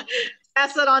 So,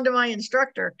 pass that on to my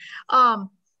instructor.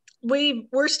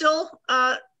 We're still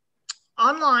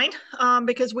online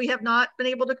because we have not been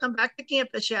able to come back to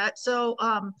campus yet. So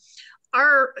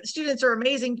our students are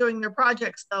amazing doing their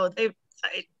projects, though.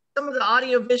 Some of the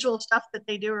audio visual stuff that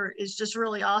they do is just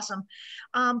really awesome.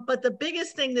 But the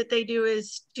biggest thing that they do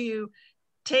is to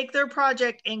take their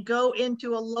project and go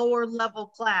into a lower level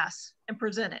class and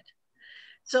present it.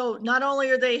 So not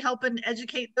only are they helping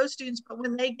educate those students, but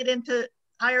when they get into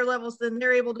higher levels, then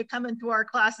they're able to come into our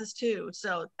classes too.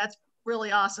 So that's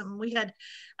really awesome. We had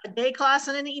a day class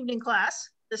and an evening class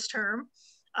this term.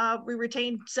 We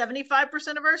retained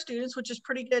 75% of our students, which is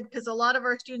pretty good because a lot of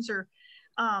our students are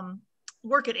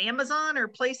work at Amazon or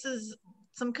places,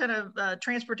 some kind of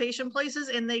transportation places,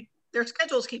 and their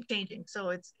schedules keep changing. So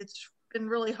it's been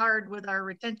really hard with our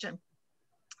retention.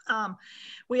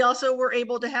 We also were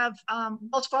able to have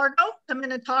Wells Fargo come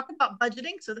in and talk about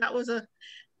budgeting. So that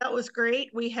was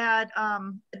great. We had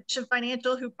Addition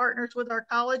Financial, who partners with our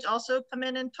college, also come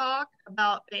in and talk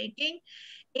about banking.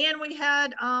 And we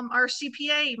had our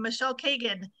CPA, Michelle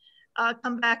Kagan,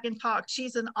 come back and talk.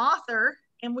 She's an author,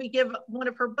 and we give one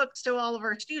of her books to all of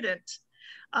our students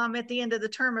at the end of the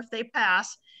term if they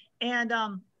pass. And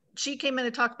she came in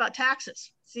and talked about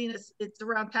taxes. Seeing it's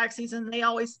around tax season,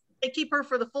 they keep her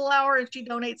for the full hour, and she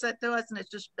donates that to us, and it's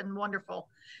just been wonderful.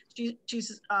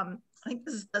 She's I think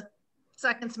this is the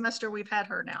second semester we've had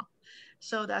her now,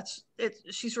 so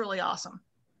she's really awesome.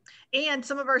 And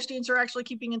some of our students are actually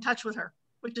keeping in touch with her,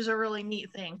 which is a really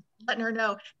neat thing, letting her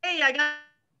know, hey, I got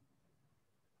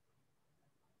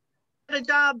a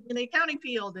job in the accounting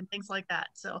field and things like that.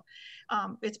 So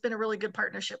it's been a really good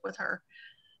partnership with her.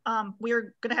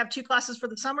 We're going to have 2 classes for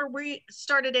the summer. We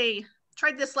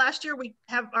tried this last year. We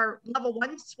have our level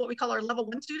 1s, what we call our level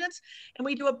 1 students, and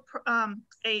we do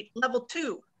a level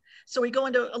 2. So we go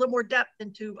into a little more depth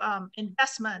into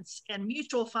investments and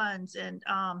mutual funds and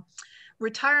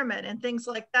retirement and things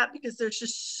like that, because there's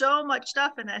just so much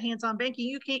stuff in that hands-on banking.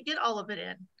 You can't get all of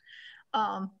it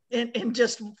in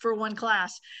just for one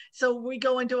class. So we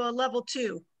go into a level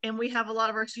 2, and we have a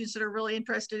lot of our students that are really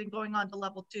interested in going on to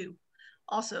level 2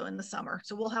 also in the summer.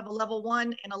 So we'll have a level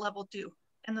 1 and a level 2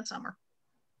 in the summer.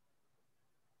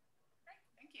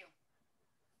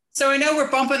 So I know we're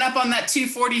bumping up on that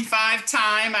 2:45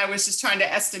 time. I was just trying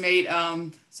to estimate.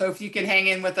 So if you could hang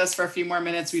in with us for a few more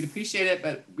minutes, we'd appreciate it,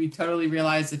 but we totally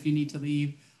realize if you need to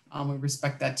leave, we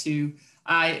respect that too.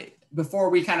 Before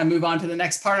we kind of move on to the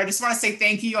next part, I just want to say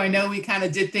thank you. I know we kind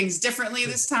of did things differently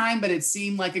this time, but it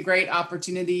seemed like a great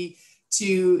opportunity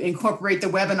to incorporate the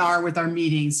webinar with our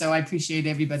meeting. So I appreciate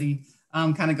everybody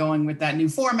kind of going with that new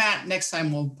format. Next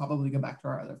time, we'll probably go back to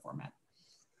our other format.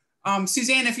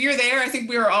 Suzanne, if you're there, I think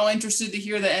we were all interested to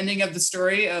hear the ending of the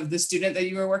story of the student that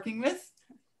you were working with.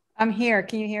 I'm here.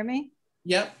 Can you hear me?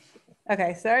 Yep.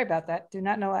 Okay, sorry about that. Do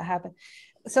not know what happened.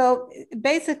 So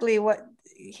basically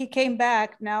he came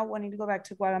back now wanting to go back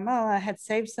to Guatemala, had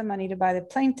saved some money to buy the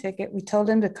plane ticket. We told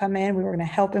him to come in. We were going to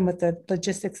help him with the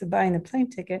logistics of buying the plane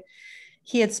ticket.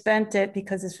 He had spent it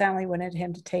because his family wanted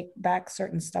him to take back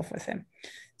certain stuff with him.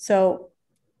 So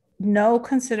no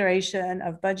consideration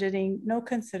of budgeting, no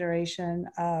consideration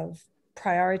of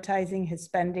prioritizing his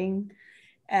spending.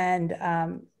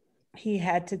 And he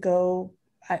had to go,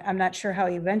 I'm not sure how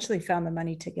he eventually found the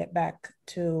money to get back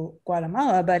to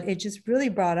Guatemala, but it just really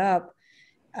brought up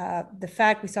the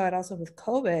fact, we saw it also with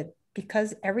COVID,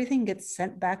 because everything gets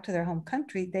sent back to their home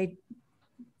country, they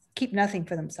keep nothing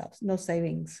for themselves, no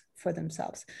savings for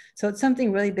themselves. So it's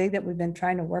something really big that we've been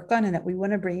trying to work on and that we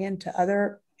want to bring into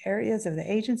other areas of the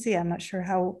agency. I'm not sure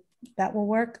how that will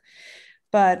work,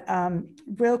 but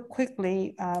real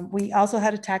quickly, we also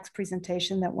had a tax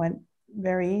presentation that went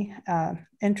very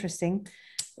interesting,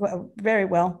 very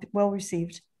well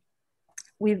received.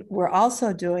 We're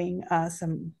also doing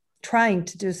trying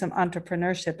to do some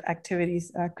entrepreneurship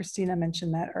activities. Cristina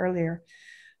mentioned that earlier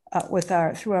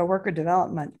through our worker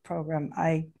development program.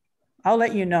 I'll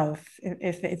let you know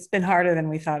if it's been harder than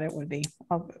we thought it would be.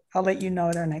 I'll let you know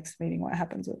at our next meeting what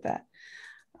happens with that.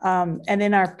 And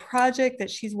then our project that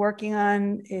she's working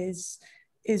on is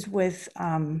with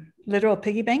literal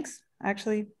piggy banks,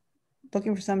 actually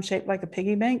looking for some shape like a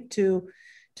piggy bank to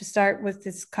start with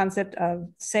this concept of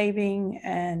saving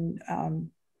and,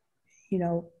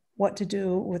 what to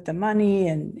do with the money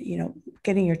and,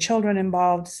 getting your children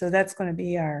involved. So that's going to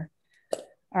be our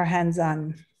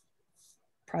hands-on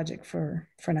project for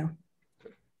now.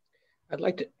 I'd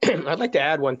like to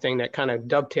add one thing that kind of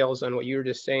dovetails on what you were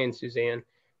just saying, Suzanne,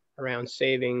 around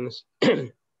savings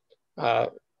and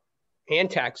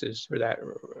taxes for that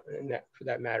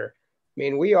matter. I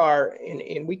mean, we are, and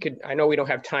I know we don't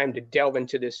have time to delve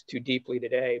into this too deeply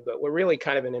today, but we're really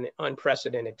kind of in an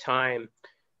unprecedented time.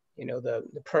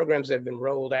 The programs that have been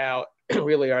rolled out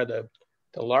really are the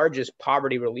largest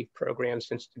poverty relief programs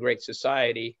since the Great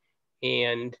Society.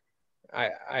 And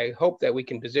I hope that we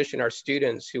can position our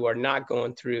students who are not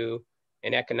going through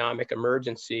an economic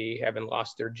emergency, having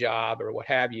lost their job or what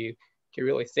have you, to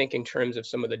really think in terms of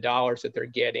some of the dollars that they're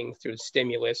getting through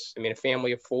stimulus. I mean, a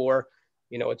family of 4,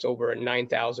 it's over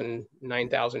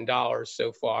 $9,000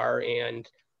 so far. And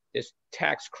this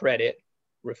tax credit,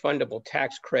 refundable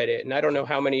tax credit, and I don't know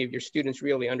how many of your students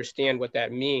really understand what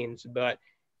that means, but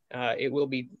it will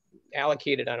be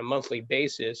allocated on a monthly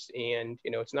basis, and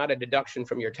it's not a deduction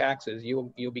from your taxes.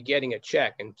 You'll be getting a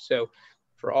check. And so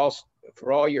for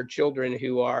all your children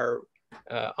who are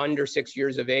under 6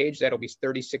 years of age, that'll be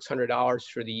 $3,600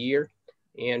 for the year.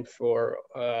 And for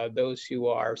those who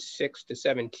are 6 to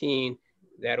 17,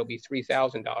 that'll be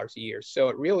 $3,000 a year. So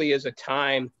it really is a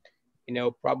time,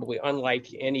 probably unlike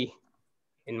any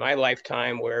in my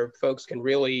lifetime, where folks can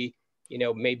really,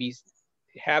 maybe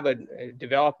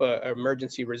develop a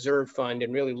emergency reserve fund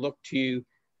and really look to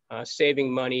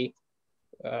saving money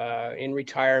in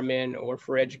retirement or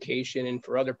for education and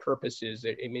for other purposes.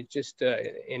 I mean, just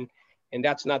and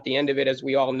that's not the end of it. As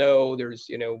we all know, there's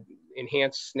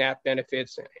enhanced SNAP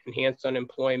benefits, enhanced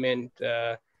unemployment.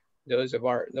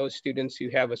 Those students who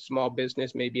have a small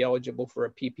business may be eligible for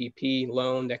a PPP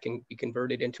loan that can be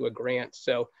converted into a grant.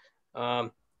 So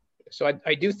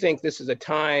I do think this is a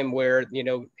time where,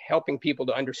 helping people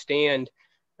to understand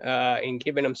and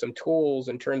giving them some tools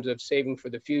in terms of saving for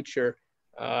the future,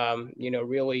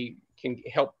 really can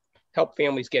help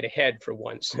families get ahead for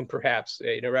once, and perhaps,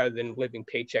 rather than living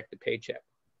paycheck to paycheck.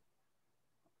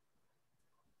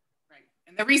 Right.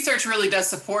 And the research really does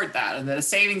support that. The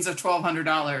savings of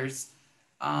 $1,200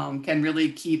 can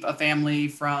really keep a family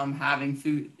from having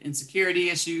food insecurity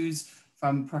issues,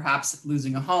 from perhaps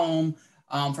losing a home,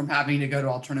 from having to go to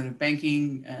alternative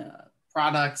banking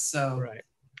products. So right.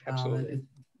 Absolutely.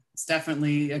 It's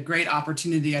definitely a great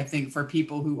opportunity, I think, for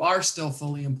people who are still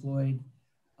fully employed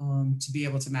to be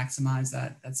able to maximize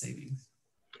that savings.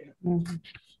 Yeah. Mm-hmm.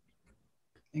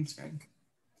 Thanks, Greg.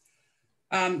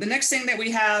 The next thing that we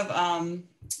have on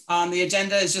the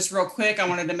agenda is just real quick. I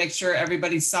wanted to make sure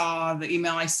everybody saw the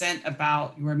email I sent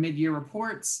about your mid-year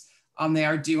reports. They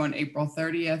are due on April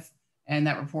 30th. And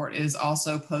that report is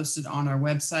also posted on our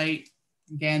website.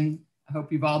 Again, I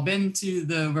hope you've all been to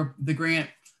the grant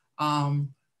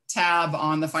tab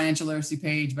on the financial literacy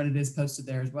page, but it is posted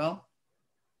there as well.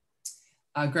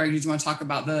 Greg, did you want to talk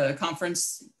about the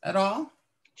conference at all?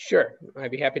 Sure,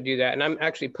 I'd be happy to do that. And I'm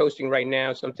actually posting right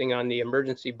now something on the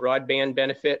emergency broadband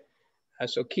benefit.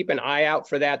 So keep an eye out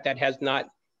for that. That has not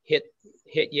hit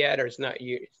yet, or it's not,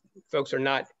 folks are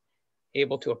not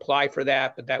able to apply for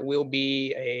that, but that will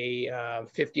be a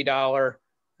 $50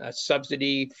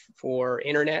 subsidy for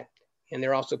internet. And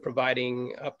they're also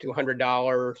providing up to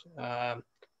 $100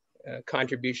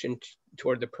 contribution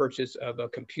toward the purchase of a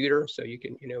computer. So you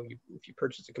can, if you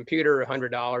purchase a computer,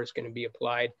 $100 is going to be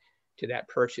applied to that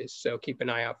purchase. So keep an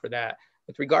eye out for that.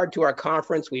 With regard to our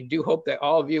conference, we do hope that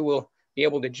all of you will be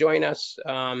able to join us.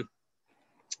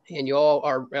 And you all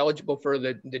are eligible for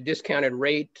the discounted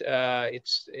rate.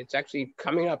 It's actually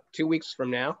coming up 2 weeks from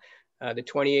now, the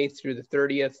 28th through the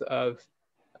 30th of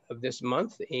this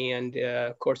month. And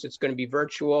of course, it's going to be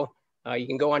virtual. You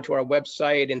can go onto our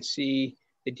website and see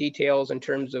the details in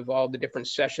terms of all the different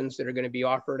sessions that are going to be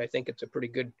offered. I think it's a pretty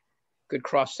good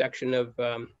cross section of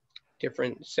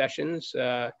different sessions.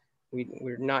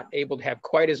 We're not able to have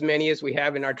quite as many as we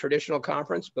have in our traditional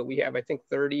conference, but we have, I think,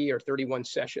 30 or 31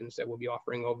 sessions that we'll be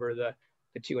offering over the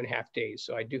 2.5 days.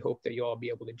 So I do hope that you'll all be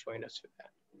able to join us for that.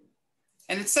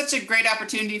 And it's such a great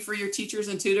opportunity for your teachers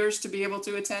and tutors to be able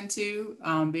to attend to,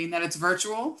 being that it's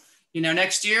virtual.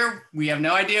 Next year, we have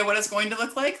no idea what it's going to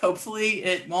look like. Hopefully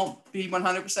it won't be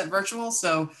 100% virtual.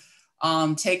 So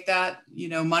take that,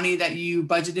 money that you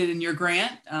budgeted in your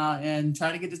grant and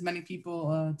try to get as many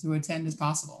people to attend as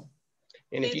possible.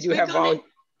 And if you do have volunteers,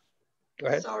 go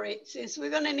ahead. Sorry, since we're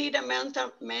gonna need a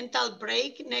mental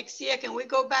break next year, can we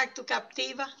go back to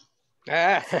Captiva?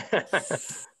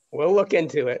 We'll look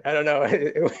into it. I don't know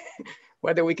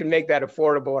whether we can make that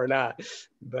affordable or not,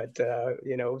 but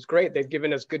it was great. They've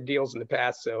given us good deals in the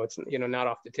past, so it's not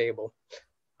off the table.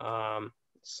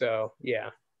 So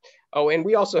yeah. Oh, and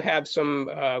we also have some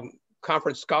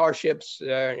conference scholarships,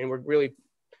 and we're really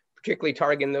particularly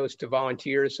targeting those to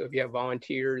volunteers. So if you have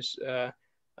volunteers,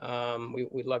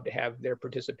 we'd love to have their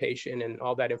participation, and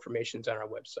all that information is on our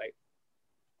website.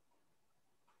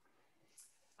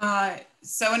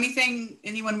 So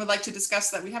anyone would like to discuss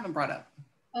that we haven't brought up?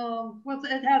 Well,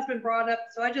 it has been brought up.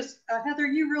 So I just, Heather,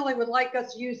 you really would like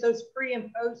us to use those pre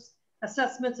and post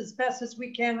assessments as best as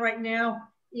we can right now,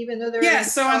 even though they're— Yeah,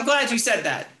 so I'm glad you said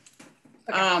that.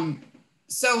 Okay.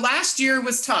 So last year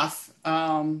was tough,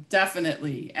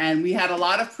 definitely. And we had a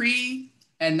lot of pre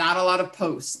and not a lot of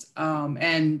post.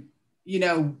 And,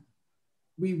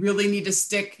 we really need to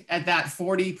stick at that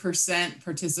 40%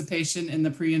 participation in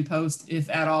the pre and post, if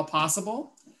at all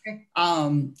possible. Okay.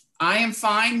 I am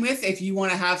fine with, if you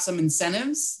want to have some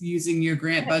incentives using your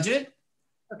grant budget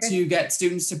to get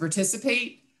students to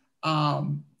participate.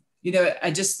 you know,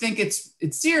 I just think it's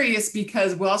serious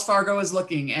because Wells Fargo is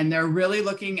looking, and they're really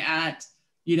looking at,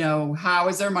 you know, how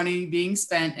is their money being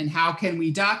spent and how can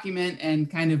we document and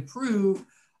kind of prove.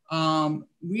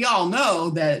 We all know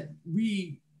that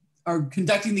we are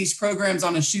conducting these programs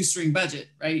on a shoestring budget,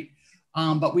 right?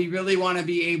 But we really want to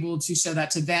be able to show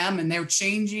that to them, and they're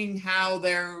changing how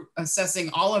they're assessing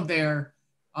all of their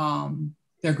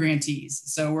grantees.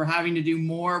 So we're having to do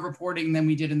more reporting than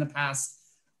we did in the past.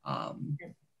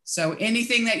 So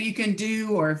anything that you can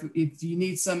do, or if you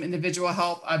need some individual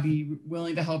help, I'd be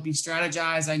willing to help you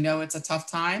strategize. I know it's a tough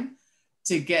time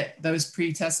to get those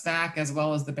pre-tests back as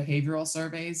well as the behavioral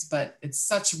surveys, but it's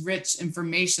such rich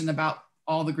information about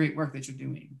all the great work that you're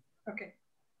doing. Okay.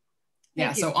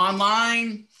 Yeah, so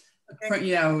online, print,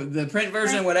 you know, the print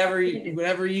version, whatever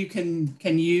you can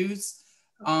use.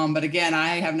 But again,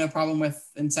 I have no problem with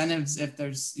incentives if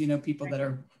there's, you know, people that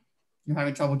you're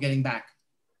having trouble getting back.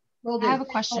 I have a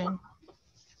question.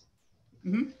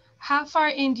 Mm-hmm. How far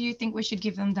in do you think we should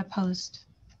give them the post?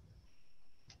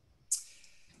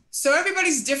 So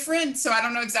everybody's different. So I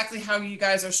don't know exactly how you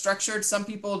guys are structured. Some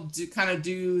people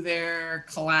do their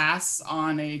class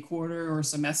on a quarter or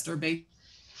semester basis.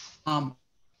 I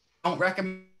don't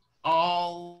recommend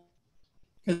all,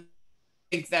 because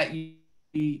I think that you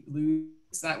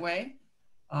lose that way.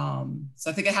 So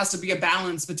I think it has to be a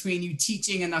balance between you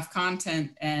teaching enough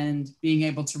content and being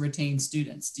able to retain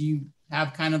students. Do you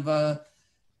have kind of a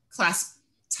class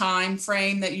time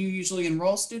frame that you usually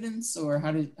enroll students, or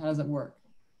how does it work?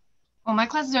 Well, my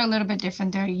classes are a little bit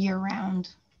different. They're year round,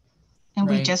 and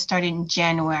we just started in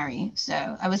January.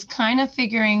 So I was kind of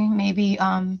figuring maybe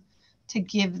to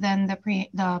give them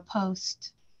the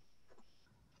post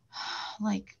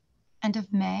like end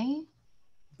of May.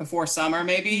 Before summer,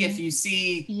 maybe. If you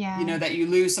see, you know, that you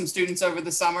lose some students over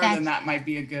the summer, then that might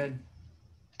be a good.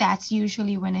 That's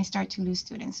usually when I start to lose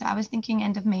students. So I was thinking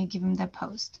end of May, give them the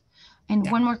post. And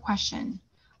one more question.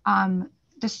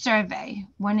 The survey,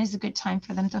 when is a good time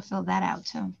for them to fill that out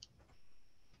too?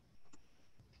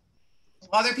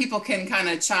 Other people can kind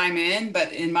of chime in,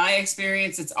 but in my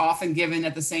experience, it's often given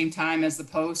at the same time as the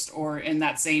post or in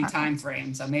that same time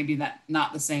frame. So maybe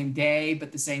not the same day,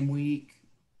 but the same week,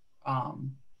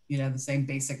 you know, the same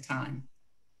basic time.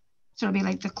 So it'll be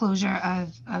like the closure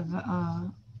of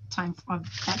time of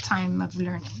that time of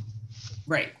learning.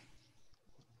 Right.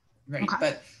 Okay.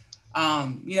 But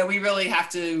you know, we really have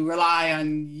to rely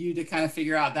on you to kind of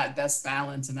figure out that best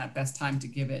balance and that best time to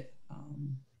give it.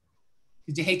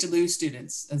 Because you hate to lose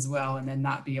students as well and then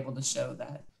not be able to show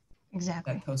that.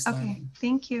 Exactly. That post-learning. Okay,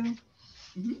 thank you.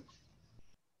 Mm-hmm.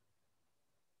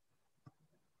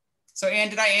 So Anne,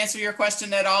 did I answer your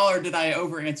question at all, or did I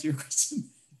over answer your question?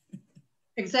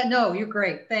 No, you're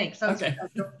great. Thanks. Okay.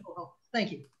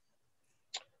 Thank you.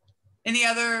 Any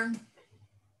other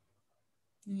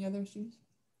issues?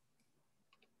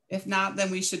 If not, then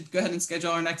we should go ahead and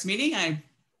schedule our next meeting. I'm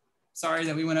sorry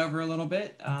that we went over a little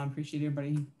bit. Appreciate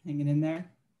everybody hanging in there.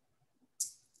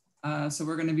 So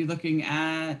we're going to be looking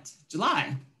at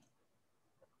July.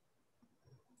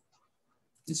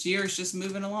 This year is just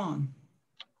moving along.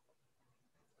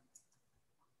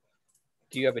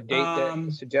 Do you have a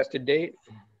date, suggested date?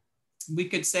 We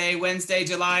could say Wednesday,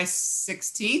 July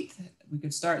 16th. We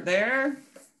could start there.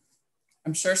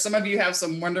 I'm sure some of you have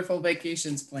some wonderful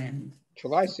vacations planned.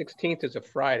 July 16th is a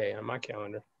Friday on my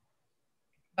calendar.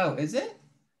 Oh, is it?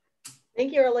 I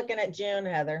think you were looking at June,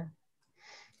 Heather.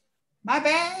 My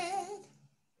bad.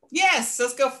 Yes,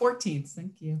 let's go 14th.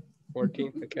 Thank you.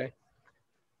 14th, okay.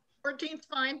 14th,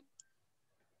 fine.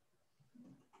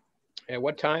 At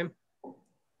what time?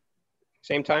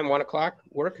 Same time, 1 o'clock,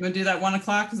 work? You want to do that 1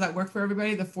 o'clock? Does that work for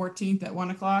everybody? The 14th at 1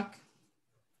 o'clock?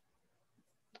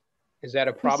 Is that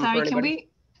a problem for anybody?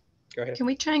 Go ahead. Can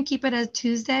we try and keep it a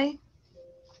Tuesday?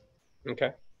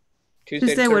 Okay.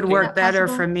 Tuesday would work better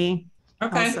for me.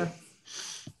 Okay. Also.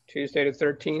 Tuesday the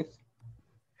 13th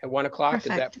at 1 o'clock.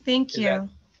 Perfect. Thank you.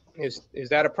 Is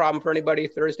that a problem for anybody?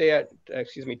 Tuesday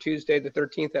the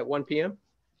 13th at 1 p.m.?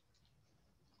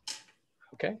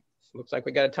 Okay. Looks like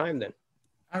we got a time then.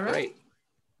 All right. Great.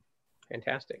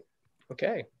 Fantastic.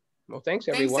 Okay. Well, thanks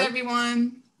everyone. Thanks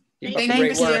everyone. Thank you,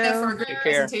 Cristina, for a great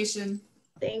presentation.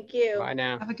 Thank you. Bye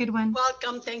now. Have a good one.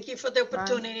 Welcome. Thank you for the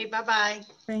opportunity. Bye-bye.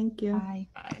 Thank you. Bye.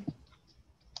 Bye.